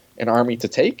as an army to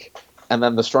take. And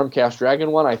then the Stormcast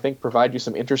Dragon one, I think, provide you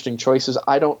some interesting choices.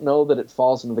 I don't know that it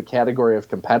falls into the category of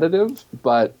competitive,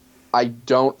 but I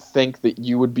don't think that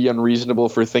you would be unreasonable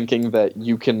for thinking that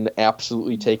you can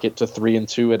absolutely take it to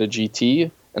 3-2 at a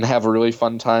GT and have a really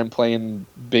fun time playing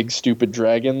big, stupid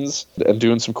dragons and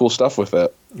doing some cool stuff with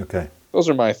it. Okay. Those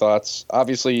are my thoughts.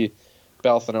 Obviously,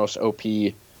 Belthanos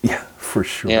OP. Yeah, for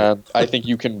sure. And I think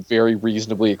you can very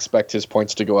reasonably expect his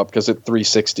points to go up because at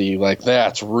 360,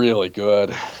 that's really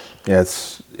good. Yeah,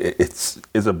 it's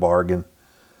a bargain.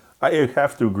 I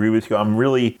have to agree with you. I'm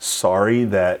really sorry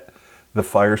that the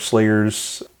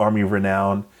Fyreslayer's Army of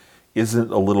Renown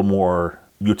isn't a little more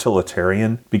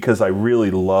utilitarian, because I really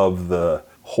love the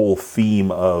whole theme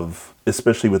of,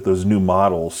 especially with those new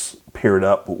models paired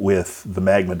up with the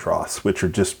Magmadroths, which are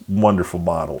just wonderful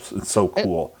models. It's so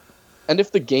cool. And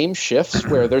if the game shifts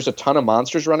where there's a ton of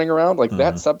monsters running around,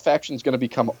 that sub-faction is going to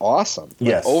become awesome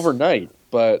overnight.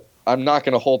 But I'm not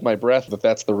going to hold my breath that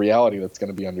that's the reality that's going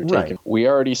to be undertaken. Right. We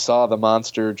already saw the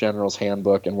Monster General's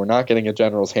Handbook, and we're not getting a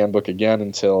General's Handbook again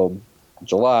until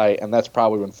July, and that's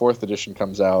probably when 4th edition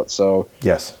comes out. So,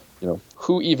 yes,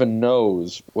 who even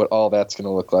knows what all that's going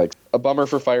to look like? A bummer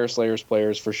for Fyreslayer's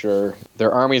players for sure.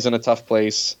 Their army's in a tough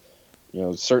place.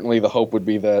 Certainly the hope would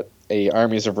be that a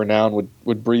Armies of Renown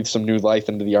would breathe some new life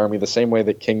into the army the same way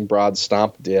that King Broad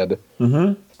Stomp did.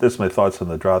 That's my thoughts on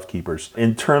the Droth Keepers.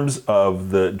 In terms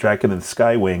of the Draken and the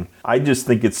Skywing, I just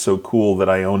think it's so cool that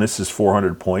Ionus is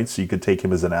 400 points, so you could take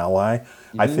him as an ally.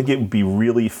 I think it would be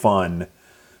really fun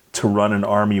to run an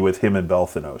army with him and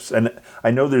Belthanos. And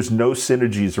I know there's no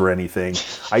synergies or anything.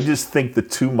 I just think the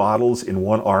 2 models in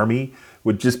one army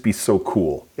would just be so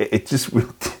cool. It just would...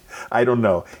 I don't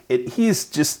know. He's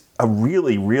just a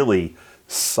really, really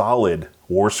solid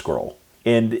Warscroll.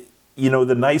 And,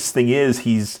 the nice thing is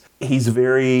he's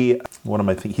very,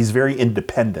 he's very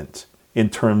independent in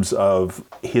terms of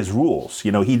his rules.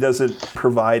 He doesn't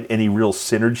provide any real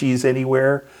synergies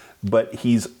anywhere, but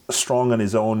he's strong on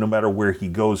his own no matter where he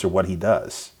goes or what he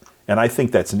does. And I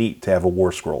think that's neat to have a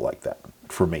Warscroll like that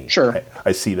for me. Sure.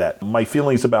 I see that. My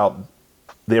feelings about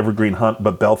the Evergreen Hunt,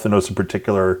 but Belthanos in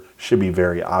particular should be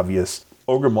very obvious.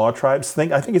 Ogre Maw Tribes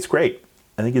thing, I think it's great.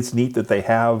 I think it's neat that they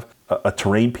have a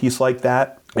terrain piece like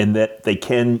that, and that they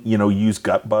can, use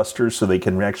Gutbusters so they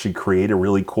can actually create a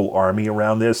really cool army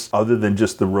around this, other than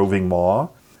just the roving maw.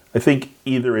 I think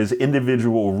either as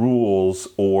individual rules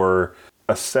or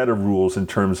a set of rules in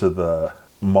terms of the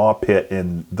Mawpit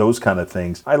and those kind of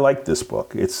things, I like this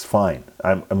book. It's fine.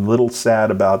 I'm a little sad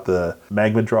about the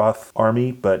Magmadroth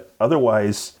army, but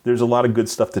otherwise, there's a lot of good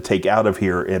stuff to take out of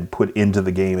here and put into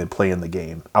the game and play in the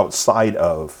game outside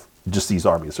of just these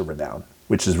armies of renown,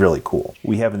 which is really cool.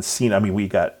 We haven't seen, we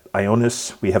got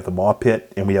Ionus, we have the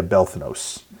Mawpit, and we have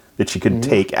Belthanos that you can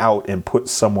take out and put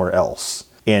somewhere else.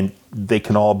 And they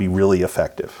can all be really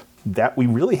effective. That we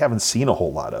really haven't seen a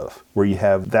whole lot of, where you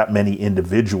have that many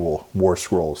individual war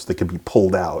scrolls that can be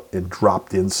pulled out and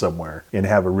dropped in somewhere and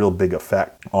have a real big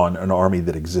effect on an army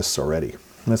that exists already.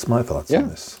 And that's my thoughts on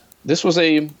this. This was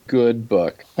a good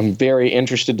book. I'm very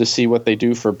interested to see what they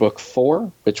do for book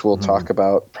 4, which we'll talk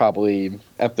about probably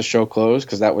at the show close,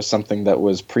 because that was something that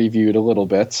was previewed a little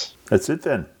bit. That's it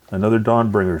then. Another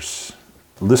Dawnbringers.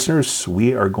 Listeners,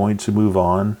 we are going to move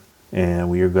on,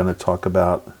 and we are going to talk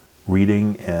about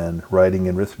reading and writing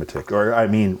and arithmetic.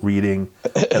 Reading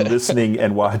and listening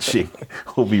and watching.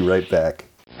 We'll be right back.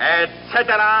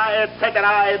 Etc.,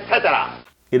 etc., etc.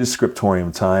 It is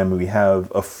Scriptorium time. We have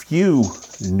a few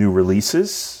new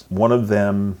releases. One of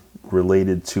them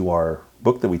related to our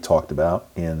book that we talked about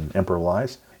in Emperor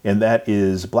Lies, and that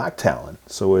is Black Talon.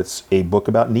 So it's a book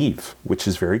about Neve, which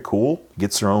is very cool.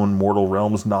 Gets her own Mortal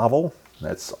Realms novel.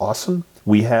 That's awesome.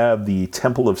 We have the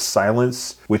Temple of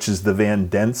Silence, which is the Van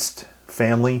Denst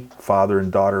family, father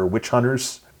and daughter witch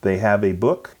hunters. They have a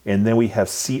book. And then we have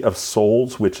Sea of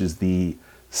Souls, which is the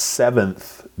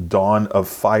 7th Dawn of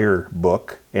Fire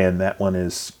book, and that one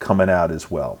is coming out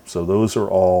as well. So those are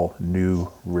all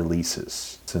new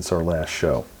releases since our last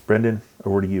show. Brendan,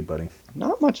 over to you, buddy.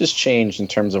 Not much has changed in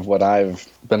terms of what I've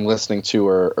been listening to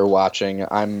or watching.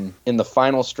 I'm in the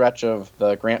final stretch of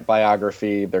the Grant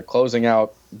biography. They're closing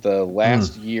out the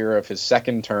last year of his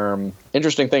second term.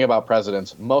 Interesting thing about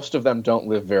presidents, most of them don't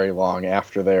live very long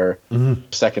after their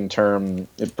second term,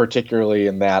 particularly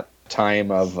in that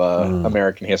time of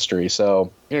American history. So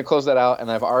I'm going to close that out,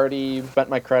 and I've already spent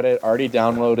my credit, already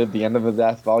downloaded The End of the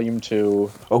Death Volume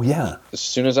 2. Oh, yeah. As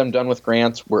soon as I'm done with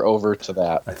Grant, we're over to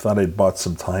that. I thought I'd bought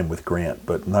some time with Grant,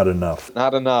 but not enough.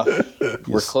 Not enough.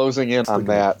 We're closing in on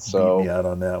that. So beat me out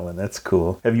on that one. That's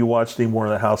cool. Have you watched any more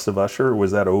of the House of Usher, or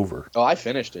was that over? Oh, I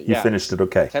finished it, You finished it,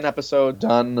 okay. 10 episode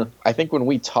done. I think when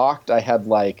we talked, I had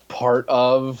part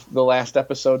of the last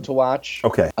episode to watch.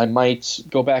 Okay. I might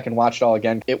go back and watch it all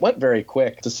again. It went very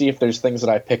quick to see if there's things that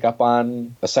I pick up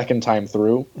on a second time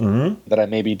through that I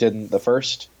maybe didn't the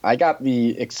first. I got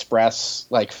the express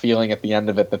feeling at the end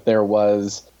of it that there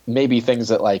was maybe things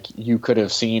that you could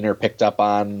have seen or picked up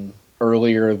on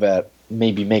earlier that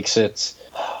maybe makes it,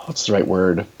 what's the right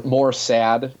word, more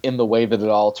sad in the way that it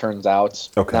all turns out.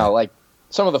 Okay. Now,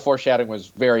 some of the foreshadowing was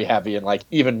very heavy, and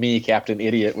even me, Captain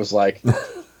Idiot, was like,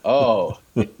 oh,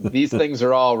 these things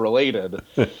are all related.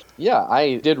 Yeah,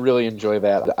 I did really enjoy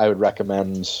that. I would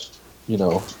recommend,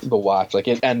 the watch.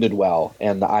 It ended well,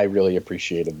 and I really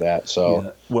appreciated that. So,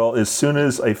 yeah. Well, as soon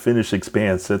as I finish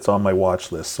Expanse, it's on my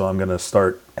watch list, so I'm going to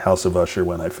start House of Usher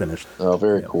when I finish. Oh,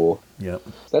 very cool. Yep.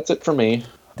 That's it for me.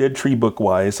 Dead Tree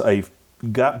book-wise, I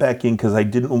got back in because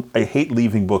I hate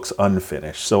leaving books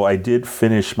unfinished. So I did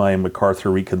finish my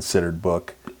MacArthur Reconsidered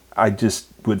book. I just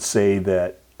would say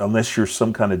that unless you're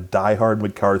some kind of diehard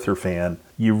MacArthur fan,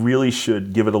 you really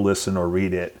should give it a listen or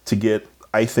read it to get,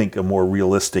 I think, a more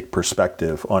realistic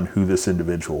perspective on who this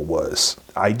individual was.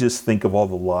 I just think of all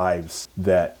the lives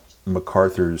that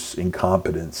MacArthur's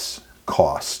incompetence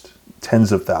cost.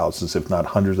 Tens of thousands, if not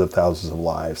hundreds of thousands of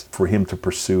lives for him to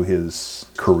pursue his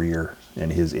career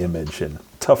and his image. And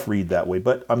tough read that way,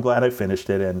 but I'm glad I finished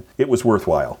it, and it was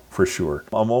worthwhile for sure.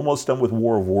 I'm almost done with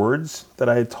War of Words that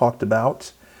I had talked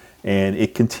about, and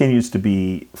it continues to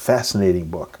be a fascinating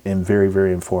book and very,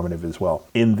 very informative as well.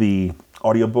 In the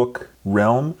audiobook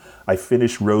realm, I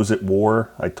finished Rose at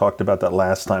War. I talked about that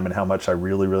last time and how much I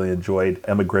really, really enjoyed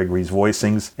Emma Gregory's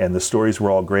voicings, and the stories were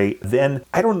all great. Then,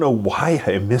 I don't know why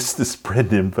I missed this,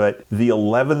 Brendan, but the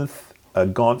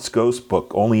 11th Gaunt's Ghost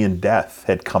book, Only in Death,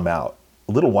 had come out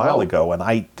a little while ago, and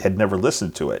I had never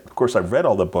listened to it. Of course, I've read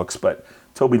all the books, but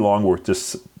Toby Longworth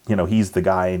just, he's the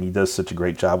guy, and he does such a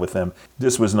great job with them.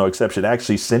 This was no exception.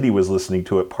 Actually, Cindy was listening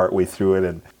to it partway through it,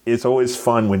 and it's always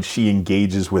fun when she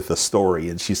engages with a story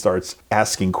and she starts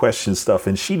asking questions stuff,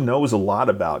 and she knows a lot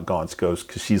about Gaunt's Ghost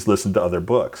because she's listened to other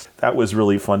books. That was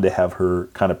really fun to have her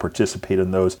kind of participate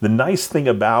in those. The nice thing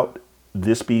about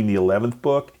this being the 11th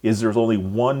book, is there's only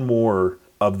one more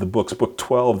of the books, book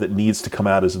 12, that needs to come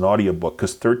out as an audiobook,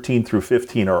 because 13 through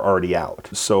 15 are already out.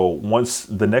 So once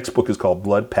the next book is called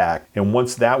Blood Pact, and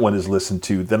once that one is listened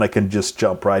to, then I can just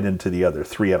jump right into the other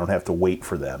 3. I don't have to wait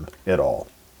for them at all.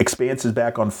 Expanse is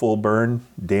back on full burn.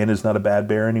 Dan is not a bad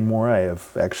bear anymore. I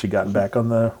have actually gotten back on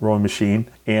the rowing machine.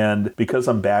 And because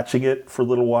I'm batching it for a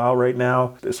little while right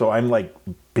now, so I'm like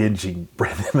binging,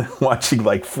 Brendan, watching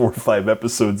like 4 or 5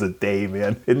 episodes a day,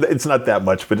 man. It's not that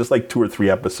much, but it's like 2 or 3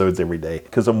 episodes every day.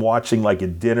 Because I'm watching like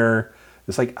at dinner.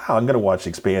 It's like, oh, I'm going to watch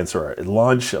Expanse, or at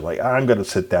lunch. I'm like, I'm going to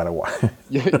sit down and watch.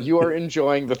 You are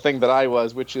enjoying the thing that I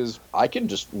was, which is I can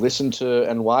just listen to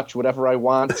and watch whatever I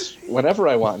want, whenever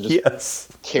I want. And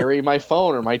just carry my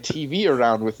phone or my TV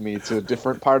around with me to a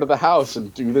different part of the house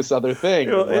and do this other thing.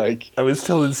 You know, I was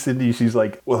telling Cindy, she's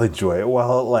like, well, enjoy it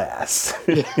while it lasts.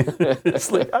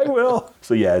 It's like, I will.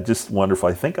 So yeah, just wonderful.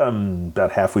 I think I'm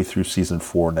about halfway through season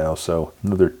 4 now, so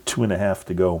another 2.5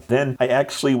 to go. Then I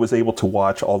actually was able to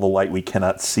watch All the Light We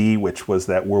Cannot See, which was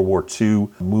that World War II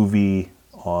movie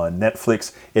on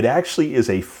Netflix. It actually is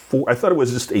I thought it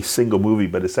was just a single movie,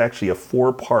 but it's actually a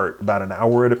 4-part, about an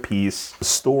hour at a piece,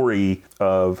 story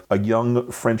of a young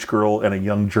French girl and a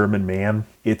young German man.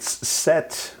 It's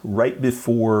set right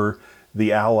before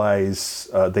the Allies,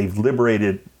 they've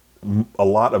liberated a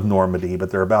lot of Normandy,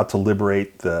 but they're about to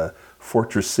liberate the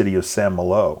fortress city of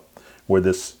Saint-Malo, where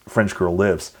this French girl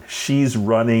lives. She's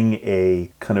running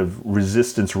a kind of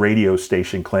resistance radio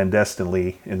station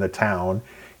clandestinely in the town,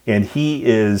 and he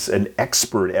is an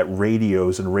expert at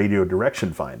radios and radio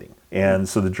direction finding. And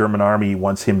so the German army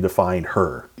wants him to find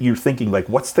her. You're thinking, like,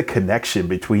 what's the connection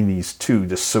between these two,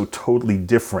 just so totally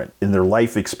different in their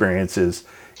life experiences?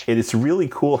 And it's really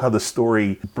cool how the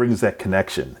story brings that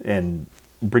connection and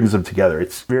brings them together.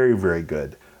 It's very, very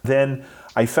good. Then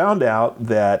I found out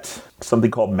that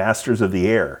something called Masters of the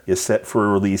Air is set for a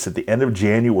release at the end of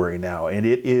January now, and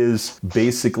it is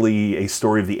basically a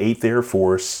story of the 8th Air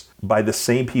Force by the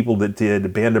same people that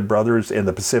did Band of Brothers and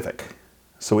the Pacific.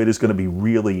 So it is going to be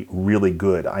really, really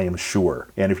good, I am sure.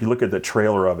 And if you look at the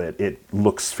trailer of it, it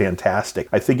looks fantastic.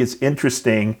 I think it's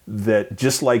interesting that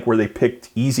just like where they picked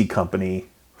Easy Company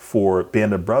for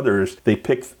Band of Brothers, they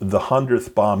picked the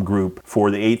 100th Bomb Group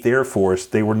for the 8th Air Force.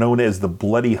 They were known as the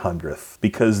Bloody 100th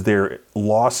because their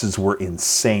losses were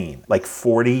insane, like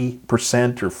 40%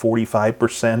 or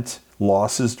 45%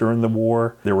 losses during the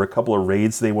war. There were a couple of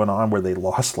raids they went on where they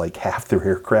lost like half their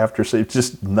aircraft or so. It's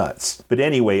just nuts. But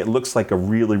anyway, it looks like a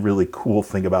really, really cool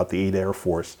thing about the 8th Air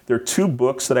Force. There are 2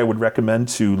 books that I would recommend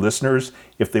to listeners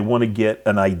if they want to get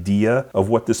an idea of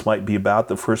what this might be about.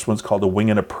 The first one's called A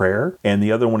Wing and a Prayer, and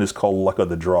the other one is called Luck of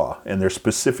the Draw. And they're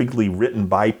specifically written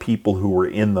by people who were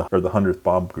in the 100th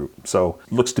Bomb Group. So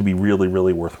it looks to be really,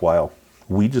 really worthwhile.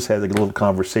 We just had a little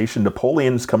conversation.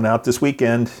 Napoleon's coming out this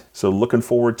weekend, so looking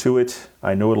forward to it.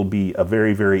 I know it'll be a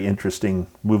very, very interesting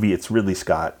movie. It's Ridley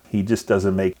Scott. He just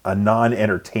doesn't make a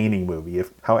non-entertaining movie.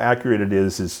 How accurate it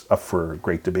is up for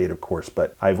great debate, of course,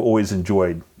 but I've always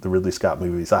enjoyed the Ridley Scott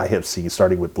movies I have seen,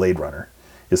 starting with Blade Runner.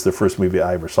 It's the first movie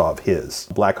I ever saw of his.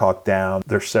 Black Hawk Down.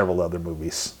 There's several other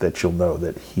movies that you'll know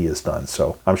that he has done.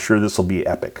 So I'm sure this will be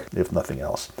epic, if nothing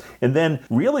else. And then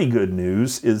really good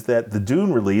news is that the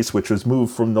Dune release, which was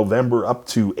moved from November up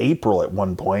to April at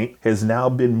one point, has now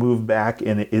been moved back,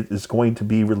 and it is going to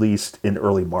be released in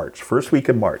early March. First week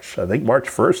in March. I think March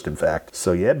 1st, in fact.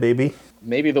 So yeah, baby.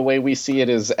 Maybe the way we see it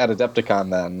is at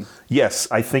Adepticon then. Yes,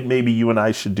 I think maybe you and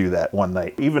I should do that one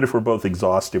night. Even if we're both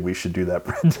exhausted, we should do that,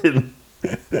 Brendan.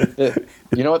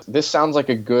 You know what? This sounds like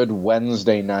a good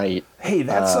Wednesday night. Hey,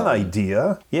 that's an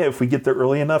idea. Yeah, if we get there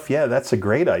early enough, yeah, that's a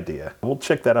great idea. We'll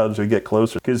check that out as we get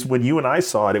closer. Because when you and I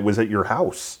saw it, it was at your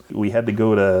house. We had to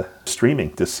go to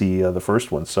streaming to see the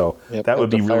first one. So that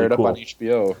would be really cool. Fire it up on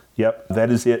HBO. Yep,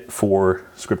 that is it for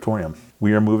Scriptorium.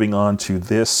 We are moving on to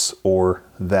This or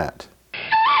That.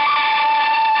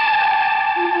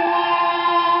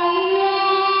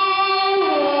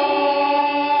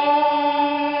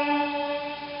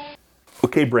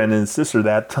 Okay, Brendan, it's this or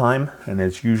that time, and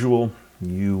as usual,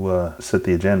 you set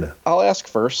the agenda. I'll ask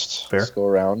first. Fair. Let's go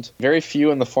around. Very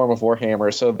few in the form of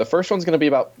Warhammer. So the first one's going to be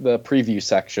about the preview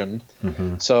section.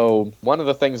 Mm-hmm. So one of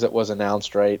the things that was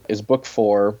announced, right, is Book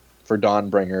 4 for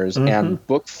Dawnbringers, and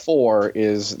Book 4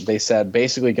 is, they said,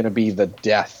 basically going to be the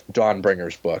Death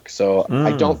Dawnbringers book. So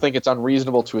I don't think it's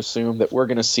unreasonable to assume that we're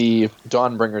going to see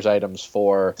Dawnbringers items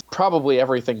for probably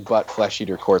everything but Flesh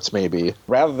Eater Courts, maybe.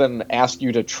 Rather than ask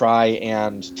you to try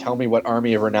and tell me what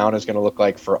Army of Renown is going to look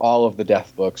like for all of the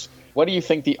Death books, what do you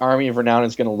think the Army of Renown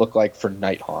is going to look like for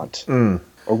Nighthaunt?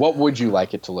 Or what would you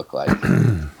like it to look like?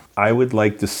 I would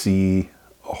like to see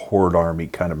a horde army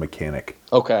kind of mechanic.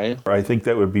 Okay. I think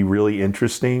that would be really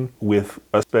interesting with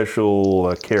a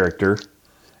special character,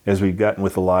 as we've gotten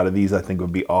with a lot of these. I think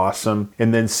would be awesome.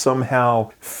 And then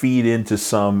somehow feed into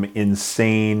some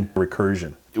insane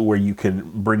recursion where you can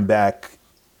bring back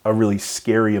a really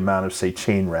scary amount of, say,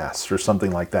 chain rasps or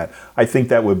something like that. I think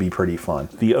that would be pretty fun.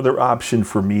 The other option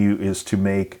for me is to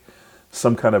make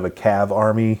some kind of a cav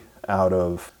army out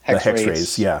of the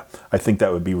Hex-Rays. Yeah, I think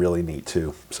that would be really neat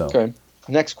too. So. Okay.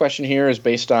 Next question here is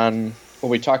based on what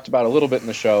we talked about a little bit in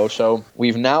the show. So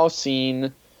we've now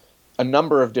seen a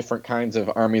number of different kinds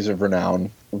of armies of renown.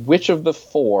 Which of the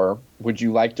 4 would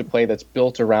you like to play that's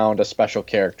built around a special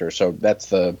character? So that's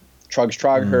the Trug's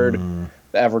Trogherd,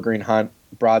 the Evergreen Hunt,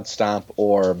 Broad Stomp,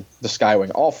 or the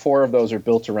Skywing. All 4 of those are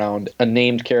built around a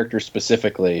named character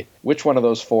specifically. Which one of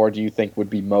those 4 do you think would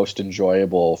be most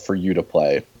enjoyable for you to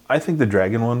play? I think the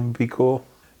dragon one would be cool.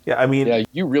 Yeah, I mean... Yeah,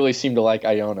 you really seem to like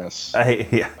Ionus.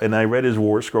 And I read his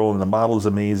War Scroll, and the model is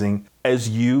amazing. As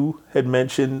you had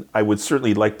mentioned, I would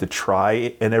certainly like to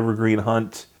try an Evergreen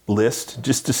Hunt list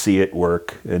just to see it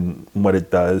work and what it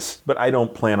does. But I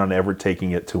don't plan on ever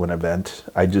taking it to an event.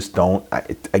 I just don't.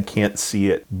 I can't see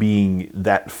it being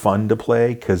that fun to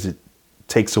play because it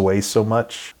takes away so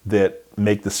much that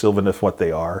make the Sylvaneth what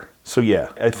they are. So yeah,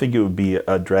 I think it would be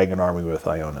a dragon army with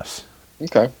Ionus.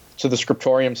 Okay. So the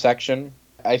Scriptorium section.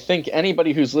 I think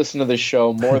anybody who's listened to this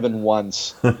show more than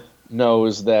once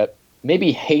knows that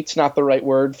maybe hate's not the right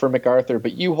word for MacArthur,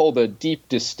 but you hold a deep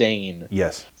disdain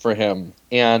for him.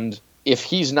 And if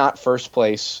he's not first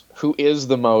place, who is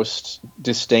the most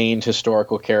disdained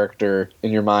historical character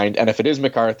in your mind? And if it is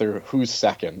MacArthur, who's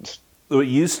second? It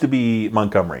used to be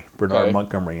Montgomery, Bernard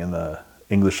Montgomery in the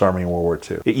English Army in World War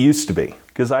II. It used to be,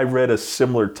 because I read a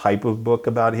similar type of book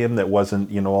about him that wasn't,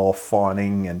 all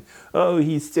fawning and, oh,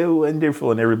 he's so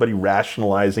wonderful, and everybody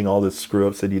rationalizing all the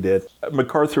screw-ups that he did.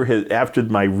 MacArthur, after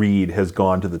my read, has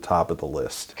gone to the top of the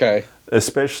list. Okay.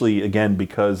 Especially, again,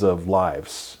 because of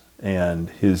lives and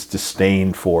his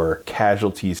disdain for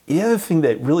casualties. The other thing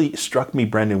that really struck me,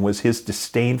 Brendan, was his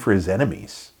disdain for his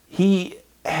enemies. He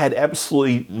had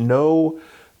absolutely no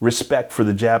respect for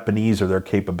the Japanese or their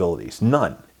capabilities.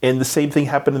 None. And the same thing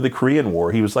happened in the Korean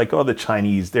War. He was like, oh, the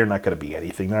Chinese, they're not going to be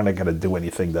anything. They're not going to do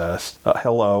anything to us.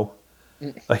 Hello.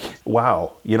 Like,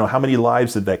 wow. How many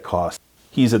lives did that cost?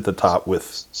 He's at the top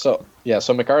with... So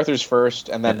MacArthur's first,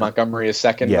 and then Montgomery is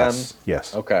second then?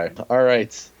 Yes. Okay. All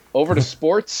right. Over to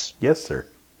sports. Yes, sir.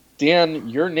 Dan,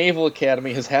 your Naval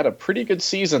Academy has had a pretty good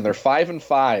season. They're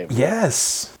 5-5.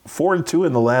 Yes. 4-2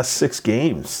 in the last 6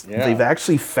 games. Yeah. They've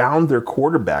actually found their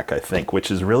quarterback, I think,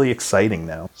 which is really exciting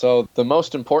now. So the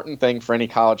most important thing for any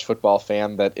college football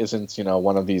fan that isn't,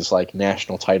 one of these like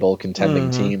national title contending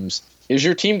teams is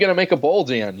your team going to make a bowl,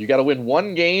 Dan? You got to win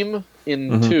 1 game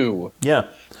in 2. Yeah,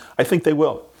 I think they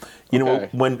will.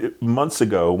 When months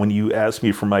ago, when you asked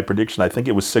me for my prediction, I think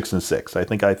it was 6-6. I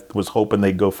think I was hoping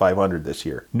they'd go 500 this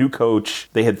year. New coach,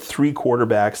 they had 3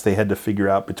 quarterbacks they had to figure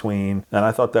out between, and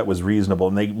I thought that was reasonable.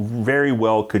 And they very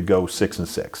well could go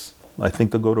 6-6. I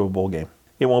think they'll go to a bowl game.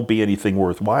 It won't be anything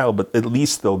worthwhile, but at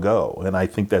least they'll go. And I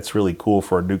think that's really cool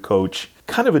for a new coach,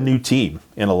 kind of a new team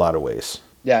in a lot of ways.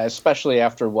 Yeah, especially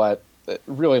after what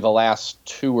really the last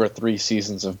 2 or 3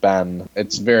 seasons have been.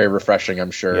 It's very refreshing,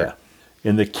 I'm sure. Yeah.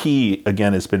 And the key,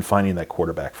 again, has been finding that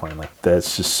quarterback finally.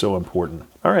 That's just so important.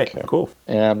 All right, cool.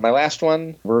 And my last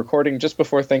one, we're recording just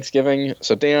before Thanksgiving.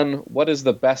 So, Dan, what is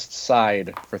the best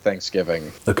side for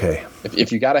Thanksgiving? Okay.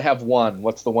 If you got to have one,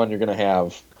 what's the one you're going to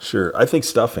have? Sure. I think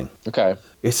stuffing. Okay.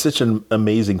 It's such an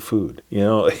amazing food.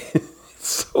 It's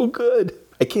so good.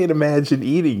 I can't imagine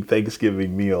eating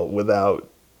Thanksgiving meal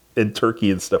and turkey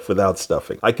and stuff without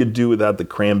stuffing. I could do without the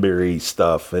cranberry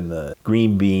stuff and the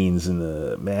green beans and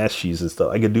the mashed cheese and stuff.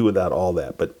 I could do without all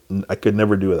that, but I could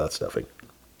never do without stuffing.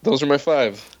 Those are my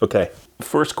 5. Okay.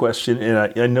 First question,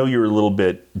 and I know you're a little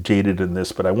bit jaded in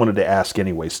this, but I wanted to ask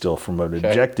anyway still from an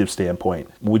objective standpoint.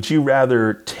 Would you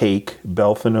rather take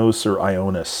Belthanos or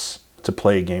Ionus to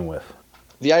play a game with?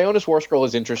 The Ionus Warscroll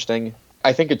is interesting.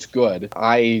 I think it's good.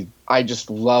 I just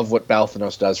love what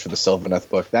Belthanos does for the Sylvaneth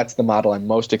book. That's the model I'm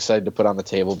most excited to put on the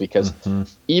table because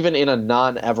even in a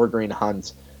non-evergreen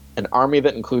hunt, an army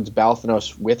that includes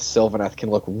Belthanos with Sylvaneth can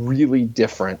look really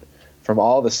different from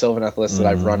all the Sylvaneth lists that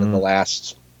I've run in the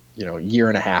last, year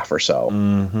and a half or so.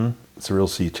 Mm-hmm. It's a real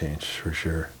sea change for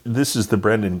sure. This is the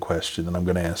Brendan question that I'm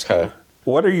going to ask you.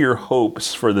 What are your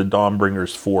hopes for the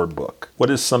Dawnbringers IV book?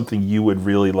 What is something you would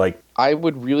really like? I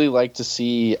would really like to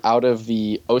see out of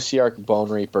the Osiarch Bone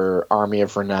Reaper Army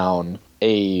of Renown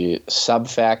a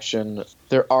sub-faction.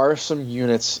 There are some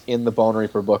units in the Bone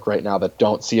Reaper book right now that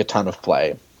don't see a ton of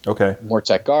play. Okay.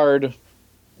 Mortek Guard,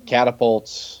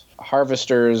 catapults.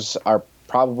 Harvesters are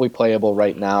probably playable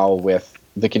right now with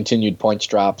the continued points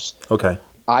drops. Okay.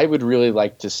 I would really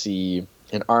like to see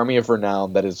an Army of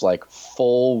Renown that is like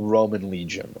full Roman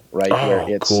Legion, right?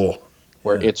 Oh, cool.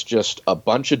 Where it's just a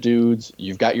bunch of dudes.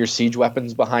 You've got your siege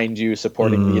weapons behind you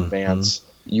supporting the advance.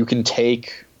 You can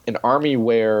take an army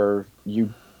where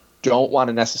you don't want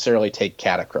to necessarily take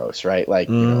Catacros, right? Like,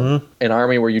 you know, an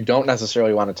army where you don't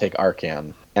necessarily want to take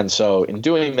Arcan. And so in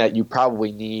doing that, you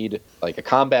probably need like a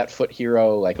combat foot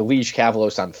hero, like a Liege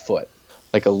Cavalos on foot,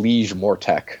 like a Liege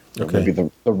Mortec, maybe the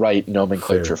right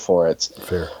nomenclature for it.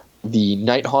 Fair. The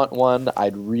Nighthaunt one,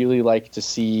 I'd really like to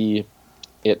see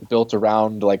it built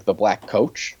around like the Black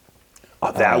Coach.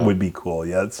 Oh, that would be cool.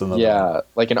 Yeah, that's another one. Yeah,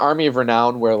 like an Army of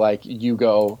Renown where like you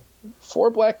go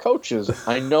 4 Black Coaches.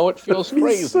 I know it feels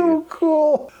crazy. So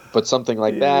cool. But something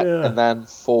like that. And then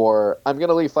I'm going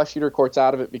to leave Flesh Eater Courts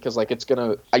out of it because like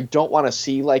I don't want to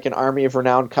see like an Army of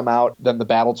Renown come out, then the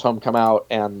Battle Tome come out,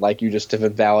 and like you just have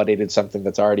invalidated something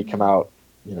that's already come out,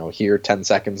 you know, here 10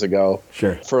 seconds ago.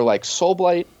 Sure. For like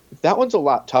Soulblight, that one's a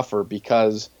lot tougher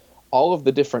because all of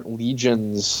the different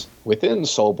legions within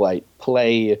Soulblight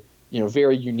play, you know,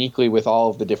 very uniquely with all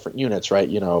of the different units, right?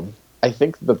 You know, I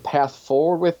think the path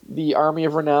forward with the Army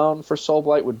of Renown for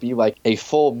Soulblight would be like a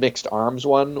full mixed arms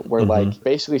one where like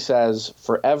basically says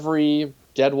for every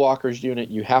Deadwalkers unit,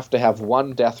 you have to have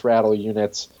 1 Death Rattle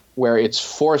unit where it's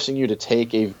forcing you to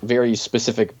take a very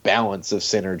specific balance of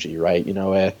synergy, right? You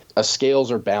know, a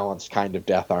scales or balanced kind of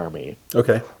Death Army.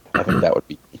 Okay. I think that would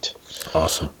be neat.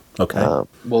 Awesome. Okay.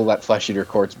 We'll let Flesh Eater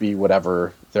Courts be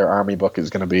whatever their army book is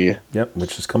going to be. Yep,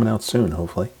 which is coming out soon,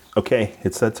 hopefully. Okay,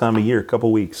 it's that time of year, a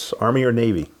couple weeks. Army or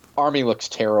Navy? Army looks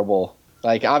terrible.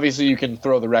 Like, obviously you can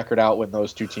throw the record out when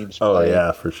those two teams play. Oh,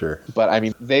 yeah, for sure. But, I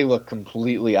mean, they look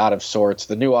completely out of sorts.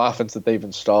 The new offense that they've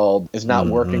installed is not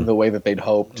working the way that they'd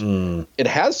hoped. It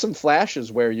has some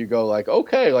flashes where you go like,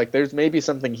 okay, like there's maybe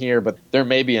something here, but there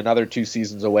may be another 2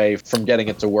 seasons away from getting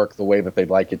it to work the way that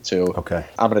they'd like it to. Okay.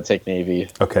 I'm going to take Navy.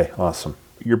 Okay, awesome.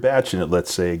 You're batching it,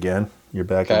 let's say, again. You're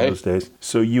back in those days.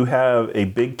 So you have a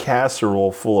big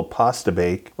casserole full of pasta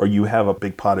bake, or you have a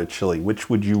big pot of chili. Which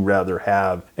would you rather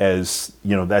have as,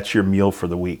 you know, that's your meal for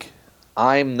the week?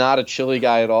 I'm not a chili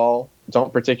guy at all.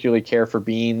 Don't particularly care for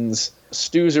beans.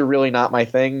 Stews are really not my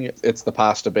thing. It's the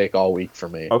pasta bake all week for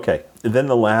me. Okay. And then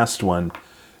the last one.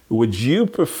 Would you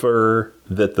prefer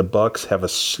that the Bucks have a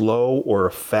slow or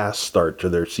a fast start to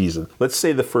their season? Let's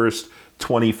say the first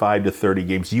 25 to 30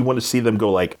 games. You want to see them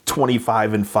go like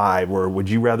 25-5, or would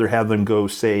you rather have them go,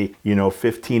 say, you know,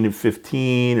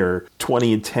 15-15 or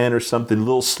 20-10 or something a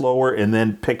little slower, and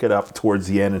then pick it up towards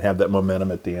the end and have that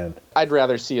momentum at the end? I'd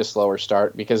rather see a slower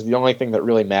start because the only thing that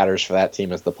really matters for that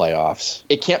team is the playoffs.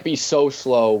 It can't be so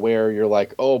slow where you're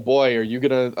like, oh boy, are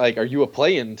you a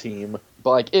play-in team? But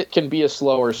like it can be a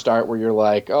slower start where you're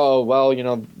like, oh well, you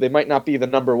know, they might not be the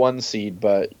number 1 seed,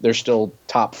 but they're still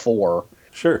top 4.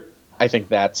 Sure. I think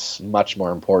that's much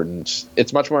more important.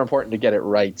 It's much more important to get it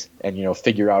right and, you know,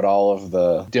 figure out all of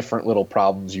the different little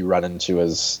problems you run into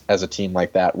as a team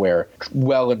like that, where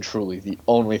well and truly the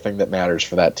only thing that matters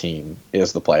for that team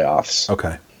is the playoffs.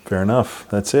 Okay, fair enough.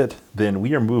 That's it. Then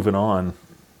we are moving on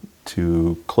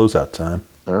to closeout time.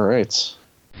 All right.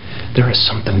 There is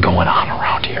something going on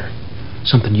around here.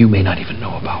 Something you may not even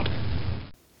know about.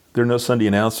 There are no Sunday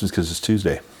announcements because it's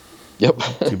Tuesday. Yep.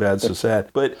 Too bad, so sad.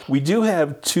 But we do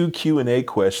have 2 Q&A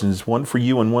questions, one for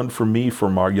you and one for me,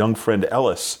 from our young friend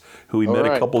Ellis, who we met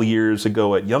a couple years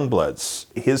ago at Youngbloods.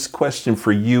 His question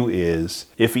for you is,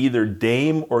 if either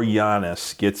Dame or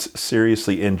Giannis gets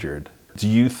seriously injured, do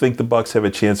you think the Bucks have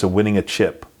a chance of winning a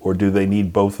chip, or do they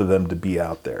need both of them to be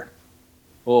out there?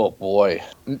 Oh, boy.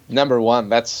 Number 1,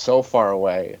 that's so far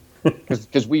away.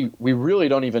 Because we really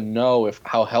don't even know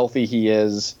how healthy he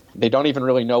is. They don't even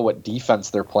really know what defense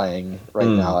they're playing right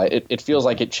now. It feels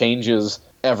like it changes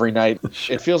every night.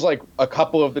 Sure. It feels like a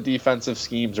couple of the defensive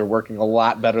schemes are working a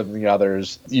lot better than the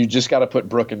others. You just got to put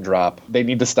Brook and drop. They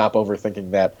need to stop overthinking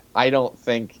that. I don't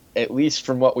think, at least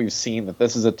from what we've seen, that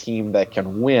this is a team that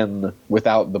can win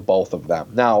without the both of them.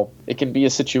 Now, it can be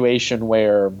a situation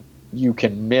where you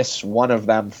can miss one of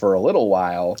them for a little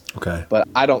while. Okay. But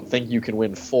I don't think you can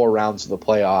win 4 rounds of the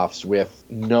playoffs with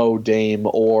no Dame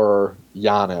or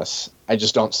Giannis. I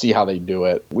just don't see how they do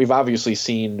it. We've obviously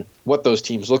seen what those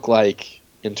teams look like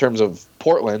in terms of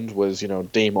Portland was, you know,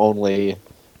 Dame only,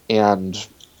 and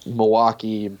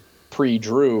Milwaukee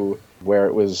pre-Drew, where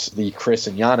it was the Chris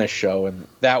and Giannis show, and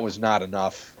that was not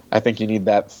enough. I think you need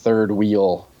that third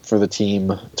wheel for the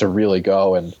team to really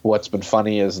go. And what's been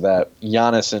funny is that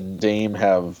Giannis and Dame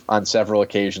have on several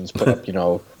occasions put up, you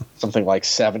know, something like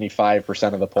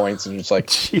 75% of the points, and you're just like,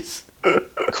 jeez,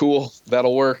 Cool.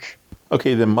 That'll work.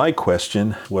 Okay, then my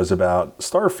question was about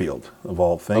Starfield, of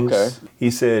all things. Okay. He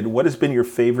said, what has been your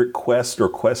favorite quest or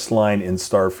quest line in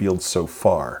Starfield so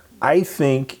far? I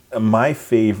think my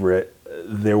favorite,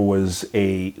 there was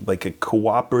a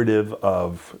cooperative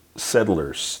of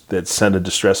settlers that sent a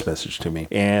distress message to me.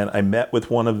 And I met with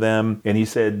one of them, and he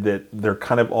said that they're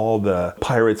kind of all the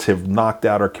pirates have knocked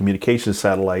out our communication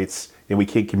satellites, and we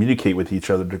can't communicate with each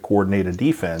other to coordinate a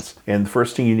defense. And the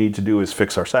first thing you need to do is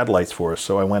fix our satellites for us.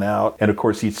 So I went out, and of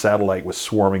course each satellite was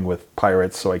swarming with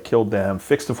pirates, so I killed them,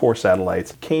 fixed the 4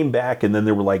 satellites, came back, and then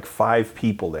there were like 5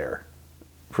 people there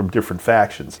from different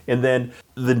factions. And then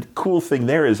the cool thing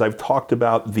there is I've talked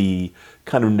about the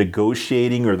kind of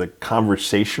negotiating or the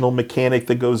conversational mechanic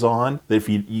that goes on, that if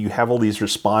you have all these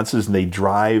responses and they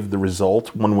drive the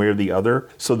result one way or the other,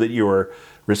 so that your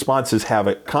responses have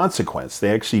a consequence.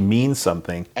 They actually mean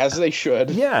something. As they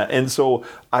should. Yeah, and so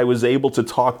I was able to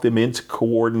talk them into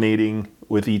coordinating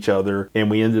with each other, and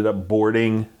we ended up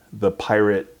boarding the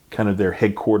pirate, kind of their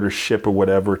headquarters ship or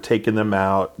whatever, taking them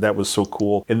out. That was so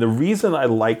cool. And the reason I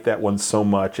like that one so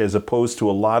much, as opposed to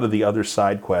a lot of the other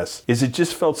side quests, is it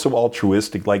just felt so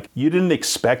altruistic. Like, you didn't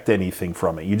expect anything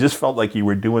from it. You just felt like you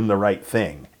were doing the right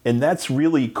thing. And that's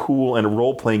really cool in a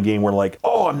role-playing game where, like,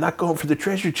 oh, I'm not going for the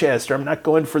treasure chest, or I'm not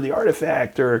going for the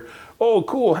artifact, or, oh,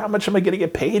 cool, how much am I going to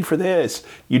get paid for this?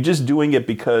 You're just doing it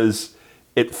because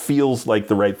it feels like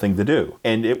the right thing to do.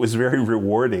 And it was very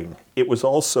rewarding. It was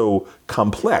also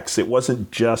complex. It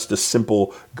wasn't just a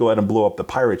simple go out and blow up the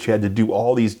pirates. You had to do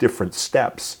all these different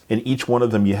steps, and each one of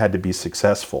them you had to be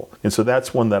successful. And so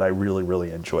that's one that I really,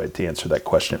 really enjoyed, to answer that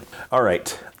question. All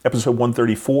right, episode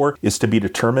 134 is to be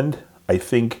determined. I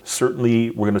think certainly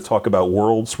we're going to talk about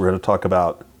worlds. We're going to talk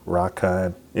about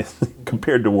Rockheim.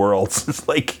 Compared to worlds, it's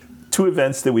like 2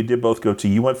 events that we did both go to.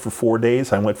 You went for 4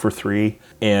 days, I went for 3.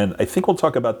 And I think we'll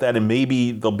talk about that, and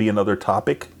maybe there'll be another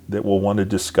topic that we'll want to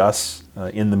discuss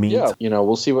in the meantime. Yeah,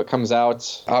 we'll see what comes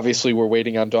out. Obviously, we're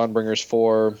waiting on Dawnbringers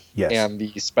 4 Yes. and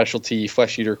the specialty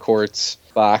Flesh Eater Quartz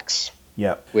box,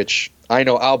 Yeah. which I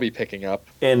know I'll be picking up.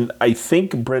 And I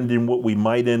think, Brendan, what we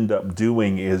might end up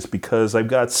doing is, because I've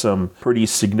got some pretty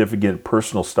significant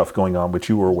personal stuff going on, which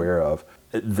you were aware of,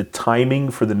 the timing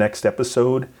for the next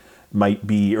episode might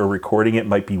be, or recording it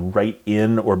might be right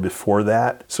in or before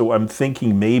that. So I'm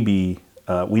thinking maybe,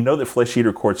 we know that Flesh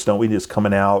Eater Quartz, don't we, is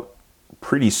coming out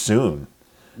pretty soon.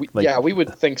 We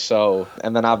would think so.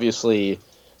 And then obviously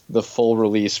the full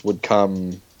release would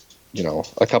come,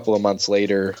 a couple of months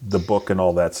later. The book and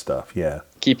all that stuff, yeah.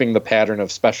 Keeping the pattern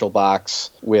of special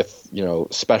box with,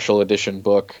 special edition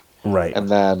book. Right. And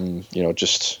then,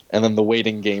 and then the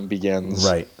waiting game begins.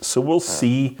 Right. So we'll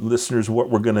see, listeners,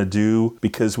 what we're going to do,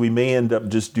 because we may end up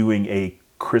just doing a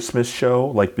Christmas show,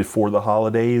 like before the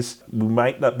holidays. We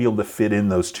might not be able to fit in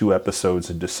those 2 episodes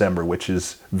in December, which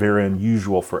is very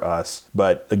unusual for us.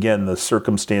 But again, the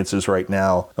circumstances right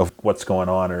now of what's going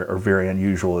on are very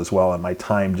unusual as well, and my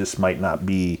time just might not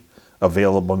be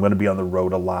available. I'm going to be on the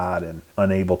road a lot and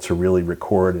unable to really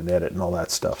record and edit and all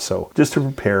that stuff. So just to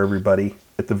prepare everybody,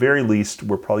 at the very least,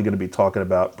 we're probably going to be talking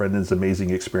about Brendan's amazing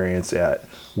experience at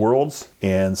Worlds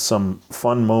and some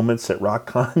fun moments at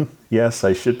RockCon. Yes,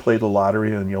 I should play the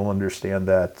lottery, and you'll understand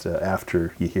that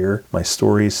after you hear my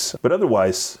stories. But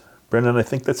otherwise, Brendan, I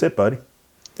think that's it, buddy.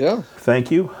 Yeah.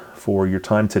 Thank you for your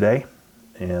time today.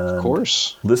 And of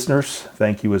course. Listeners,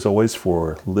 thank you as always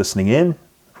for listening in,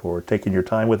 for taking your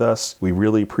time with us. We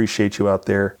really appreciate you out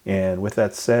there. And with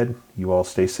that said, you all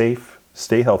stay safe,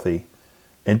 stay healthy,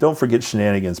 and don't forget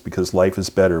shenanigans, because life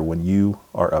is better when you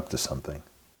are up to something.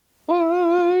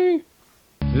 Bye.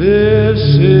 This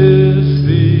is